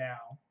got it now.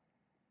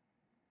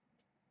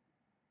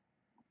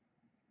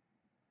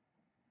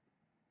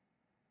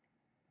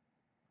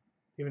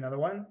 You have another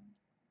one?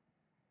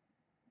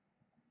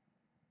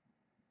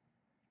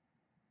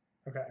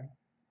 Okay.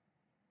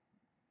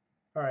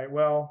 All right,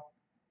 well.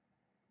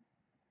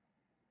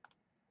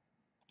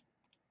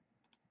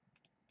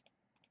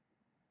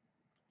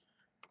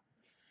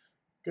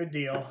 Good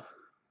deal.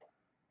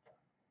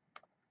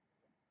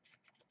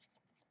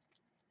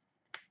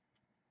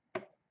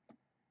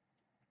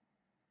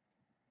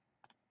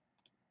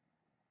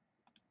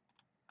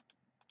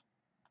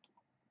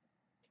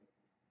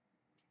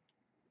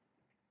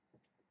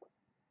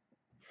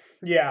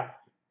 Yeah.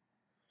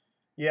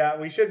 Yeah,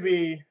 we should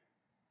be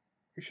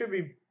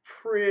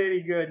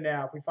pretty good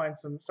now if we start finding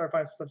some stuff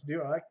to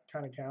do. Oh, that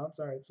kind of counts.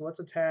 All right, so let's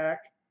attack.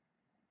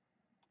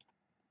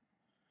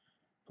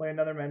 Play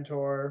another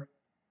Mentor.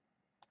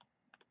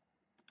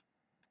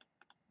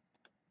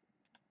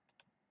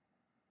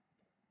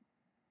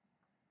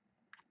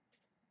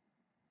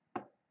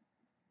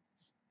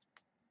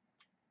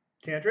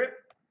 Cantrip.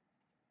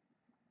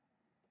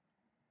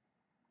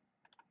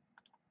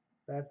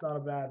 That's not a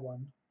bad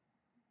one.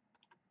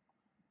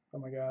 Oh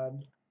my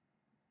god.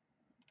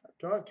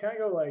 Can I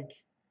go like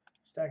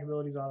stack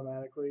abilities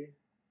automatically?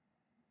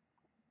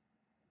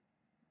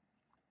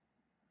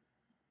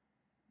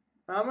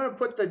 I'm going to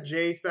put the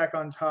Jace back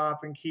on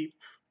top and keep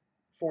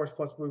Force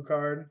plus blue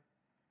card.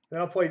 Then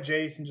I'll play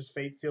Jace and just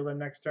Fate Seal them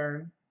next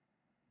turn.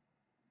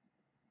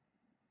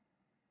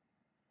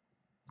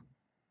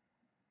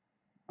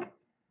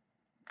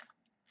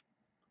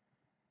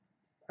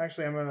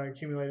 Actually, I'm going to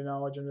accumulate a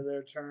knowledge into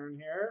their turn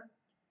here.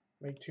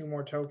 Make 2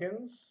 more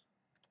tokens.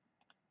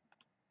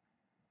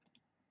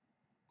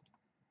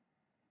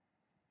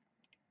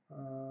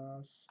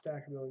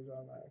 Stack abilities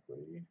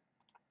automatically.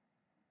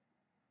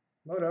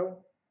 Moto,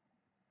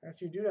 I asked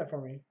you to do that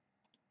for me.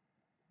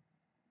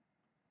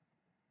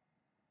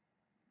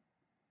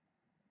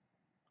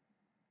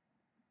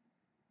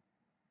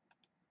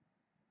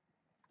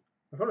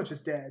 My opponent's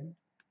just dead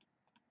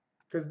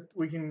because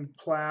we can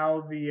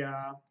plow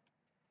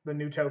the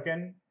new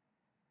token.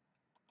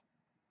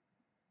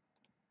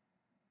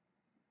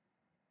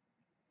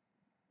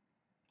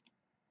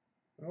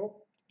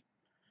 Oh,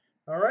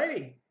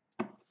 alrighty.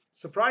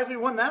 Surprised we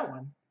won that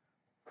one.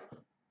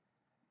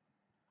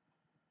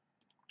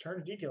 Turn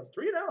to details.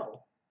 3-0.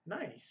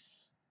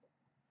 Nice.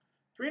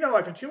 3-0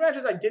 after 2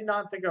 matches I did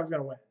not think I was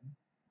going to win.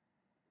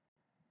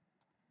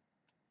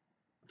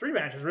 3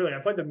 matches, really. I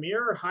played the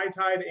Mirror, High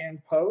Tide,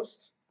 and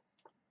Post.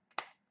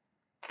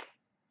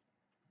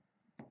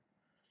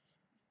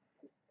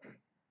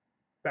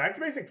 Back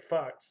to basic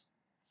fucks.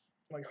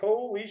 Like,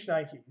 holy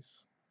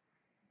shnikes.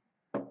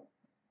 I'm going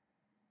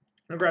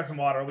to grab some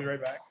water. I'll be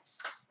right back.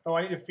 Oh,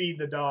 I need to feed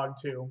the dog,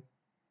 too.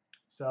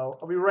 So,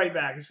 I'll be right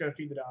back. I'm just going to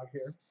feed the dog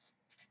here.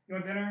 You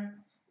want dinner?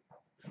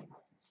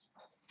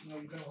 No,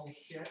 you've been a little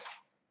shit.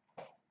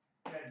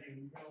 Yeah, dude,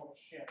 you've been a little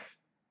shit.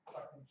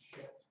 Fucking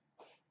shit.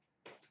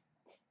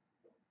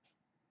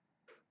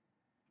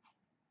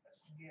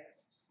 Yes.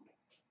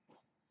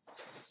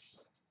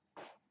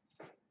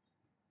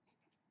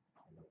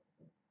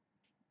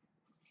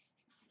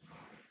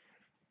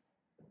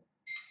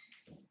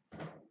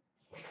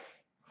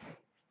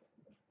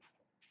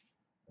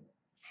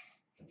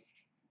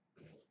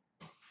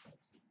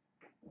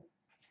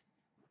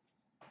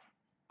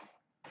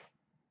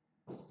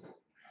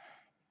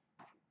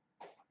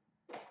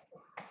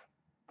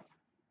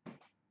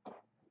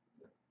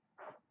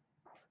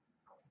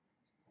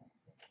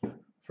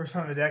 First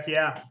on the deck,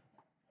 yeah.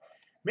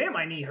 Man,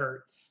 my knee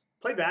hurts.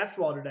 Played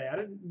basketball today.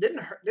 I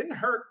didn't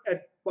hurt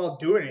while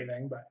doing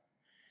anything, but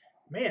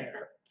man, it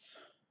hurts.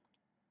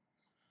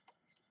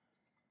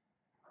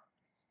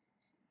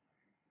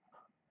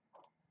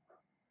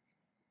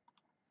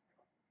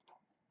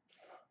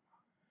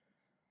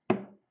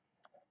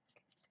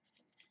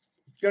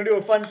 Gonna do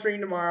a fun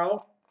stream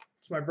tomorrow.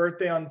 It's my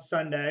birthday on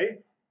Sunday,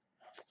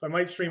 so I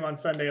might stream on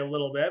Sunday a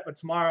little bit. But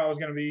tomorrow is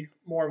gonna be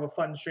more of a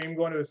fun stream.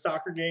 Going to a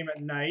soccer game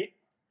at night.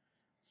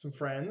 Some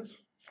friends.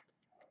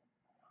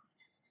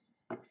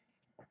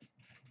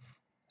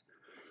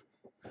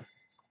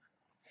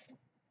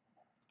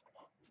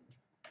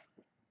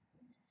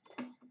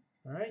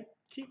 All right,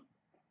 keep.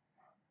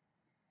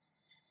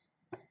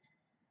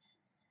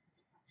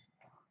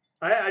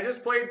 I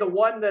just played the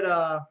one that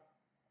I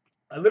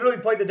literally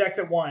played the deck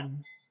that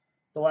won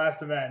the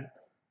last event.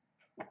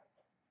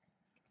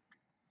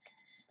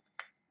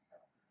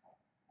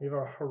 We have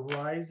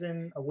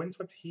a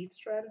Windswept Heath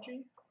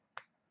strategy.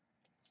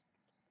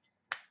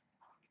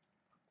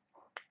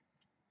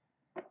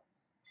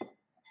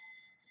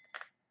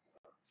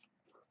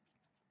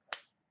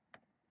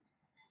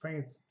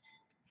 I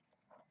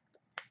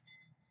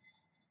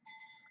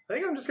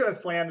think I'm just gonna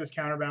slam this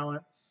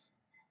counterbalance.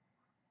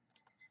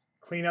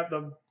 Clean up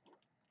the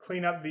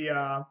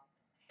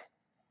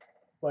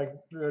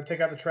take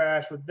out the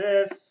trash with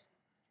this,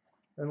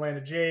 then land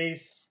a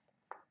Jace,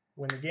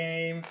 win the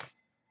game.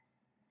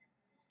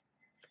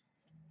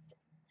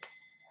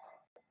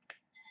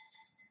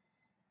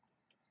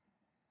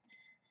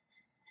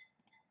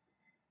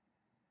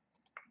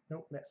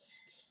 Nope, missed.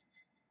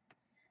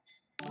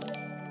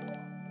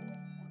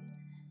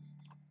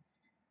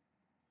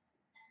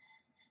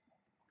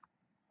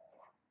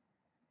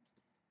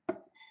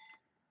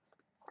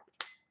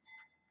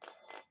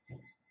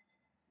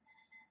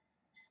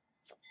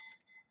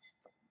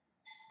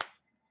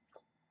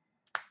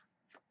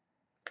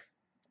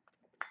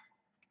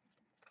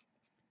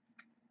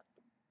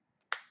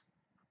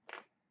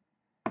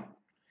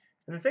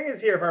 And the thing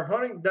is here, if our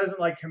opponent doesn't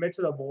like commit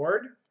to the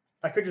board,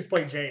 I could just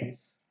play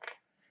Jace.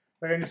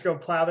 I can just go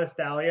plow this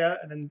Dahlia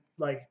and then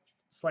like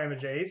slam a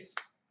Jace.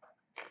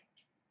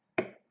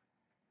 All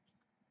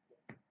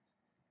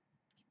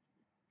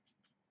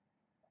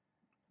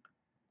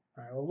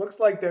right, well, it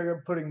looks like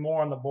they're putting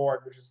more on the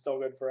board, which is still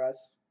good for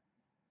us.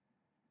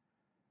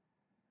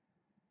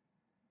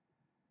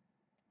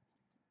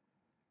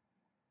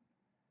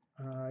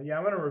 Yeah,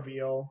 I'm going to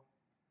reveal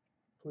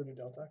Polluted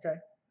Delta. Okay.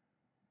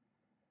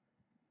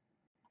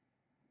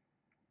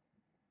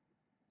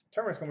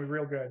 Terminus is going to be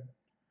real good.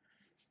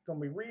 It's going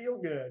to be real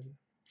good.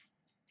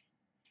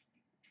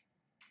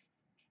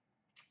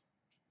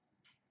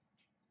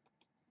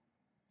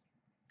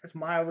 That's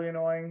mildly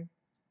annoying.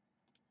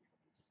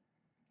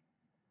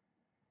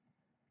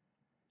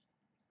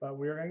 But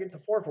we're going to get the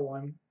 4 for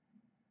 1.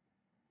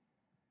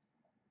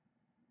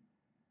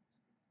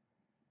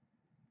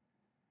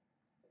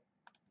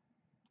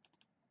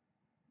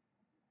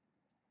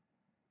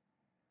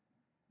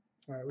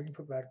 All right, we can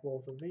put back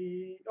both of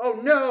these.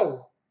 Oh,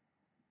 no!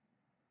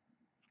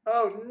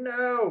 Oh,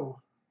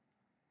 no!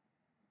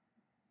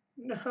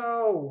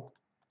 No!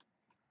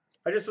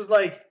 I just was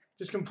like,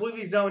 just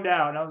completely zoned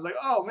out. And I was like,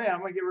 oh, man, I'm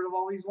going to get rid of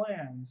all these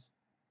lands.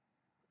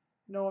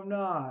 No, I'm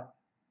not.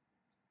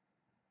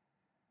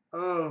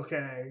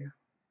 Okay.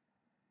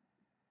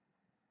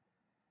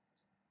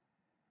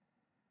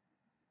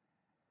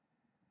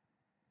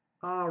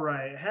 All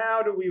right,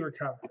 how do we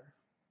recover?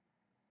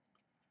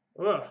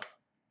 Ugh.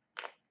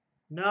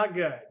 Not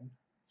good.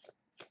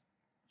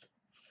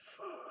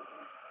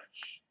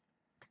 Fudge.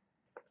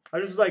 I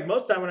was just like,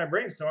 most of the time when I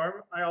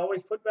brainstorm, I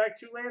always put back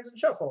 2 lands and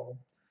shuffle.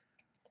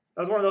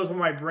 That was one of those where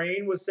my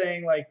brain was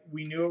saying, like,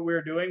 we knew what we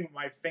were doing, but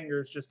my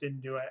fingers just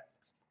didn't do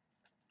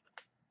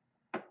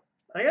it.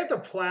 I have to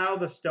plow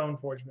the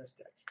Stoneforge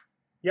Mystic.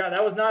 Yeah,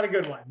 that was not a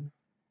good one.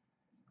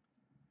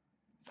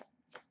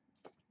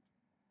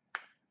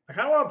 I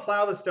kind of want to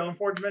plow the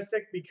Stoneforge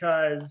Mystic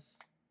because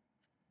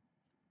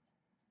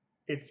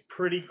it's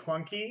pretty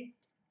clunky,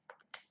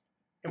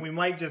 and we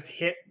might just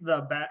hit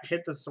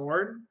the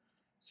sword.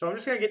 So I'm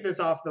just gonna get this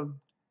off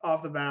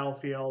the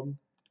battlefield.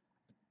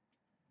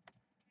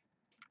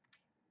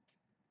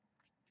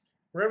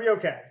 We're gonna be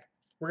okay.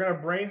 We're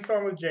gonna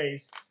brainstorm with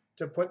Jace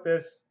to put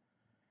this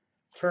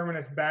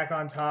Terminus back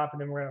on top,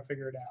 and then we're gonna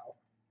figure it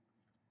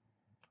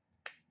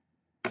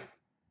out.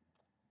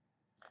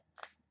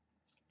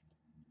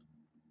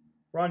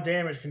 We're on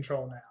damage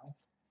control now.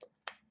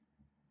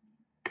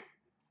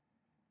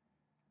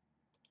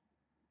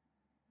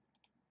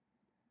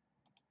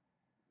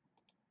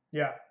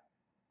 Yeah.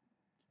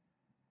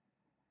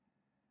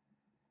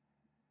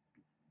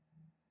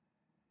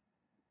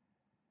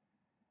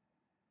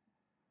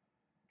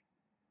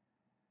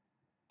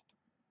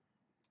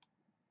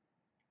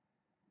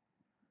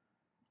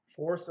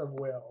 Force of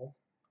Will.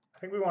 I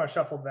think we want to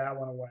shuffle that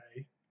one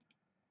away.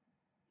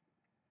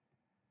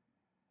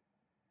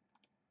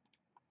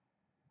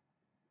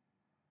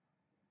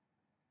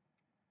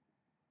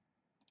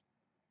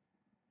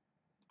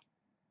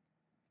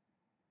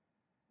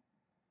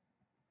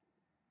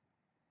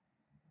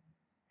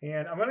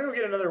 And I'm going to go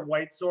get another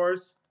white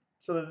source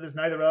so that this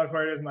Neither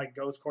Reliquary doesn't like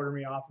ghost quarter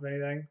me off of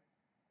anything.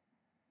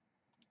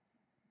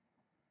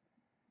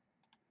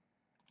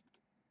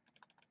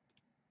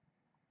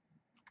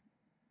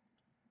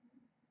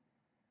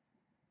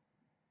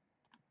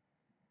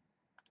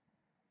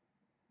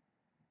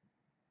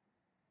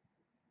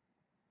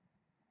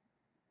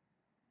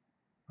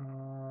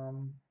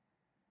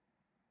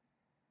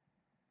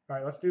 All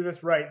right, let's do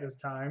this right this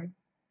time.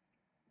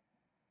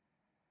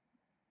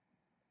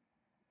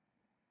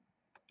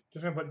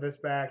 Just going to put this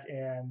back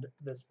and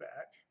this back.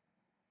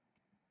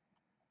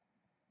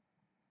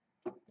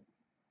 Do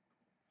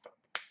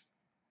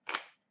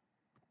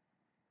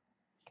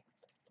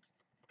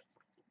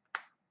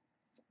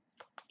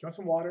you want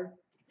some water?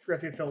 I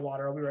forgot to get filled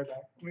water. I'll be right back.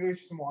 Let me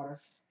get you some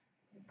water.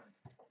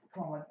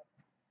 Come on, bud.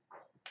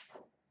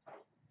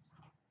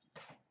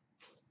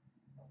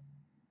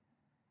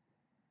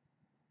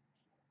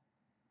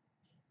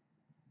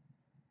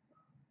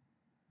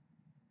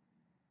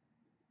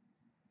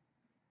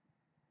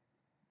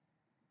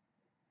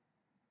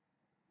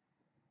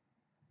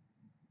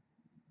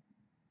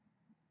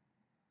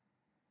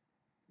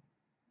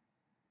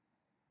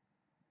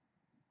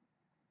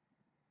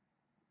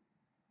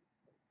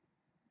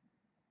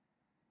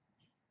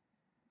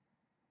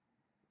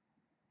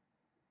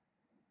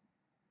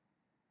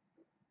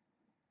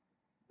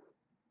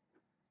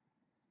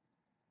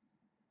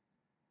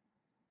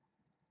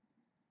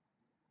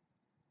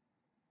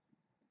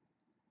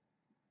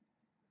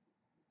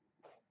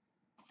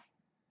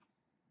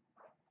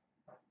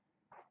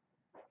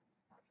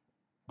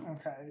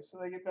 Okay, so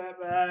they get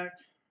that back.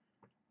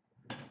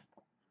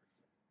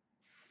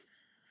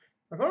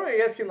 My opponent, I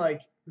guess, can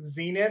like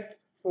Zenith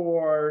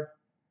for.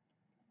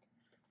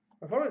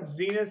 My opponent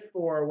Zenith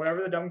for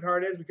whatever the dumb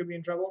card is. We could be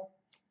in trouble.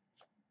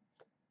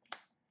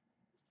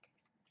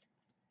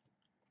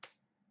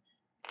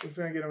 Just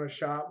gonna get him a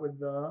shot with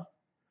the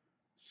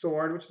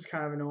sword, which is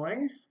kind of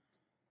annoying.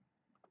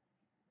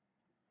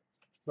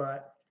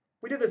 But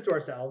we did this to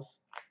ourselves.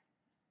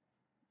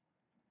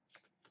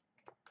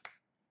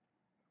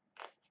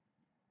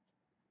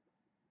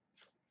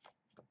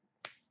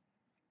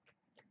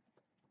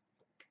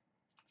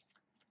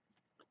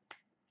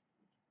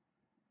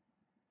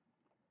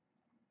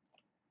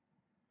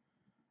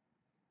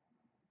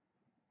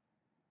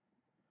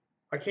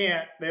 I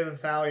can't. They have the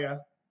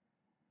Thalia.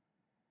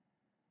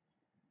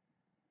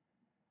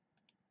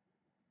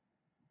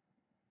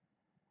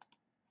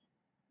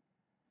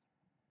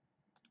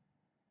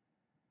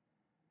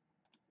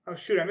 Oh,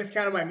 shoot. I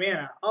miscounted my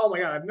mana. Oh, my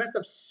God. I've messed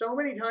up so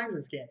many times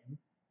this game.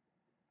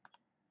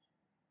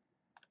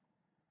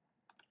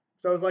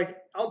 So I was like,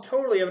 I'll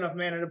totally have enough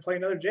mana to play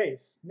another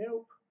Jace.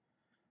 Nope,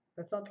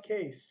 that's not the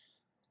case.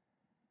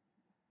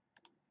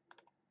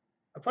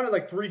 I punted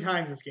like 3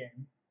 times this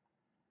game.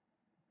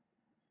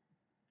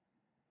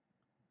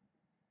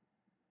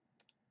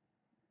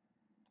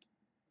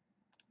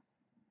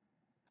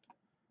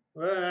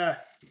 Ugh.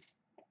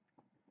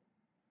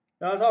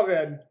 No, it's all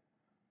good.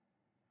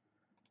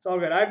 It's all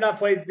good. I have not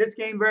played this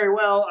game very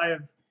well. I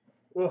have,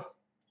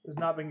 it's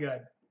not been good.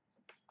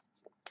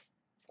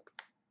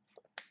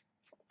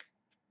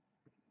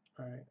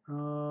 All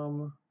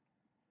right.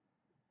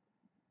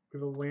 We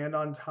have a land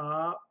on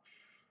top.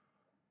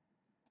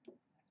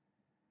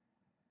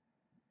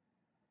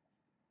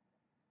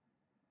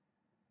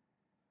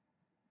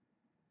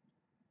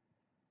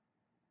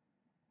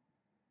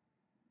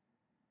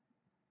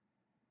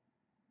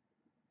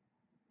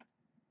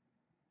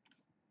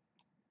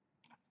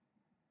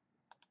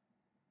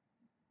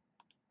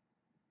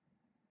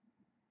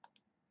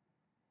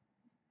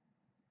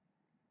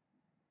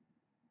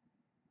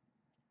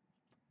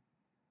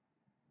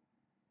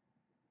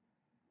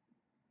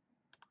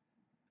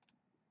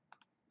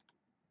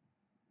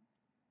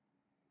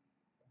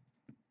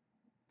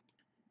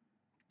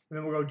 And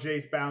then we'll go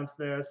Jace bounce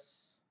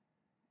this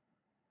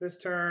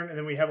turn, and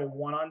then we have a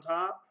 1 on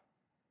top.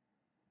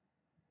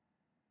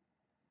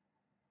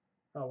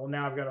 Oh, well,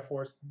 now I've got to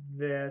force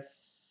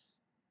this.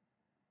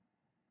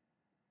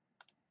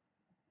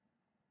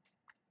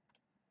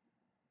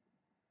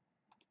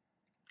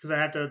 Because I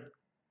have to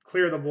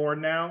clear the board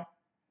now.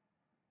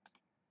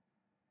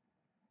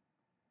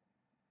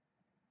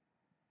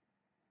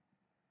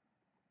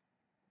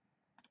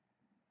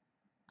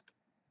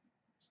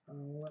 So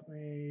let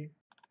me...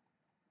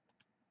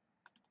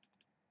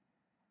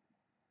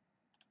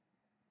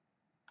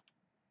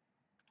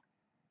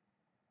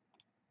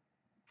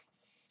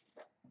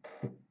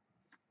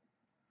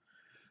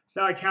 So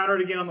now I counter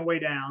it again on the way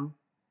down.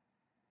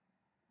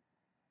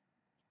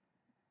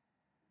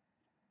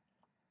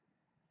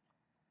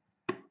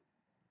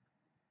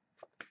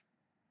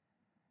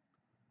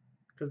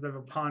 Because I have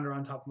a Ponder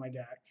on top of my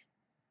deck.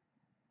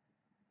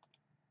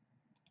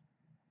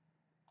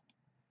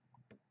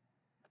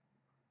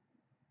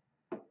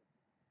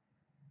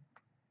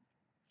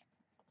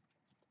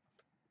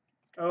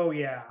 Oh,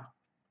 yeah.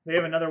 They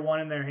have another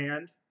 1 in their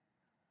hand.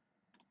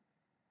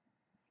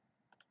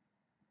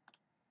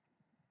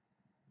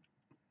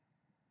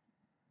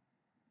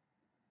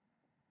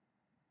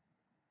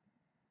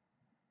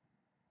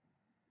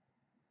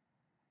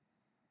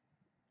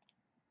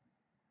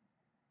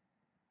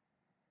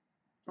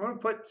 I'm going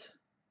to put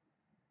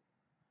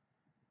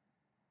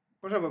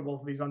both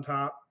of these on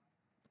top.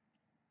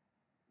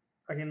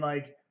 I can,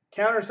 like,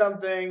 counter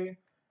something,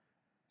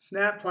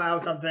 snap plow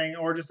something,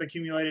 or just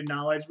accumulated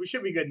knowledge. We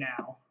should be good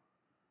now.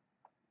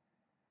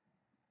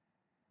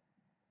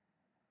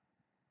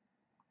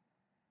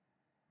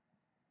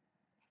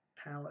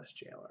 Palace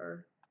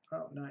Jailer.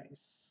 Oh,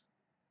 nice.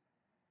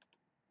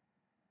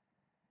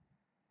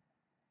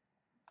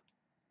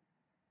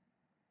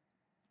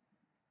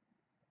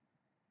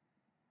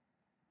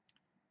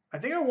 I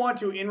think I want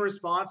to, in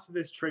response to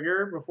this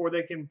trigger, before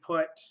they can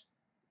put...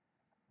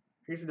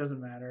 I guess it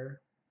doesn't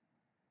matter.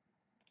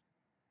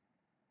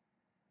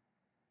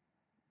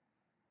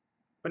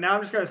 But now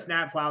I'm just going to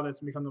snap plow this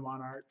and become the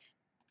Monarch.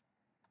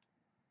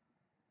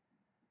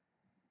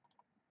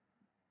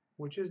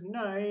 Which is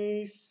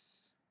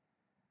nice.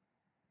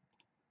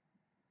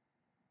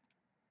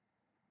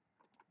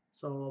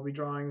 So I'll be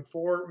drawing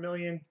 4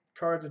 million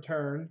cards a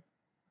turn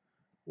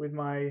with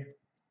my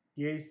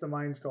Jace the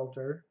Mind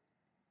Sculptor.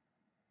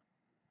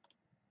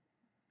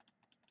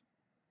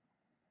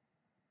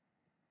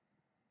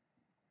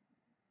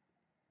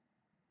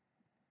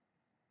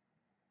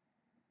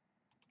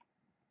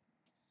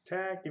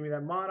 Attack, give me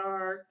that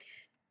Monarch.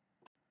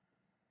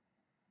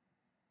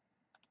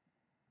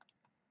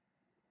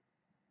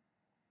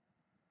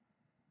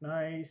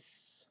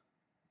 Nice.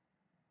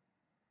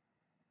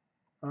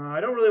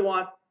 I don't really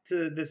want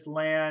this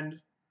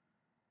land.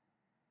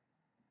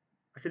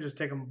 I could just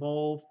take them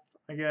both,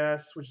 I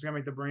guess, which is going to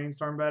make the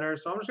Brainstorm better.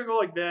 So I'm just going to go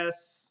like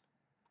this.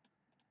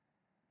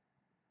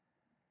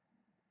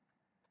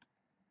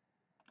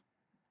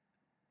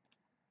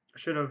 I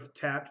should have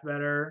tapped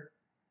better.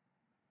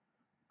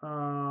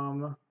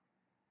 I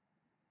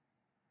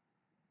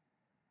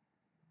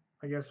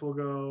guess we'll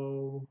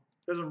go...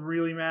 Doesn't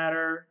really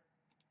matter.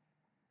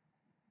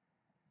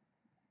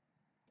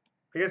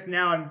 I guess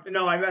now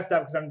No, I messed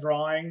up because I'm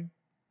drawing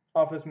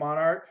off this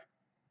Monarch.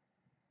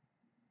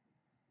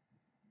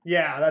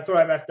 Yeah, that's what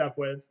I messed up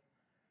with.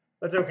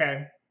 That's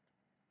okay.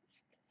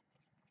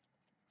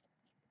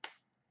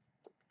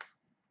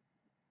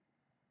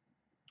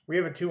 We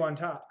have a 2 on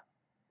top.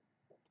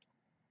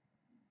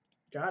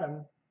 Got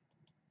him.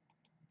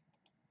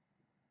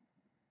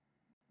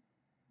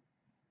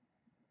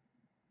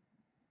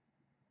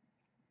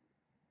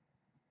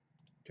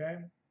 Okay.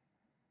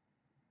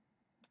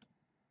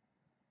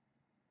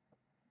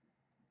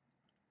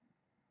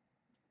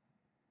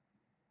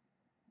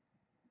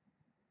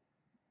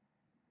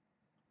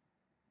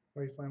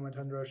 Wasteland my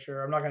Tundra,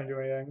 sure. I'm not going to do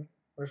anything.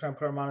 We're just going to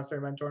put our Monastery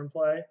Mentor in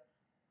play.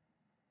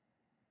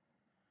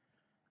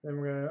 Then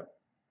we're going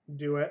to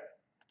do it.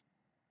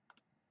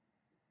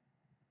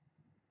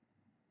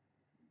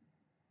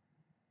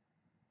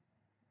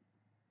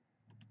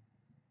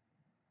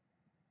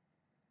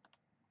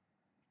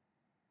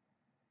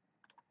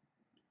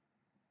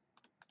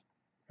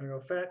 Gonna go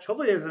fetch.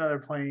 Hopefully there's another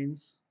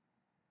plains.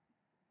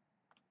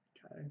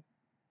 Okay.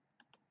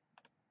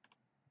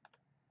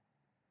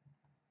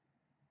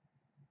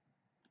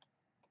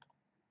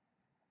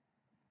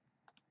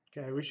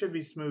 Okay, we should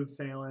be smooth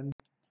sailing.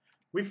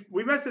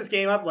 We messed this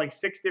game up like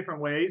 6 different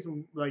ways.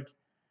 Like,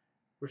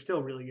 we're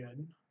still really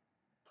good.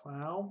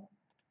 Plow.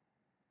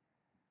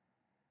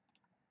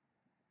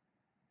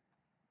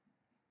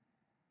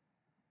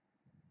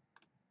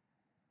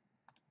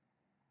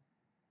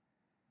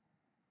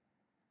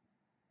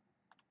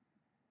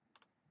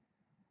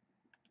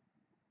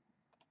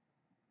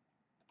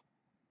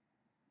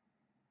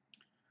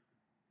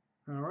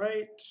 All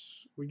right,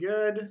 we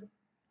good.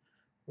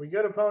 We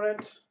good,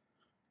 opponent.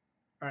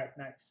 All right,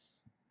 nice.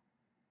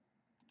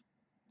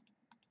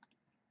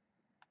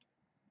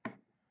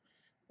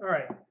 All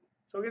right,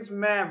 so against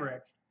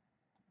Maverick.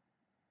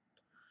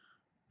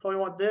 Probably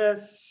want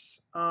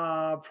this.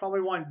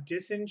 Probably want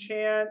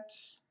Disenchant.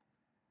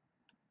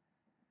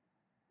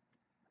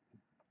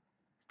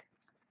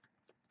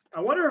 I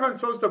wonder if I'm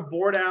supposed to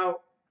board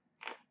out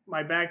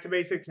my back to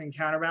basics and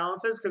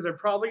counterbalances because they're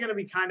probably going to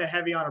be kind of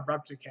heavy on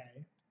Abrupt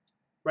Decay.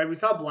 Right, we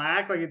saw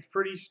black, like it's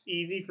pretty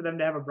easy for them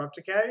to have Abrupt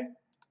Decay.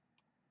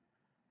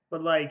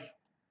 But like,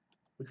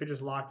 we could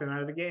just lock them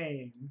out of the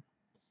game.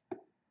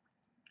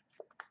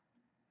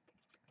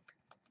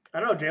 I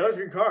don't know, Jailer's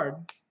a good card.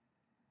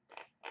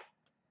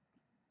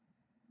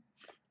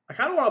 I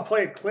kind of want to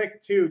play a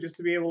Clique too, just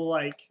to be able to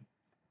like...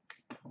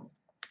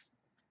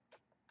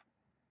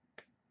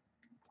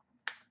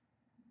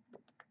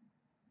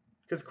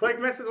 Because Clique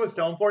messes with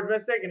Stoneforge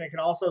Mystic, and it can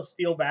also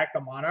steal back the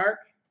Monarch,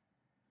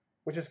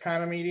 which is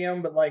kind of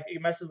medium, but like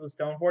it messes with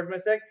Stoneforge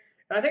Mystic.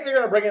 And I think they're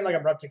going to bring in like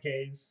Abrupt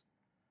Decays.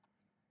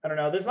 I don't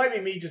know. This might be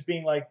me just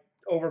being like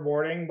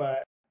overboarding,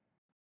 but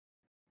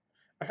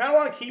I kind of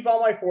want to keep all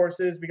my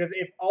forces because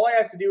if all I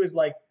have to do is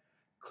like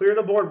clear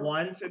the board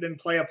once and then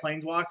play a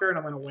Planeswalker and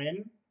I'm going to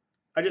win,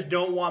 I just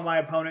don't want my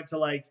opponent to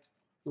like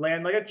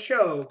land like a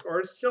Choke or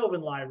a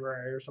Sylvan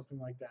Library or something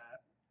like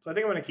that. So I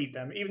think I'm going to keep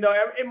them, even though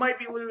it might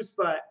be loose,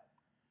 but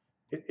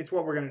it's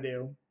what we're going to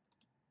do.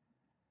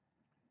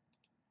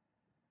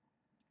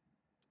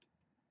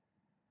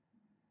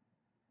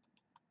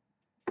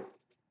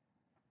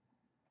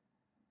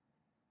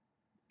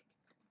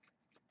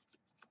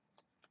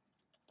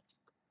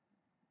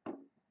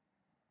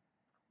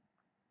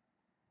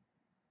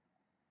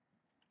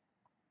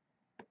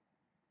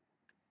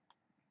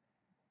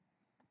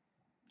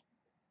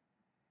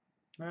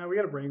 We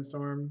got a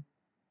Brainstorm.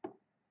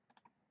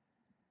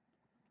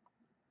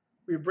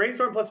 We have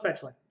Brainstorm plus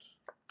Fetchland.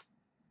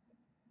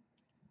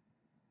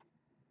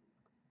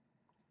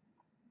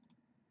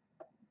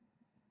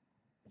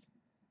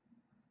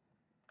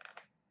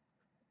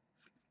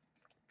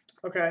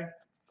 Okay.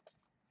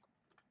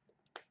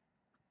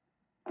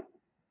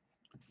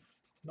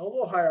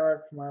 Noble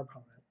Hierarch from our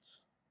opponents.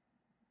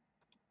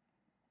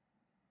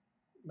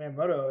 Man,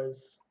 Moto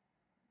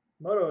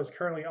is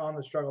currently on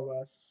the struggle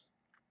bus.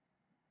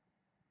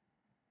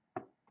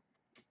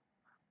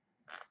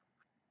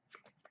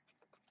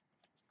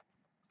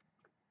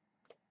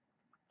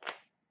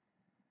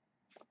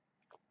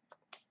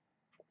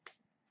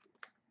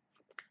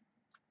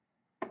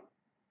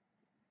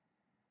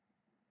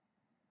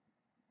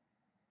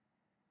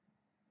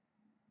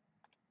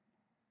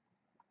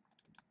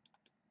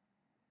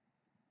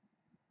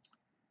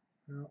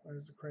 No,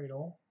 there's the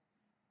Cradle.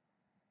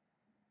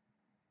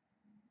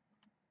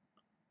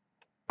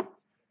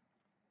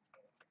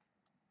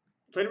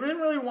 So I didn't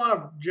really want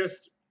to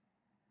just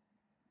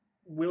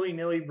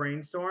willy-nilly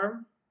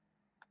Brainstorm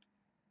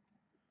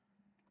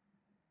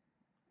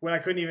when I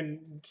couldn't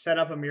even set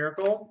up a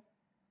Miracle.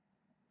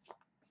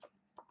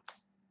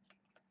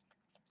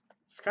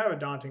 It's kind of a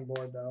daunting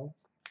board, though.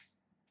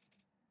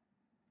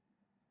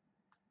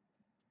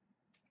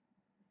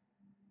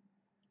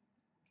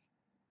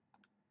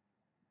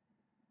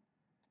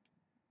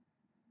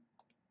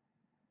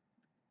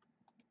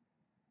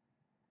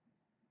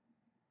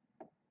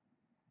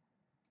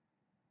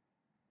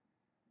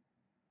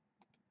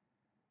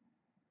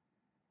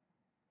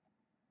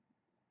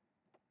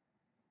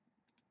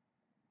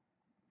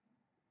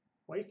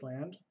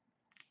 Wasteland.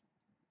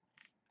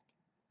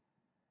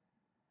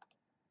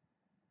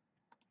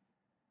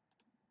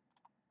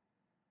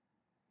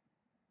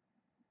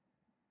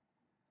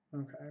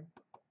 Okay.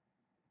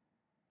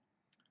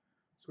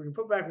 So we can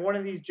put back one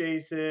of these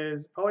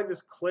Jaces. Probably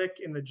this Clique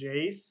in the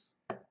Jace.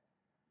 I'm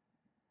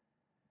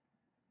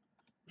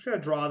just going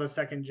to draw the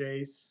second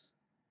Jace.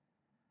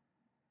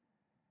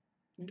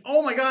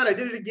 Oh my god, I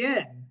did it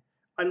again.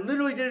 I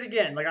literally did it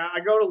again. Like, I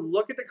go to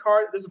look at the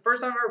card. This is the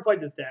first time I've ever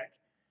played this deck.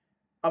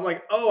 I'm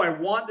like, oh, I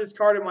want this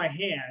card in my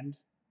hand.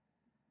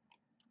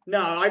 No,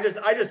 I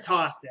just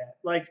tossed it.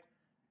 Like,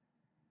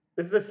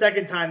 this is the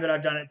second time that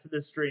I've done it to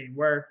this stream,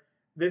 where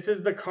this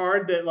is the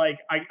card that,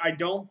 like, I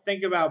don't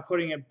think about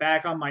putting it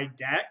back on my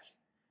deck.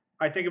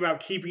 I think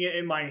about keeping it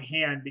in my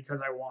hand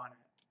because I want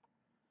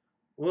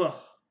it. Ugh.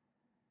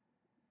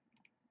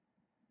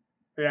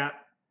 Yeah.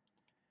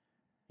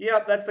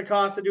 Yep, that's the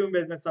cost of doing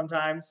business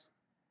sometimes.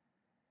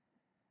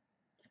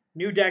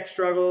 New deck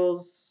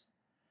struggles.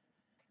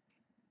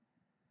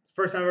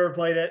 First time I've ever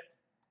played it.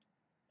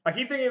 I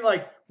keep thinking,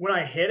 like, when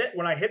I hit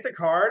the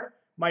card,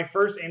 my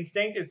first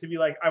instinct is to be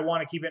like, I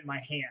want to keep it in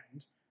my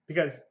hand.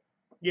 Because,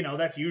 you know,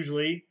 that's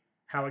usually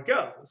how it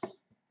goes.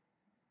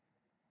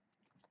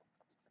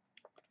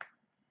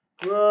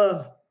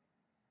 Ugh.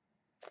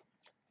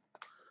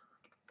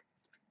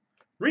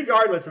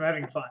 Regardless, I'm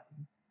having fun.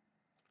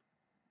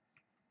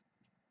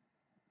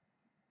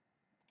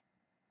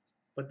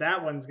 But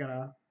that one's going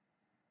to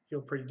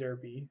feel pretty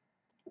derpy.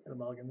 Got a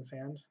mulligan in this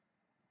hand.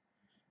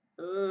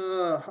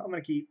 I'm going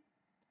to keep.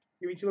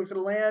 Give me 2 looks at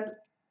a land.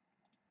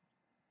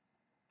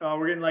 Oh,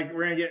 we're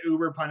gonna get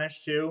uber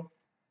punished too.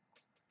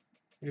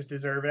 We just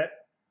deserve it.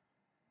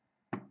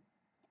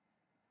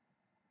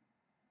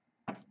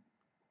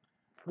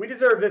 We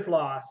deserve this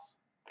loss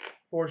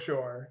for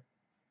sure.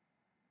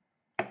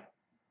 Yeah.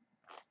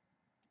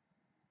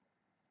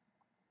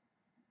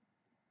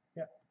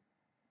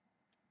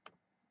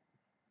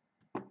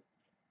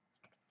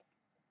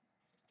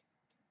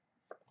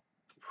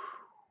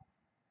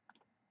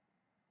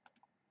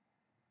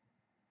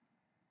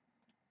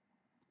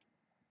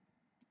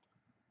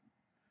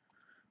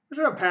 I'm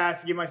just gonna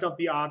pass to give myself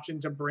the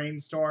option to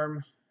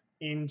brainstorm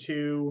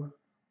into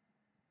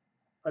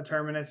a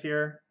Terminus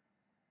here.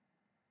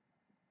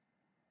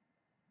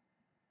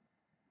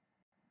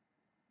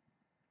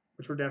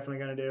 Which we're definitely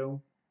gonna do.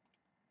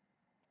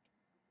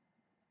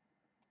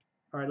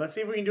 All right, let's see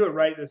if we can do it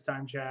right this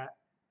time, chat.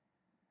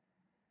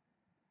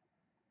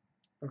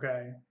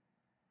 Okay.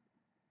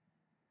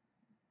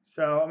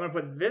 So I'm gonna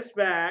put this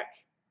back.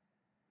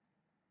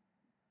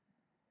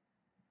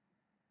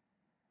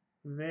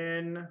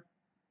 Then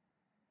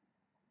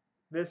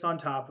this on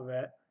top of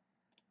it.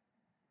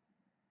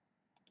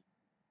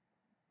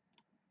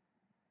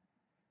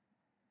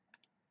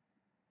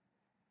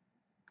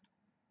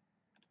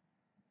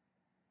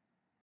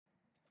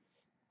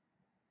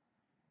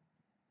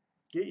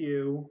 Get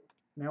you.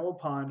 Now we'll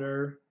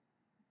ponder.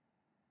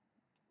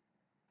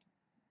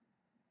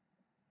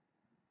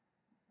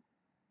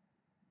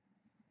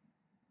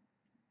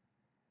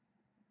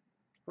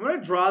 I'm going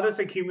to draw this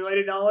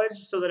accumulated knowledge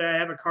so that I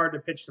have a card to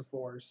pitch to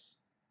force.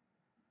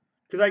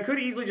 Because I could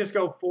easily just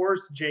go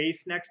force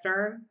Jace next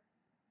turn.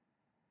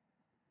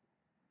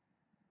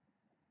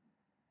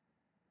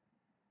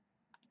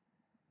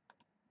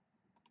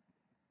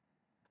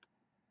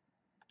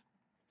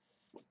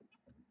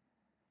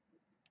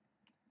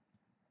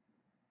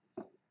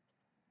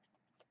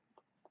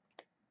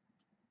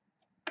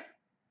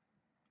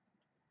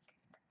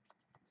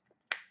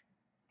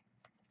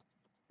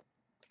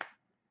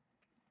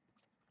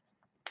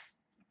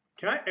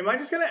 Am I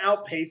just going to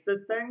outpace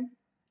this thing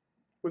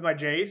with my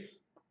Jace?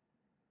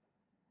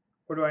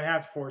 Or do I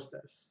have to force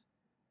this?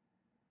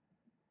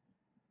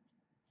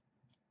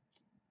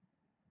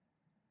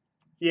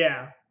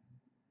 Yeah.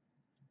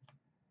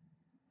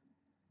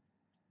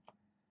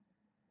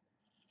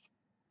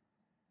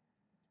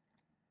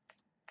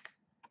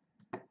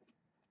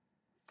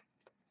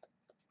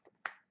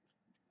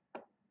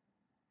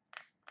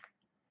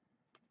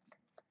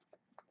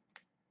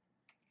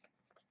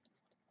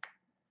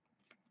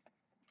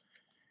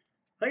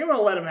 I think I'm going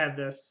to let him have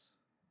this.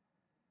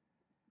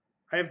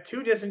 I have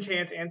 2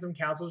 Disenchants and some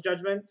Council's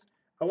Judgments.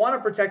 I want to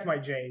protect my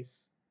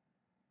Jace.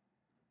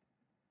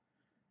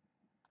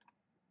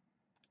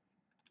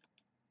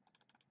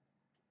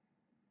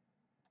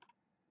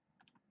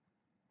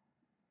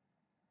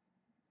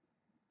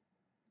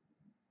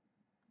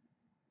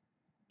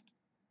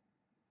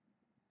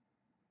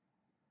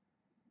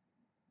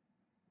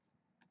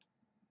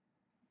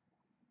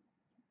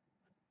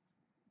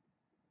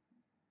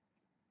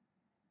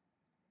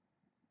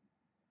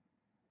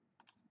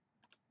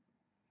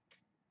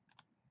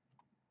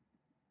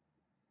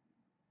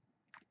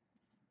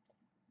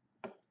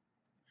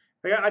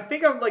 Like, I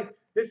think I'm like,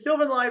 this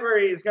Sylvan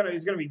Library is gonna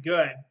be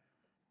good,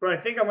 but I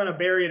think I'm gonna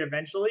bury it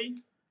eventually.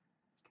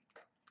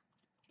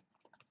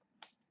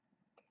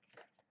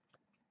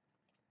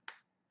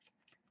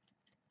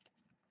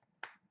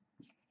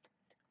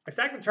 I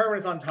stacked the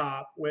Terminus on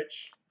top,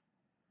 which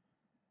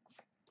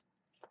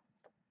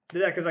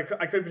did that because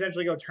I could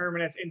potentially go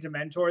Terminus into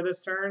Mentor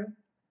this turn.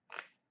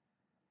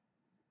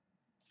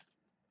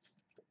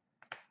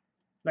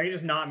 I can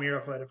just not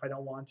Miracle it if I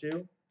don't want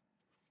to.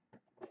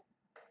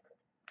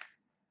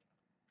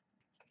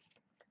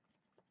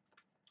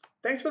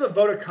 Thanks for the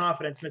vote of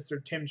confidence,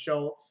 Mr. Tim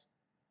Schultz.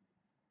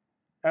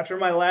 After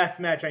my last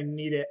match, I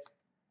need it.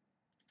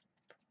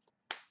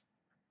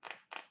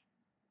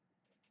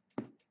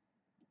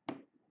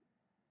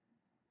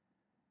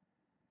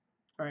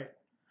 All right.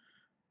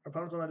 Our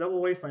opponent's on the double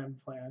wasteland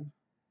plan.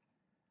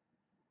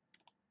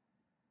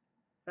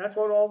 That's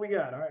what all we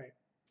got. All right.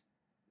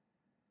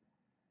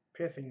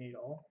 Pithing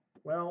Needle.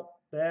 Well,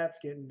 that's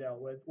getting dealt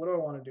with. What do I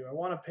want to do? I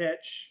want to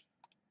pitch.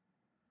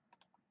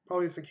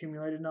 Probably this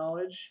accumulated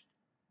knowledge.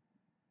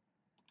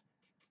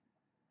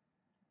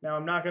 Now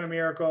I'm not going to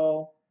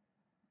miracle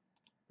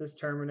this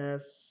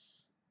Terminus.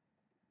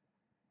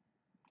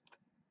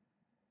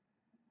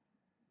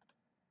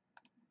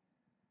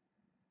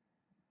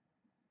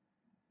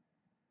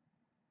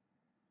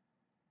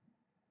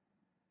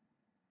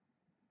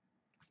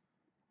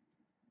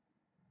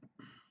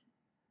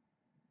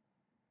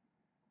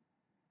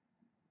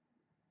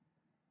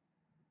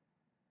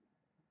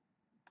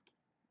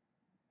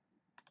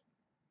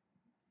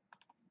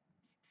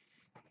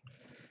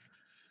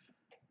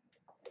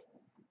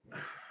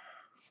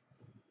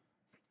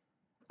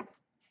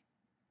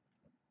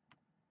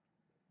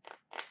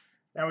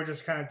 Now we're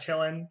just kind of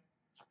chilling.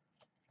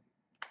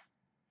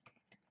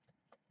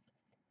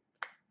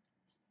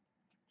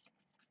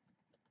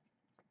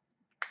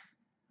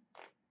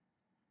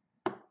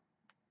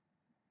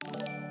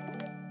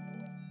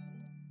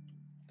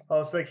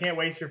 Oh, so they can't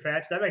waste your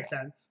fetch? That makes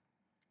sense.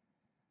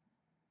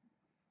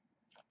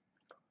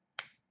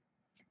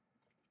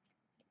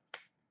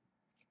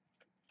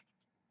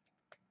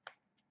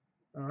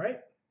 All right.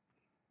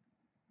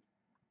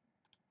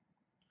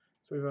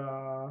 So we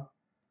have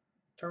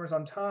Terminus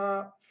on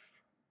top.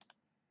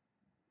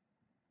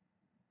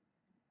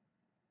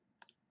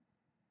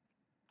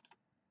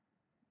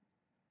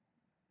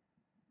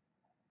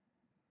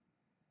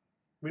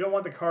 We don't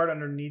want the card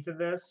underneath of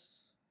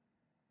this.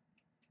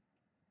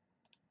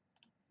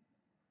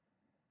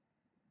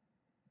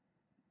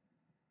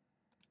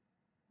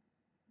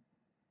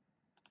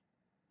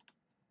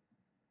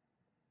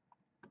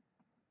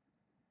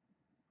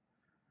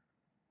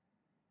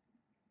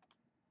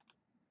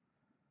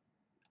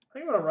 I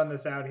think I'm going to run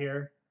this out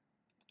here.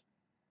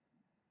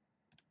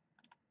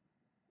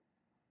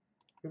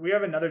 We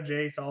have another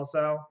Jace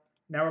also.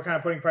 Now we're kind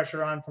of putting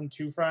pressure on from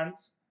two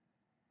fronts.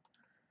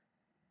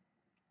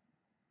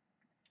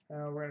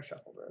 We're going to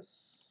shuffle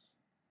this.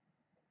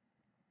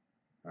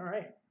 All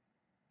right.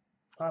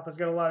 Papa's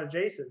got a lot of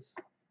Jaces.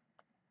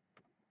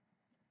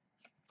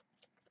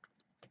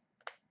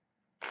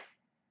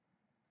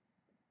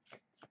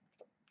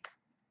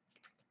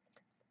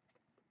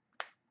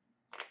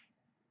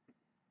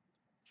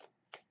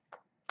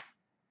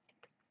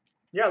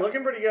 Yeah,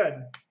 looking pretty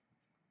good.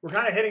 We're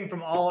kind of hitting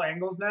from all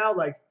angles now.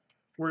 Like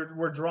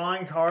we're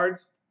drawing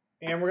cards,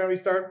 and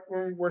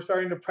we're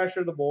starting to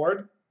pressure the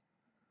board.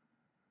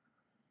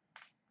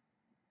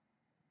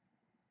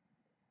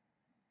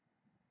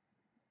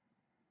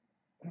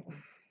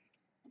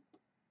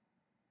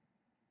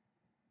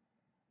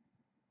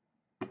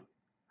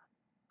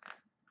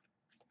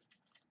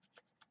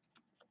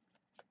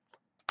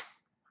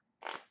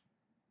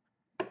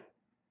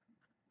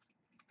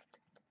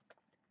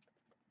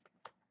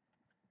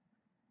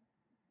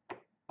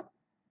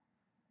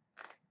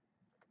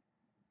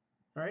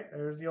 All right,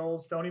 there's the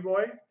old Stony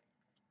boy.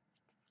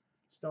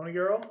 Stony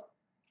girl.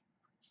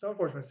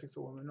 Stoneforge Mystic's a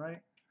woman, right?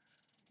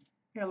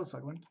 Yeah, it looks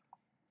like one.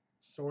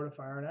 Sword of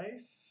Fire and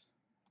Ice.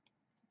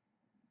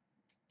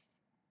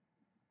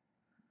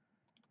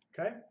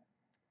 Okay.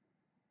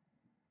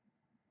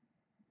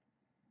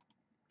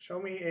 Show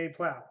me a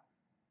plow.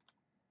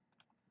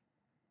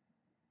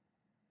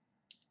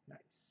 Nice.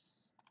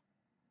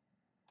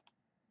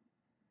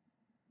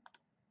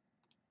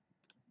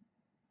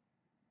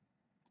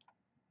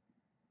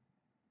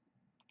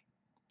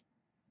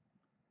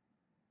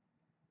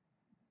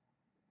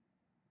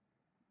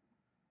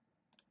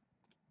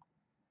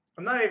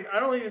 I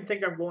don't even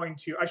think I'm going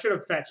to. I should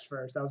have fetched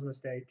first. That was a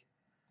mistake.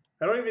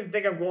 I don't even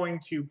think I'm going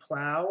to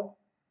plow.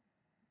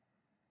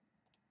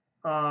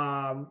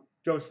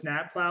 Go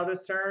snap plow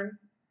this turn.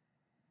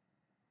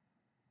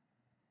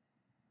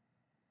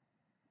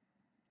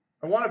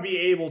 I want to be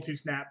able to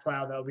snap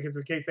plow though, because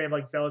in case they have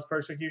like Zealous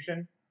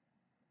Persecution.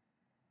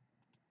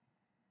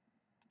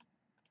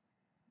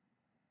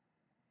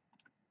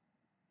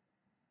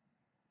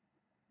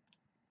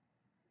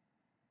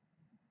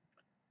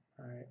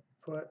 All right,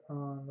 put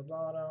on the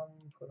bottom,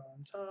 put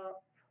on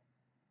top.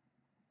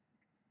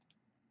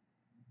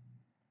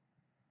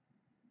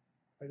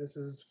 Right, this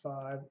is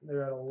 5.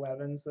 They're at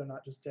 11, so they're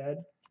not just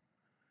dead.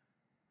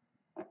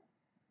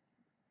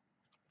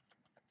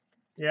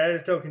 Yeah, it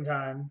is token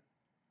time.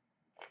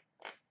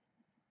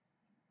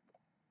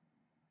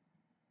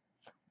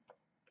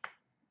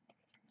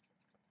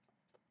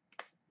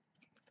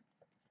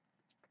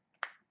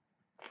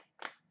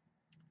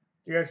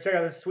 You guys check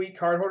out this sweet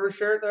card hoarder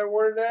shirt that I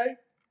wore today?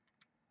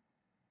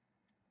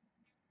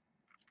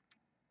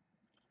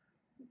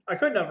 I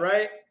couldn't have,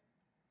 right?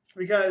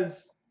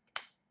 Because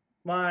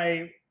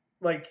my,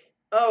 like,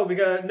 oh,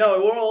 because, no, it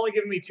will only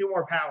give me 2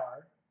 more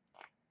power.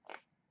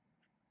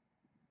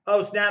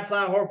 Oh, snap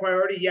plow, hold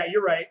priority. Yeah,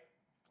 you're right.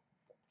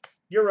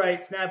 You're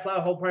right. Snap plow,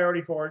 hold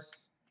priority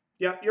force.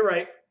 Yep, you're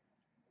right.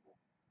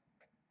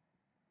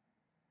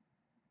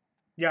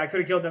 Yeah, I could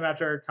have killed them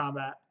after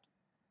combat.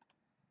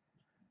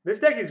 This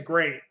deck is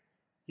great.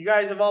 You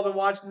guys have all been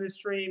watching this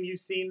stream. You've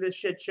seen this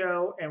shit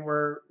show, and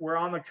we're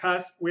on the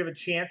cusp. We have a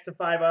chance to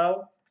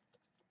 5-0.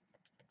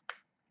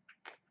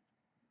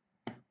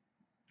 I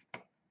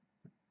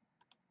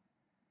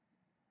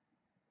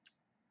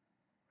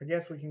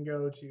guess we can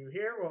go to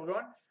here. Where we're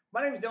going.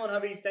 My name is Dylan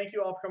Hovey. Thank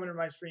you all for coming to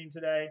my stream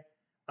today.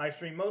 I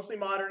stream mostly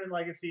Modern and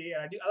Legacy,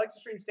 and I like to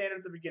stream Standard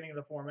at the beginning of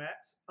the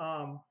formats.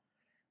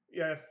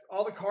 Yeah,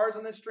 all the cards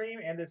on this stream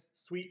and this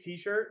sweet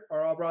T-shirt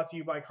are all brought to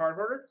you by Card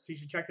Hoarder, so you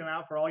should check them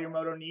out for all your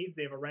Moto needs.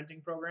 They have a renting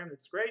program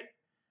that's great.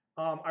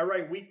 I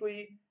write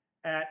weekly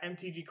at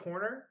MTG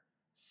Corner,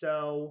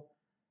 so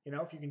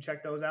if you can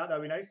check those out,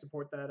 that'd be nice.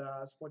 Support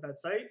that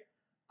site.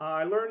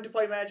 I learned to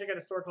play Magic at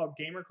a store called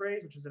Gamer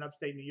Craze, which is in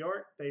upstate New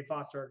York. They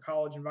foster a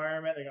college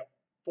environment. They got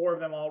 4 of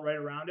them all right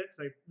around it,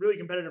 so they have really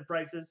competitive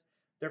prices.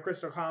 Their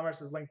Crystal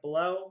Commerce is linked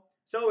below.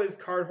 So is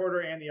Card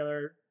Hoarder and the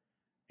other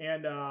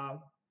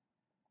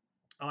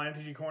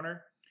MTG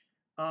Corner.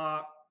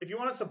 If you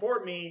want to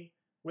support me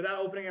without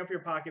opening up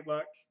your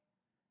pocketbook,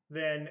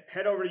 then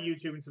head over to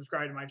YouTube and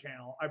subscribe to my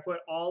channel. I put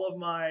all of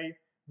my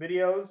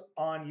videos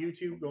on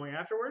YouTube going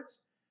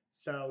afterwards,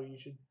 so you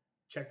should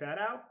check that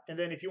out. And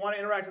then if you want to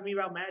interact with me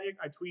about Magic,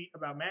 I tweet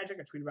about Magic.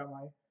 I tweet about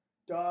my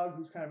dog,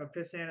 who's kind of a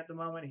pissant at the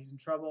moment. He's in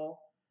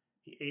trouble.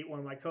 He ate one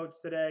of my coats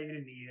today. He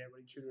didn't eat it, but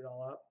he chewed it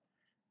all up.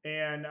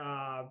 And,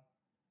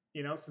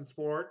 some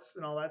sports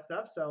and all that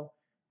stuff. So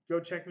go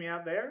check me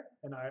out there.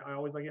 And I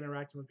always like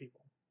interacting with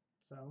people.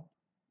 So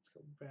let's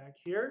go back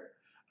here.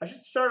 I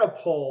should start a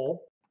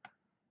poll.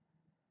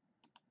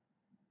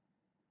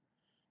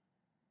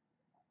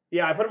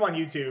 Yeah, I put them on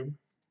YouTube.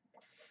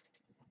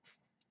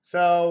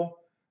 So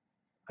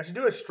I should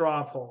do a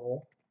straw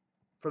poll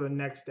for the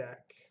next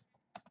deck.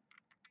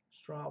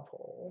 Straw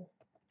poll.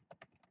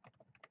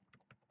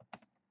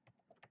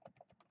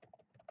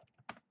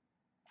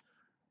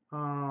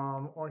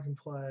 Or I can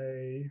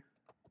play.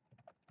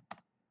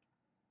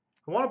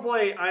 I want to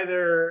play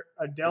either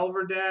a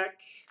Delver deck.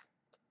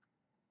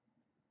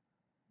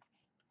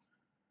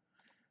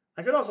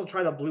 I could also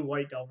try the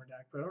blue-white Delver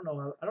deck, but I don't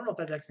know if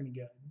that deck's any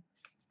good.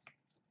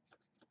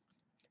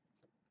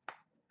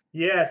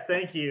 Yes,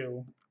 thank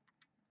you.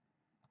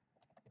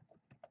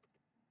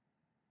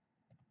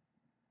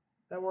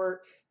 That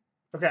work?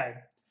 Okay.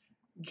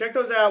 Check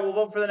those out. We'll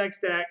vote for the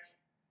next deck.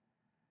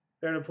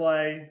 There to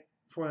play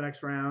for the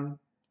next round.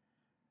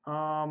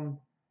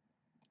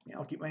 Yeah,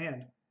 I'll keep my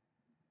hand.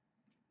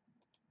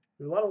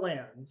 There's a lot of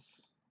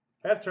lands.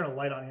 I have to turn a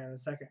light on here in a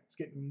second. It's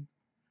getting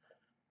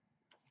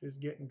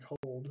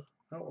cold.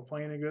 Oh, we're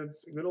playing a good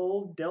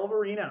old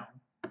Delverino.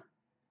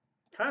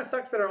 Kind of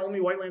sucks that our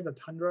only white land's a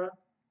Tundra.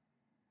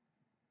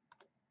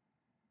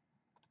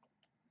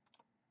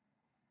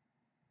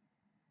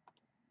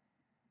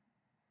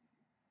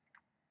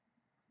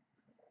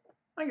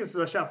 I think this is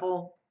a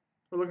shuffle.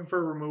 We're looking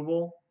for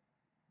removal.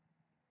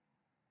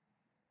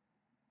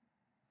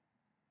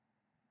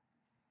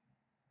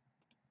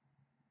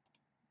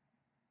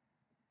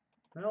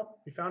 Well,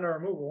 we found our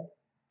removal.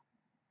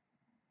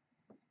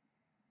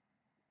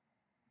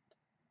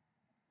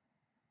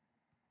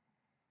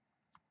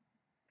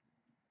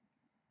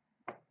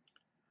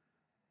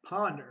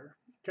 Ponder.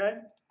 Okay.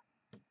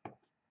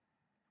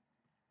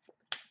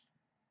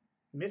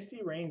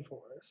 Misty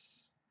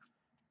Rainforest.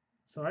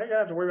 So I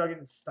have to worry about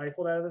getting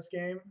stifled out of this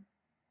game.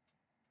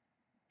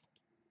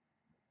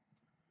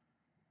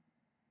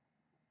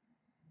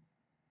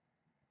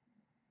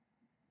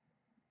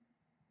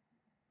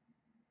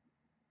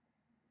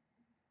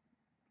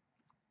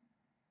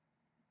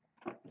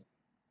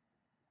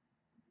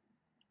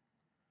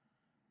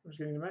 I'm just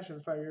getting the match in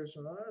 5 years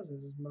from ours.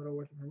 This is Moto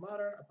worth it for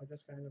Modern. I played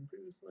this guy in them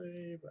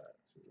previously,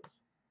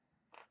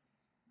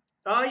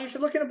 but you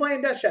should look into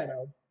playing Death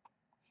Shadow.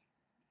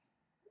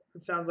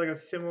 It sounds like a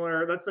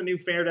similar. That's the new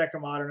fair deck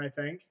of Modern, I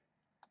think.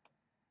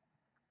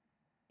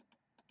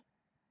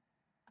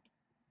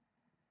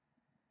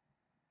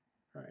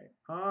 All right.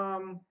 All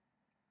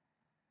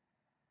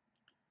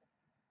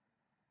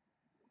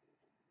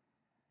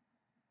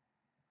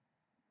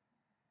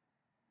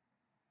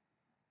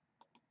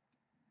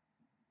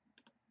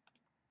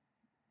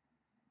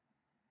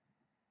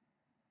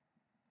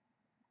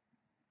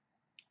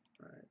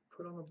right.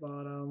 Put on the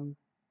bottom.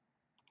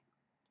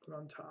 Put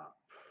on top.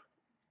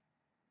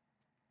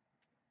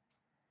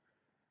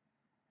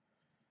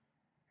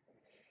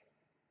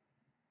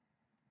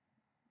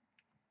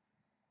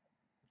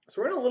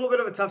 So we're in a little bit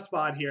of a tough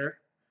spot here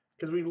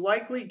because we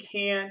likely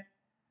can't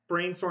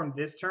brainstorm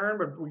this turn,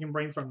 but we can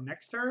brainstorm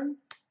next turn.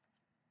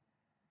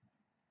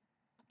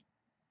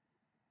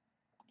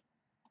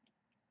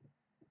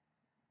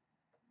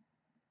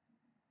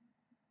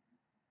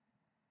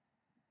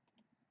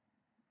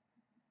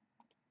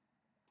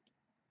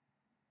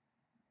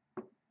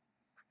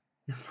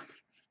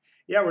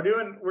 Yeah, we're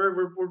doing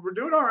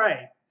all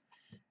right.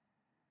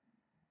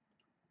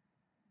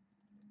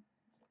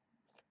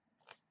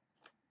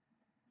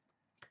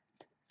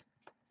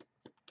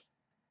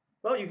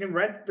 Well, you can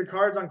rent the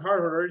cards on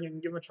Card Hoarder and you can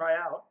give them a try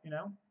out, you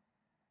know.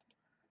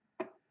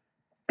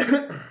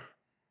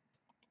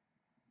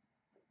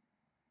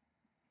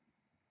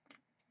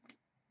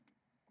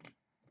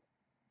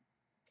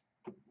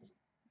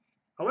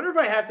 I wonder if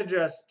I have to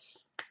just...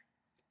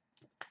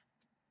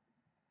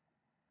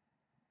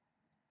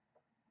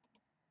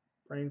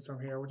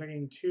 Brainstorm here. We're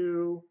taking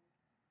 2.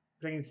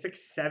 We're taking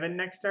 6, 7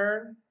 next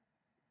turn.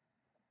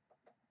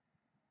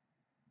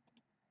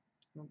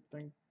 I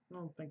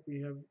don't think we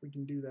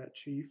can do that,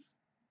 Chief.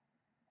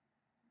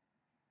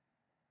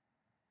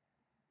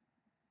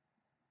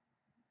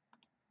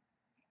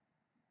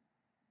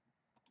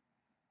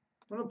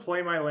 I'm gonna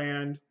play my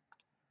land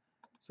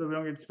so we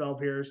don't get spell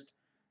pierced.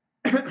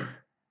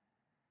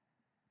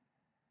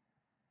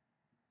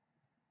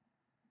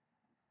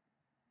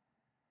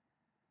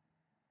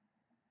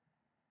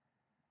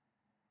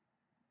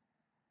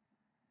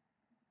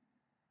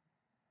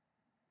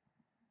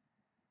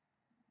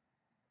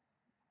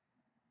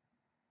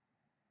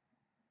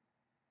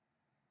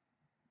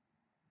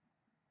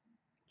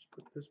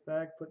 Put this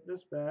back, put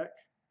this back.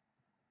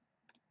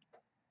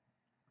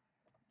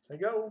 Say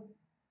go.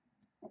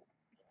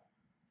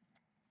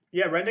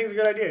 Yeah, renting's a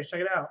good idea.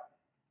 Check it out.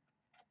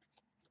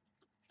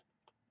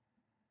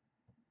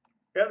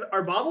 Yeah,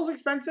 are baubles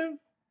expensive?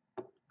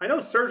 I know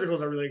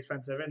surgicals are really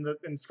expensive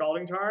in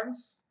Scalding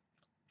Tarns.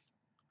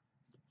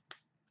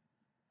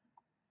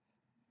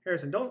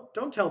 Harrison,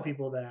 don't tell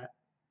people that.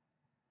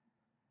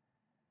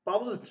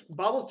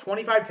 Baubles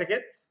 25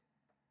 tickets.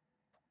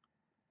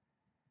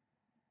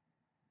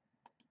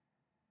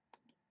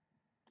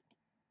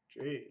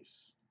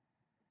 Jeez.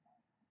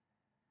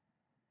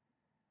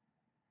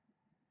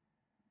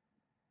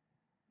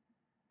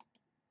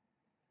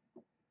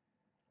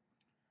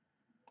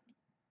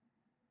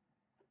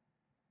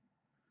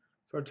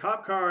 So our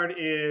top card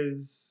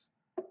is,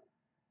 all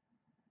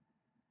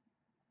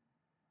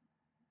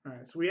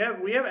right. So we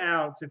have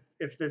outs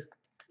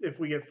if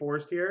we get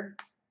forced here.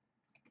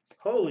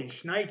 Holy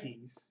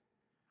shnikes!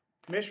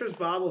 Mishra's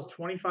Baubles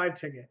 25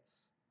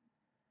 tickets.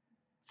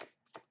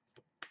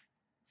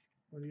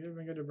 Would you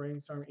ever go to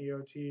Brainstorm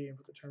EOT and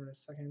put the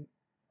Terminus second?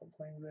 I'm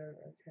playing there.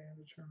 Okay,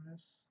 the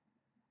Terminus.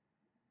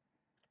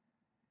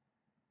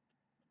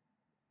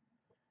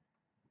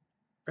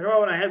 I remember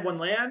when I had one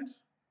land,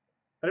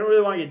 I didn't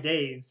really want to get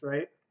dazed,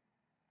 right?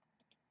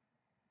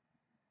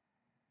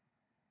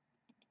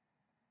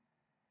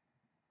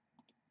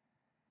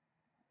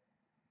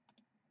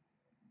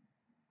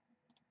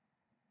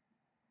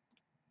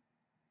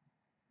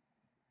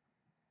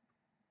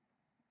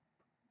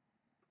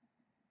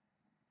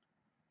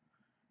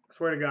 I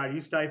swear to God,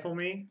 you stifle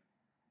me.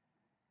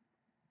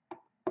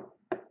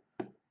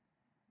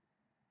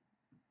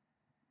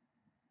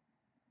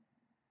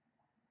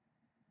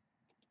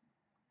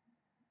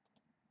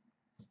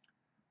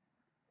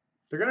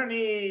 They're gonna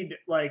need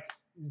like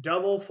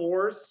double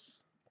force.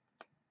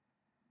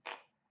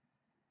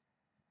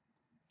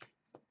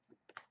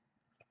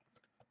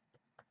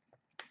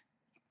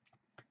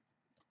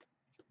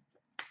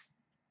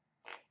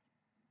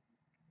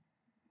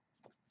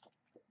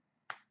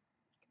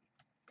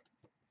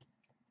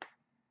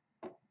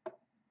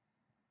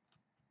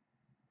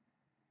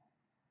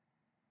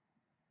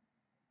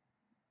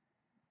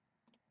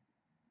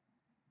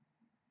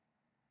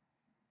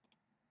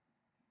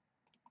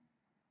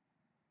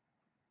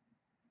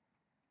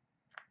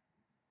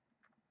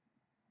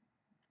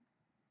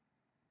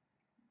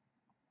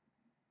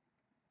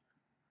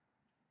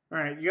 All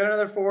right, you got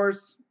another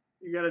force.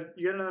 You got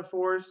another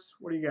force.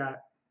 What do you got?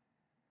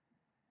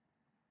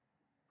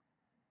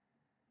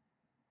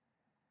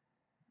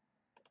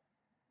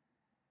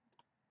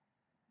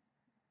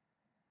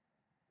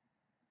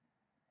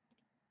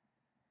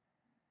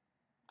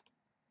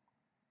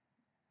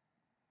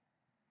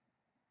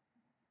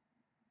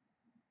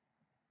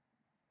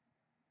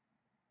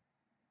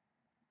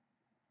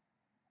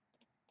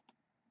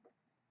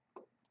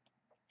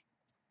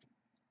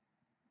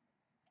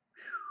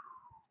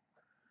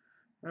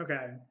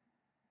 Okay.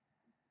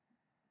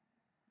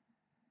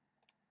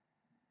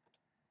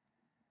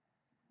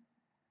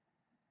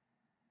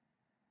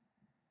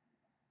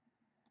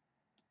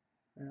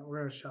 Yeah, we're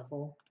gonna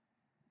shuffle.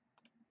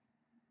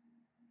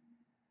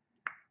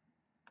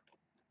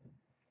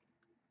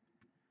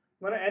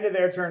 I'm gonna end of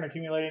their turn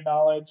accumulating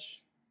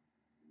knowledge.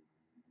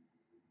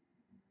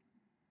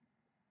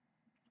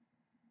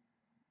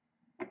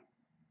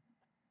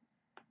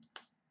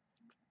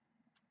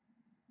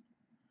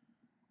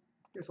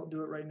 Guess I'll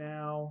do it right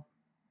now.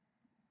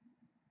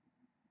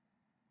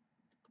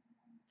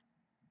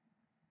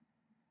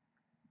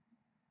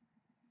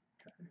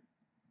 Okay.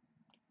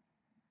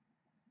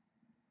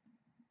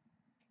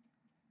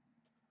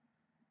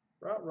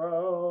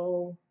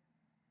 Ruh-roh.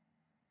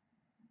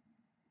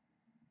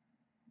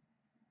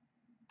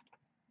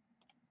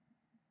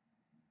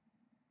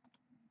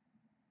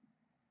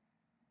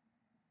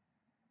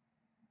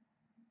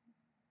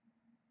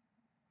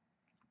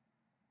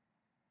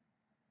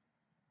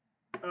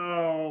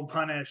 Oh,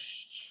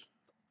 punished.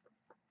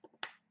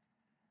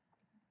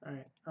 All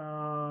right.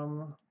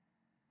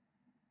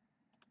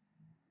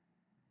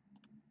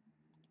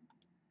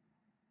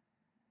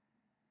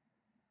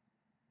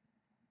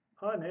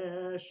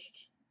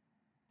 Punished.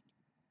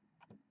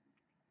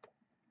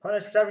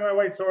 Punished for tapping my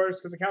white source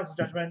because it counts as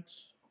judgment.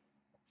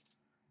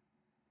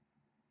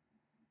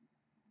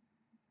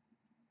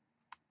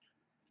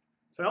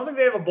 So I don't think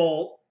they have a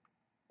bolt,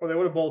 or they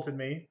would have bolted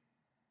me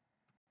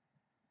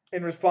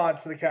in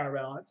response to the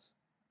counterbalance.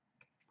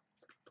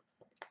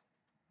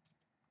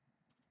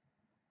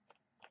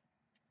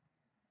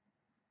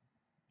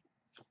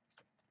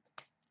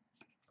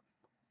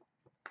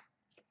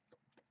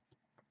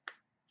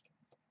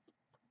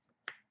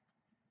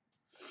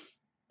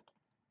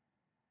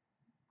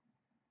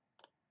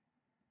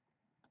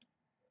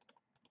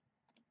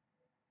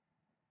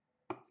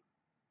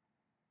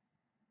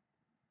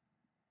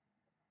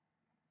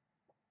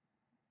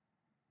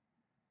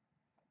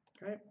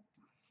 Okay.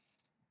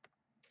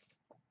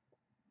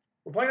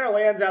 We're playing our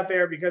lands out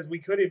there because we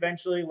could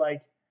eventually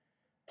like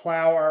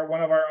plow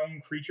one of our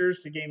own creatures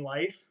to gain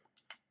life.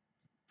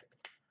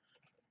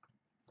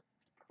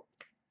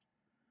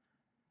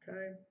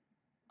 Okay.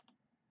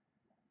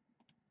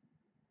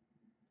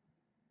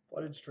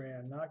 Flooded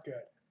Strand, not good.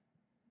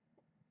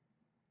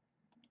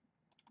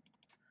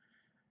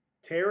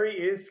 Terry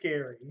is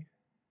scary.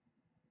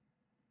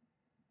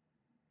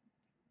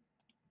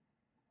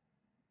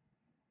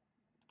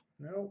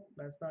 Nope,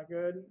 that's not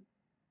good.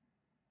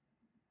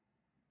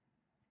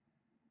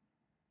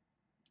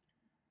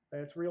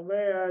 That's real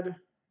bad.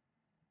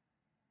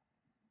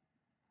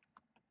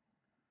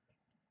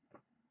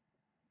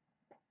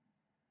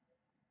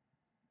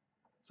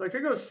 So I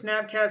could go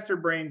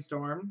Snapcaster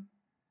Brainstorm,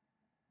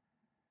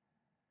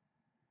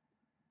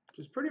 which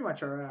is pretty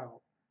much our out.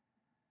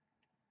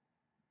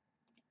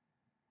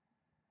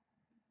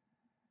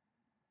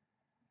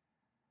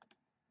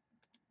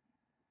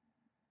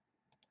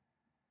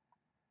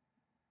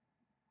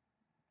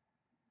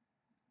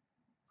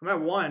 I'm at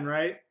 1,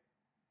 right?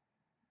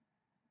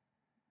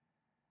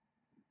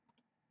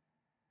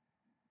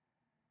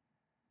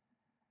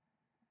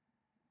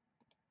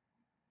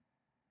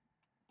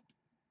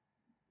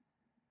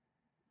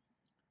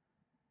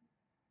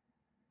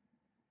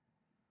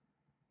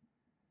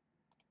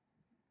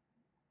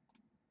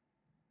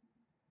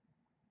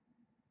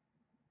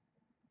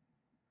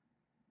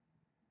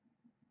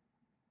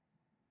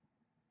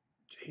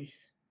 Jeez.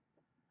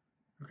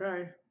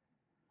 Okay.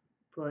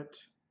 Put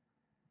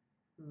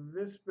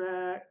this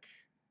back.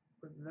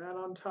 Put that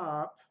on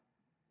top.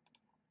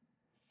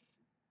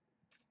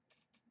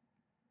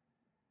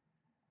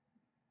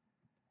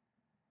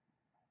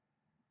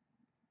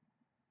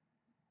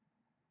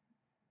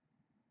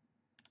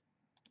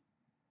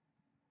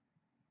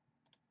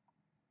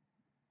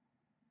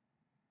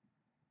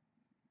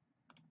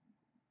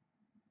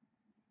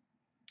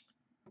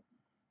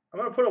 I'm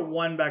going to put a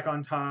 1 back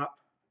on top.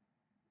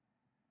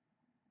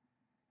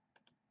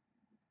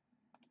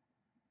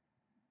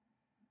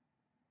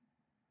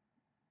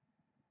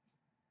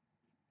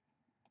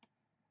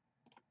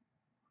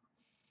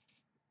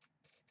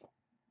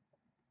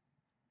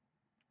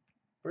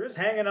 We're just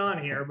hanging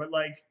on here, but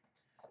like,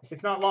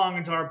 it's not long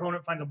until our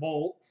opponent finds a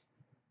bolt.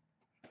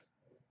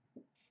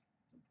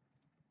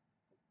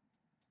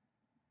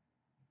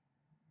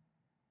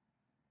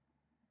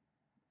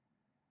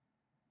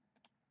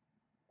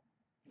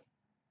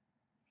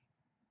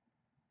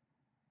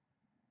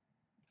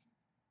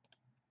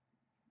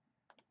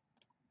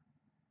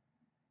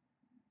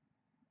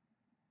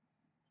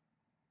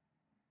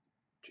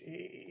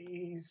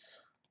 Jeez.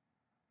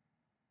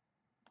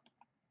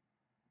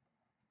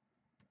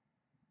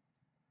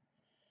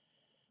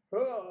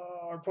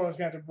 Oh, our opponent's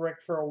going to have to brick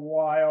for a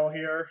while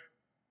here.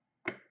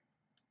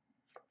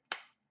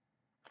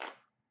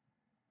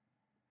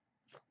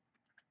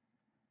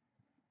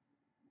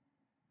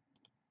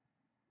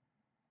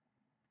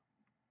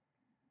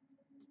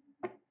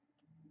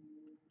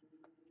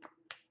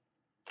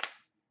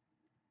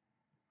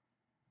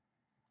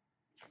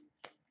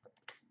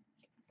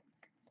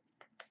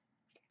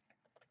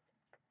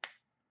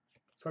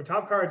 So our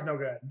top card's no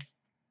good.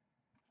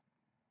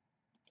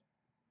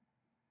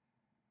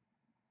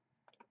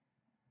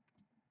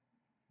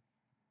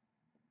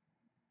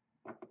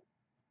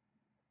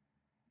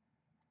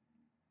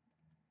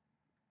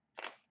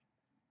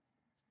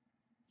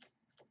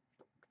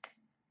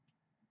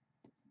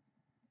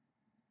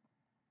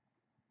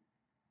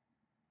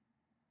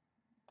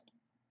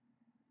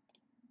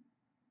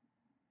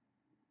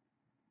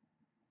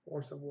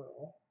 Force of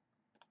will.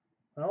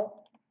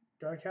 Well,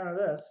 gotta counter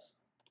this.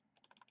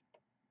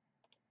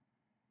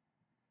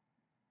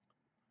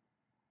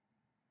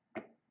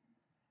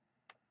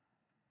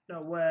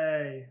 No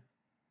way.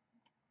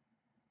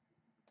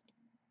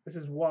 This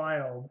is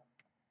wild.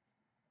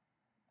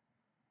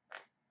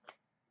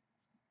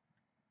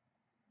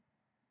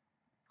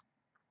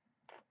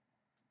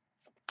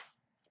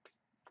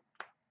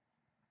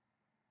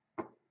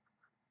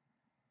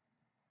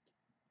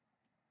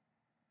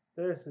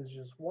 This is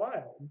just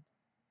wild.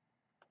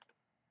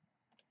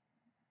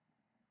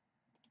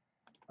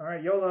 All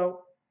right,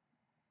 YOLO.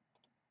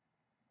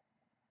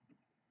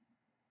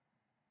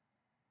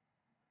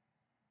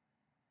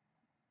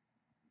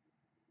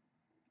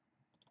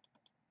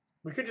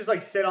 We could just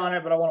like sit on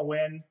it, but I want to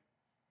win.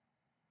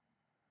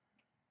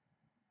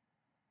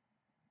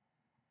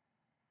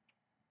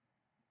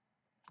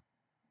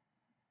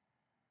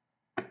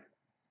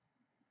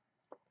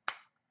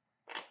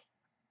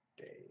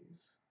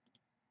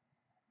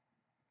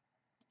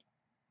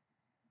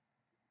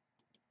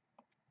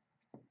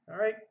 All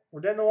right,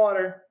 we're dead in the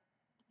water.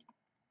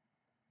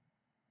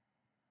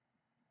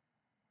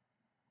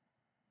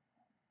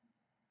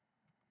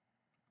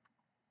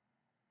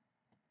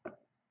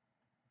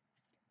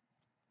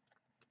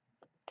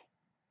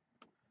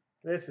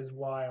 This is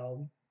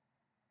wild.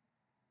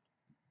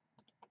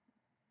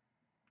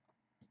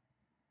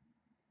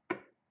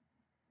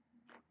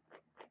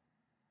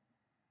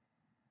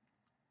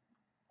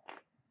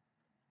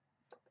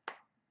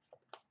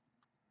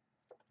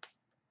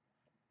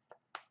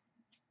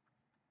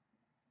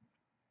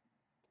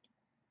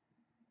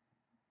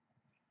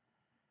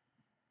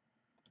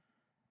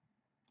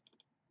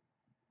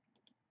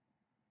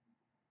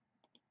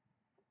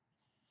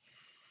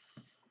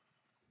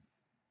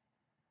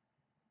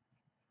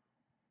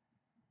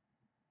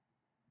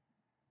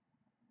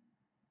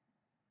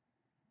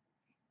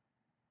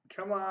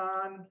 Come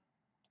on.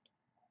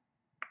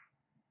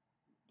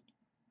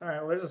 All right,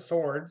 well, there's the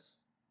swords.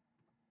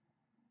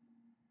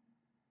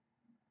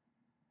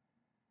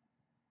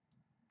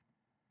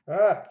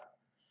 Ah.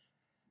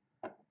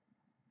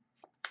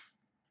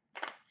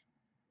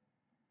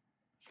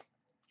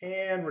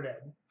 And we're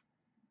dead.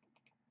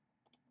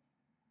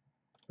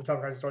 The top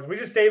cards of swords. We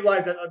just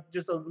stabilized at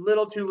just a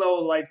little too low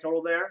a life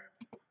total there.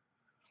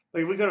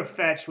 Like, if we could have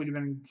fetched, we'd have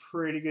been in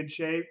pretty good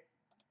shape.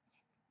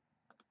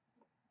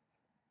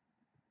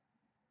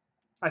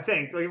 I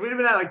think. Like, if we'd have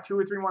been at like 2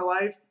 or 3 more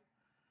life.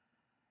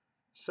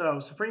 So,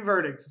 Supreme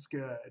Verdict is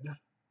good.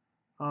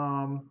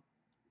 I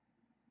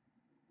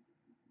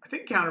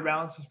think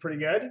Counterbalance is pretty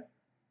good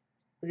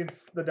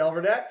against the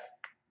Delver deck.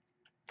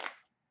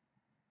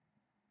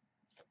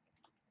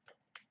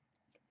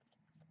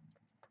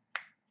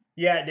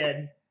 Yeah, it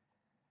did.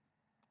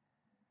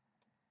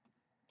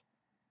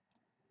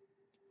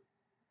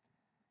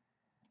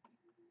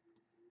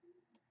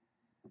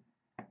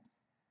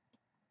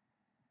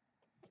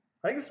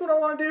 I think this is what I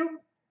want to do.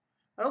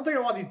 I don't think I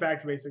want these back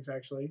to basics,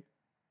 actually.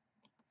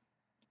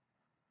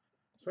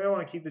 So I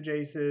want to keep the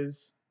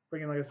Jaces,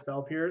 bring in like a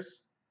Spell Pierce.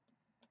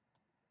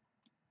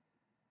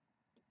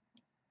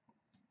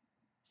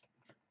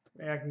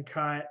 Maybe I can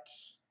cut.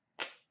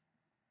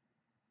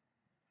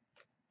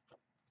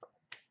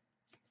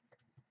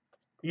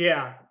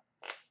 Yeah.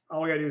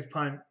 All we got to do is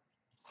punt.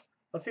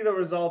 Let's see the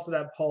results of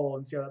that poll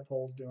and see how that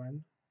poll's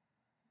doing.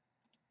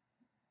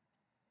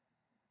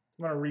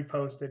 I'm going to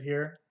repost it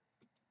here.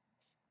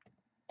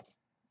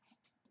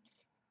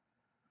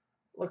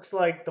 Looks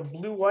like the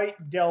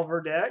blue-white Delver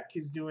deck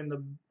is doing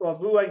the... Well,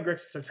 blue-white and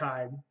Grixis are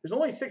tied. There's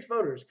only 6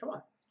 voters. Come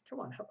on.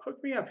 Come on.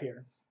 Hook me up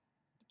here.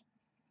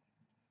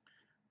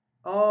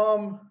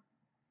 Can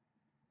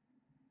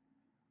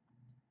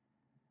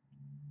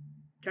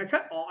I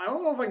cut all? I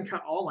don't know if I can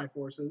cut all my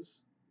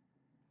forces.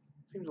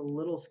 Seems a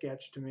little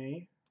sketch to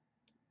me.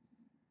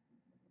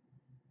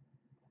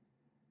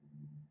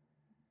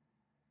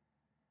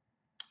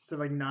 So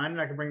like none,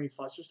 and I can bring these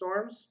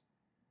Flusterstorms.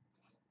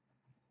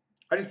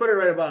 I just put it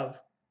right above.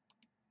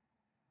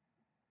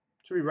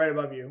 Should be right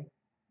above you.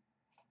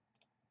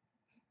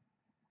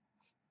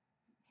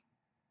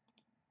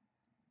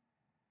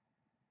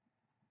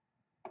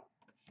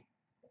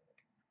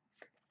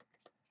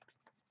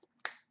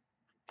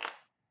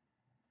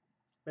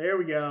 There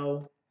we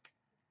go.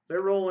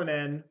 They're rolling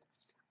in.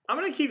 I'm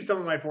going to keep some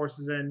of my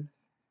forces in.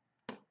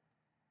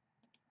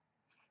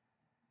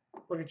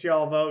 Look at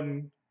y'all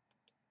voting.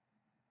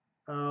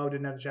 Oh,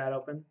 didn't have the chat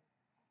open.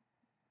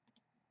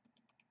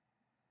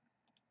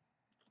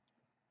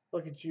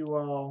 Look at you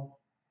all.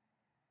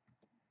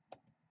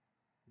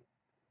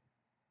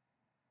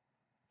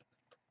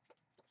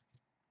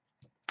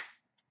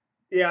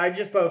 Yeah, I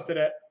just posted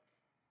it.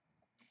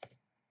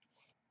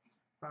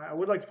 I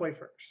would like to play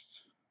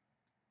first.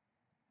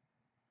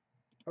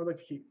 I would like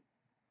to keep.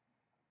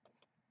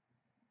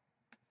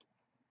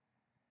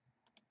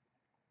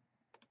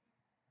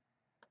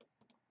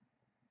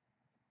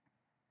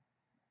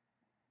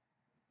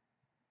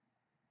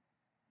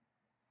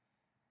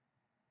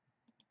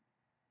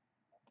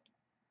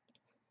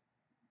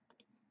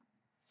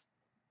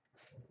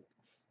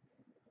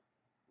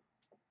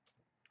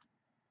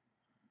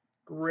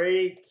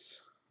 Great.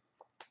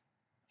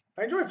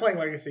 I enjoy playing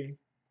Legacy.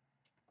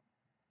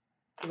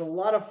 It was a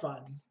lot of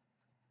fun.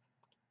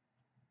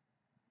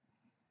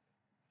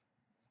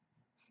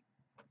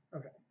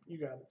 Okay, you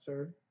got it,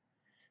 sir.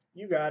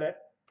 You got it.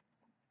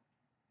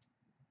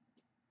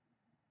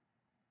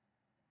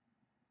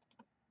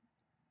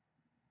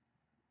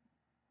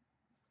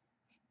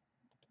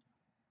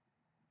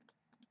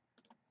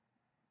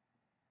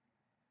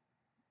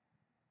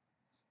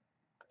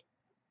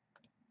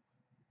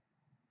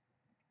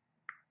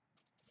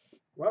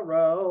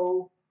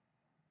 Ruh-roh.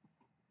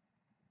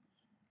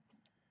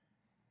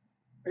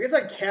 I guess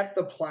I kept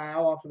the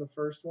plow off of the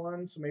first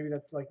one, so maybe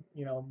that's like,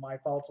 you know, my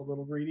fault's a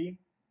little greedy.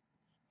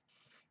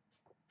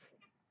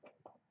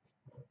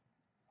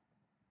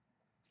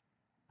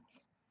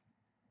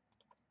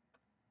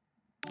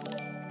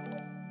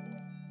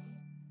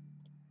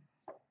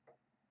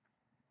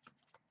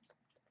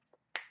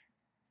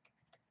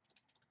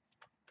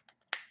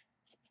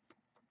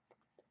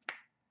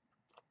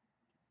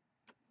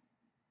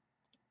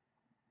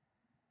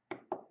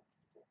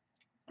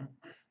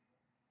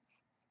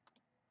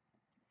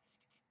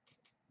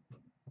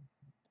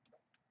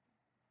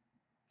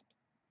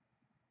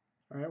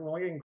 All right, we're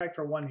only getting cracked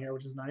for 1 here,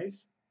 which is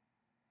nice.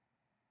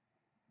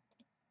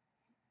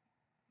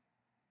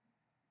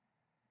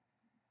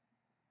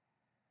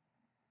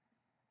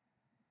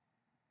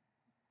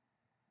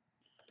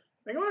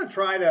 I think I'm going to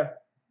try to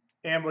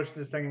ambush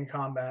this thing in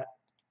combat.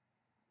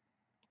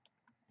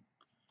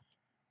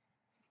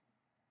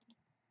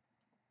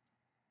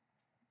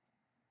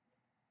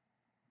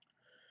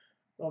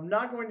 Well, I'm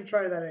not going to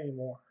try that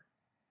anymore.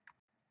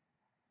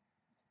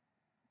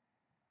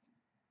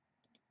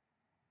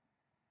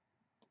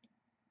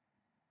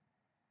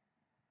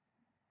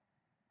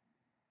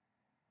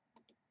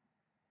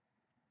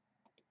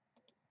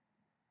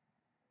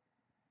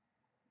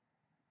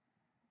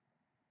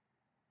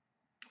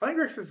 I think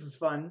Grixis is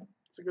fun.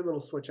 It's a good little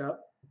switch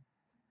up.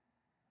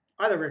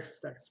 Either Grixis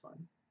deck is fun.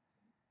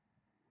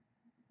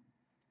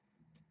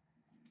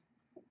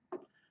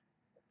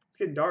 It's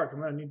getting dark. I'm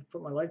going to need to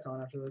put my lights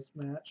on after this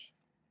match.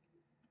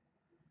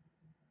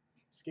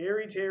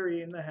 Scary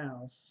Terry in the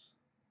house.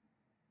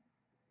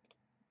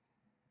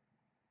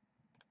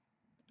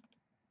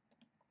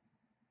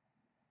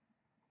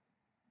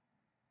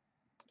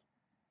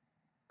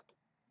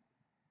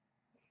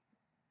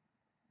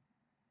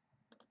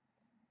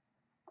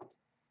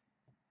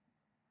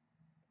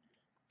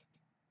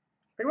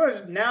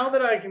 Now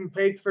that I can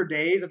play for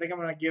days, I think I'm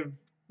gonna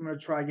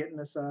try getting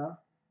this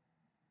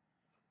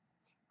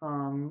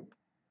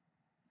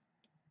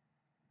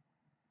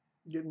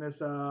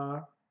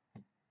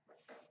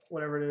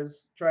whatever it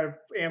is. Try to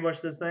ambush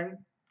this thing.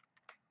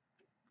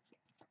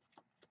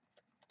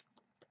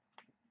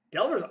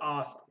 Delver's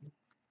awesome.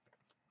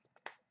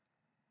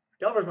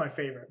 Delver's my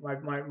favorite.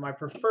 My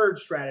preferred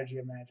strategy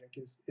of Magic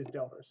is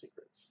Delver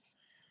Secrets.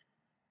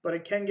 But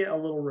it can get a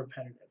little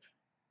repetitive.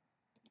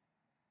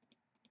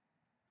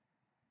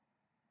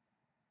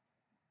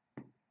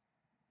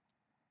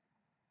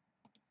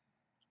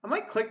 I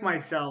might click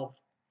myself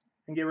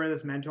and get rid of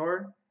this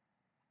Mentor.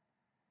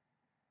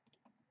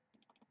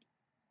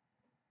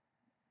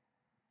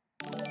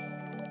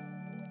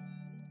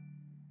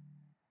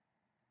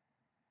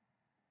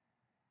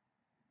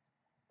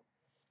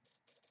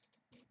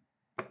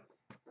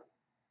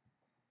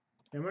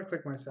 Yeah, I'm going to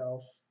click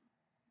myself.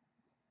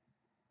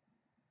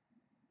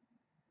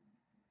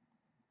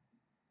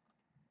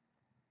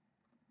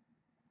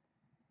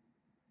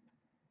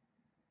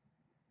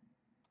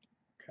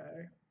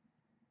 Okay.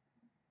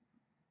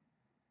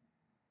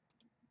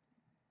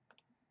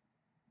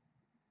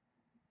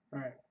 All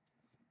right.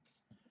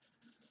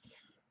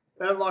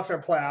 That unlocks our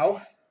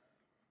plow.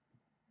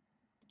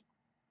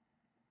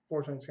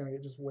 Fortunately, it's going to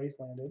get just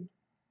wastelanded.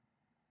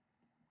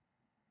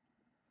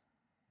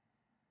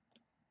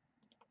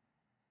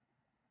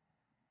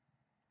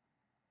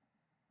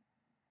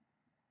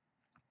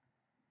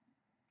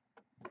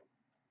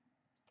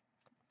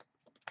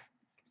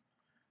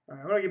 All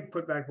right, I'm going to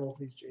put back both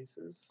these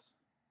Jaces.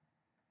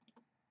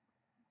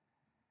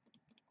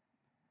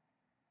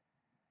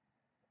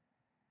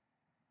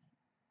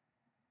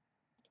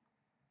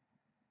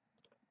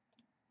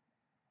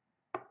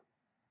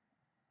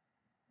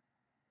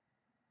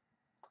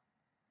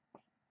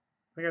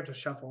 I think I have to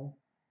shuffle.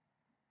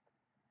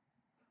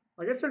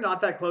 I guess they're not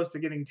that close to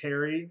getting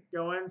Terry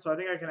going, so I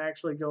think I can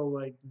actually go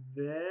like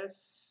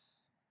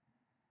this.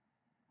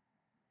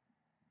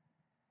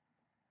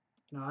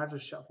 No, I have to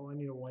shuffle. I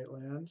need a white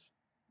land.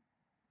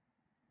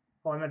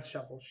 Oh, I meant to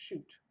shuffle.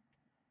 Shoot.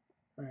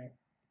 All right.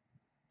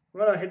 I'm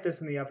going to hit this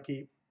in the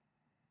upkeep.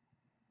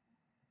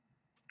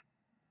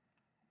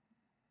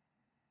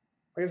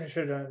 I guess I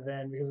should have done it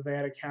then, because if they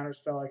had a counter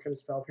spell, I could have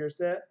spell pierced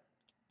it.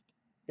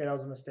 Yeah, that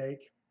was a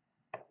mistake.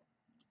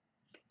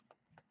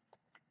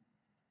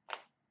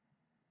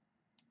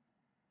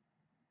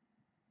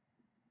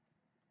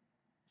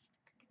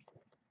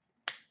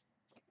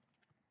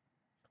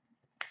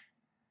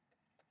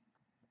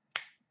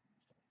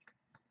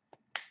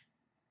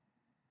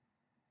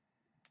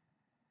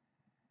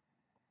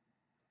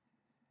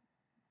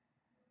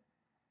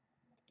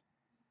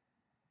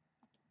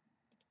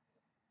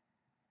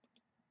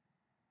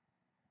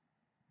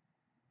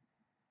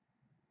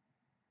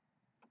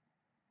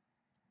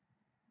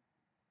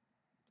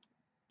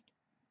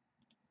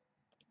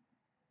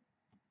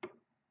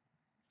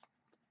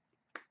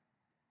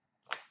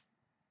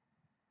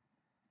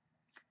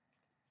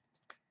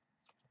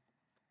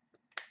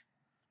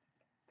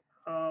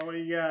 What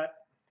do you got?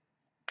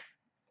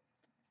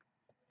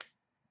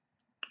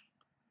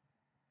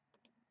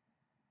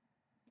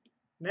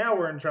 Now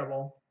we're in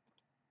trouble.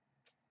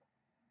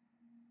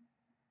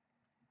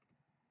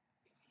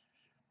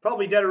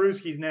 Probably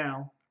Dedaruski's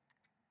now.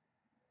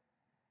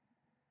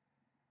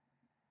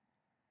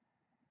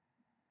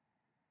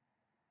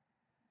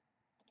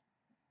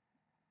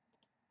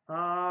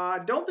 I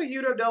don't think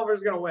UW Delver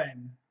is going to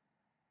win.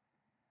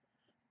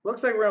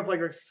 Looks like we're going to play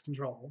Grixis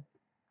Control,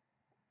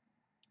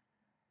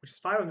 which is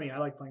fine with me. I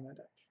like playing that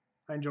deck.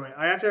 I enjoy it.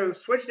 I have to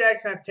switch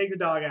decks and I have to take the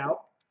dog out,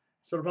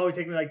 so it'll probably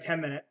take me like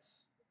 10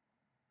 minutes,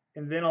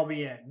 and then I'll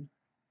be in.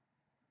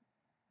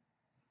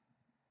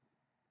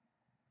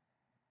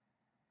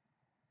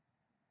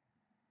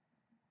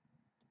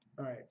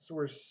 All right, so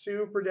we're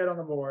super dead on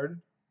the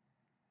board.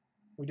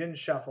 We didn't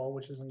shuffle,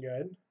 which isn't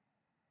good.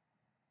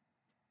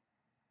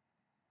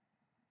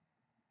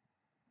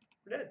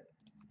 We're dead.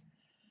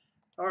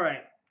 All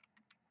right.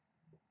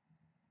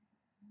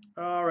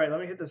 All right, let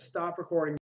me hit the stop recording